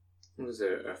 What is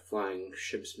a flying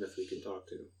shipsmith we can talk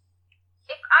to?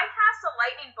 If I cast a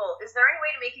lightning bolt, is there any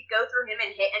way to make it go through him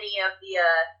and hit any of the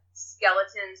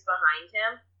skeletons behind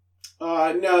him?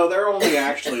 No, they're only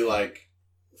actually like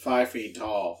 5 feet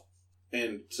tall.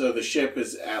 And so the ship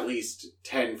is at least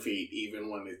 10 feet, even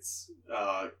when its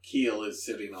keel is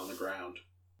sitting on the ground.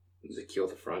 Does it kill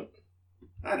the front?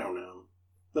 I don't know.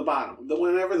 The bottom.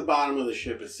 Whenever the bottom of the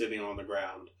ship is sitting on the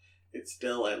ground, it's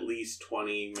still at least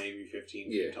 20, maybe 15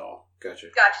 feet tall. Gotcha.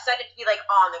 Gotcha, so I need to be like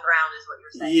on the ground is what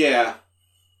you're saying. Yeah.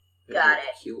 Got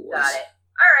it. Got it.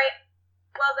 Alright.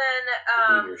 Well then,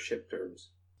 In your ship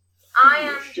terms. I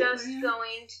am just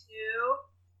going to...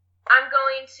 I'm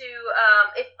going to,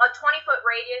 if a 20-foot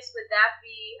radius, would that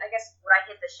be, I guess, would I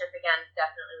hit the ship again?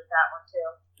 Definitely with that one, too.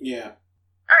 Yeah.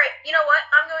 Alright, you know what?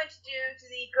 I'm going to do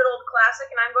the good old classic,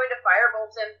 and I'm going to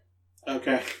firebolt him.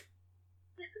 Okay.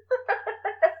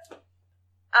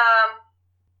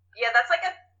 Yeah, that's like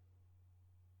a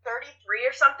 33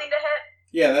 or something to hit.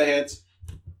 Yeah, that hits.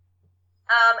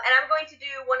 And I'm going to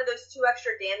do one of those 2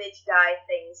 extra damage die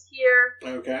things here.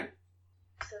 Okay.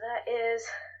 So that is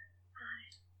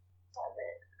 5,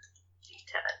 7,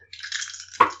 10.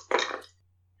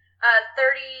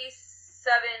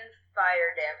 37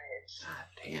 fire damage. God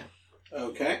damn.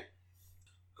 Okay.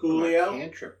 My Coolio?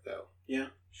 cantrip, though. Yeah.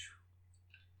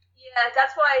 Yeah,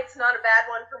 that's why it's not a bad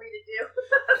one for me to do.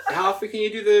 How often can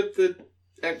you do the 2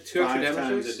 extra 5 damages?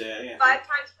 times a day. Yeah. 5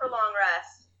 times per long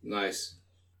rest. Nice.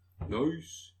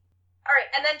 Nice. Alright,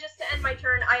 and then just to end my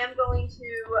turn, I am going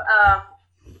to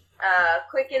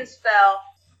quicken spell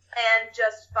and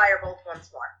just firebolt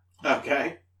once more.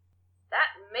 Okay. That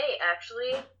may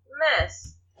actually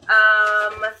miss.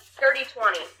 Dirty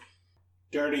 20.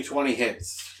 Dirty 20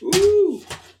 hits. Ooh.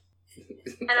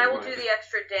 And I will do the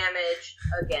extra damage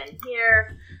again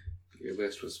here. Your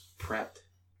list was prepped.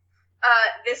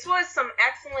 This was some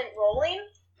excellent rolling.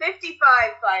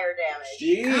 55 fire damage.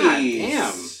 Jeez. God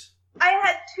damn. I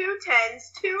had 2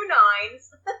 10s, 2 9s,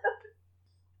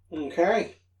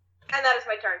 Okay. and that is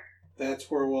my turn.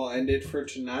 That's where we'll end it for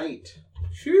tonight.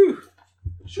 Phew.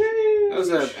 Jeez. That was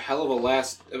a hell of a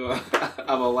last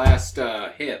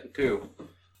hit too.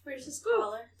 Where's his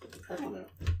collar? I don't know.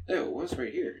 Oh, it was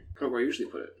right here. Where I usually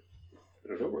put it. I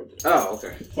don't know where it is. Oh,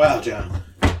 okay. Wow, John.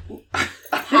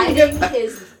 Hiding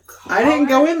his collar? I didn't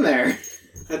go in there.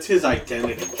 That's his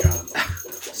identity, John.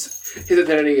 His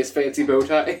identity is fancy bow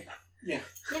tie. Yeah.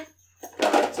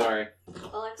 God, sorry.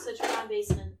 Alexa, turn on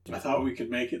basement. I thought we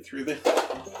could make it through this.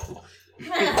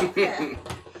 Yeah.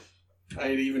 I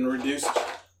had even reduced,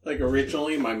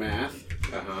 originally my math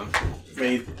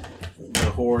made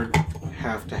the Horde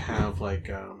have to have,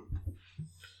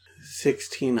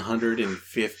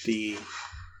 1,650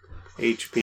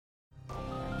 HP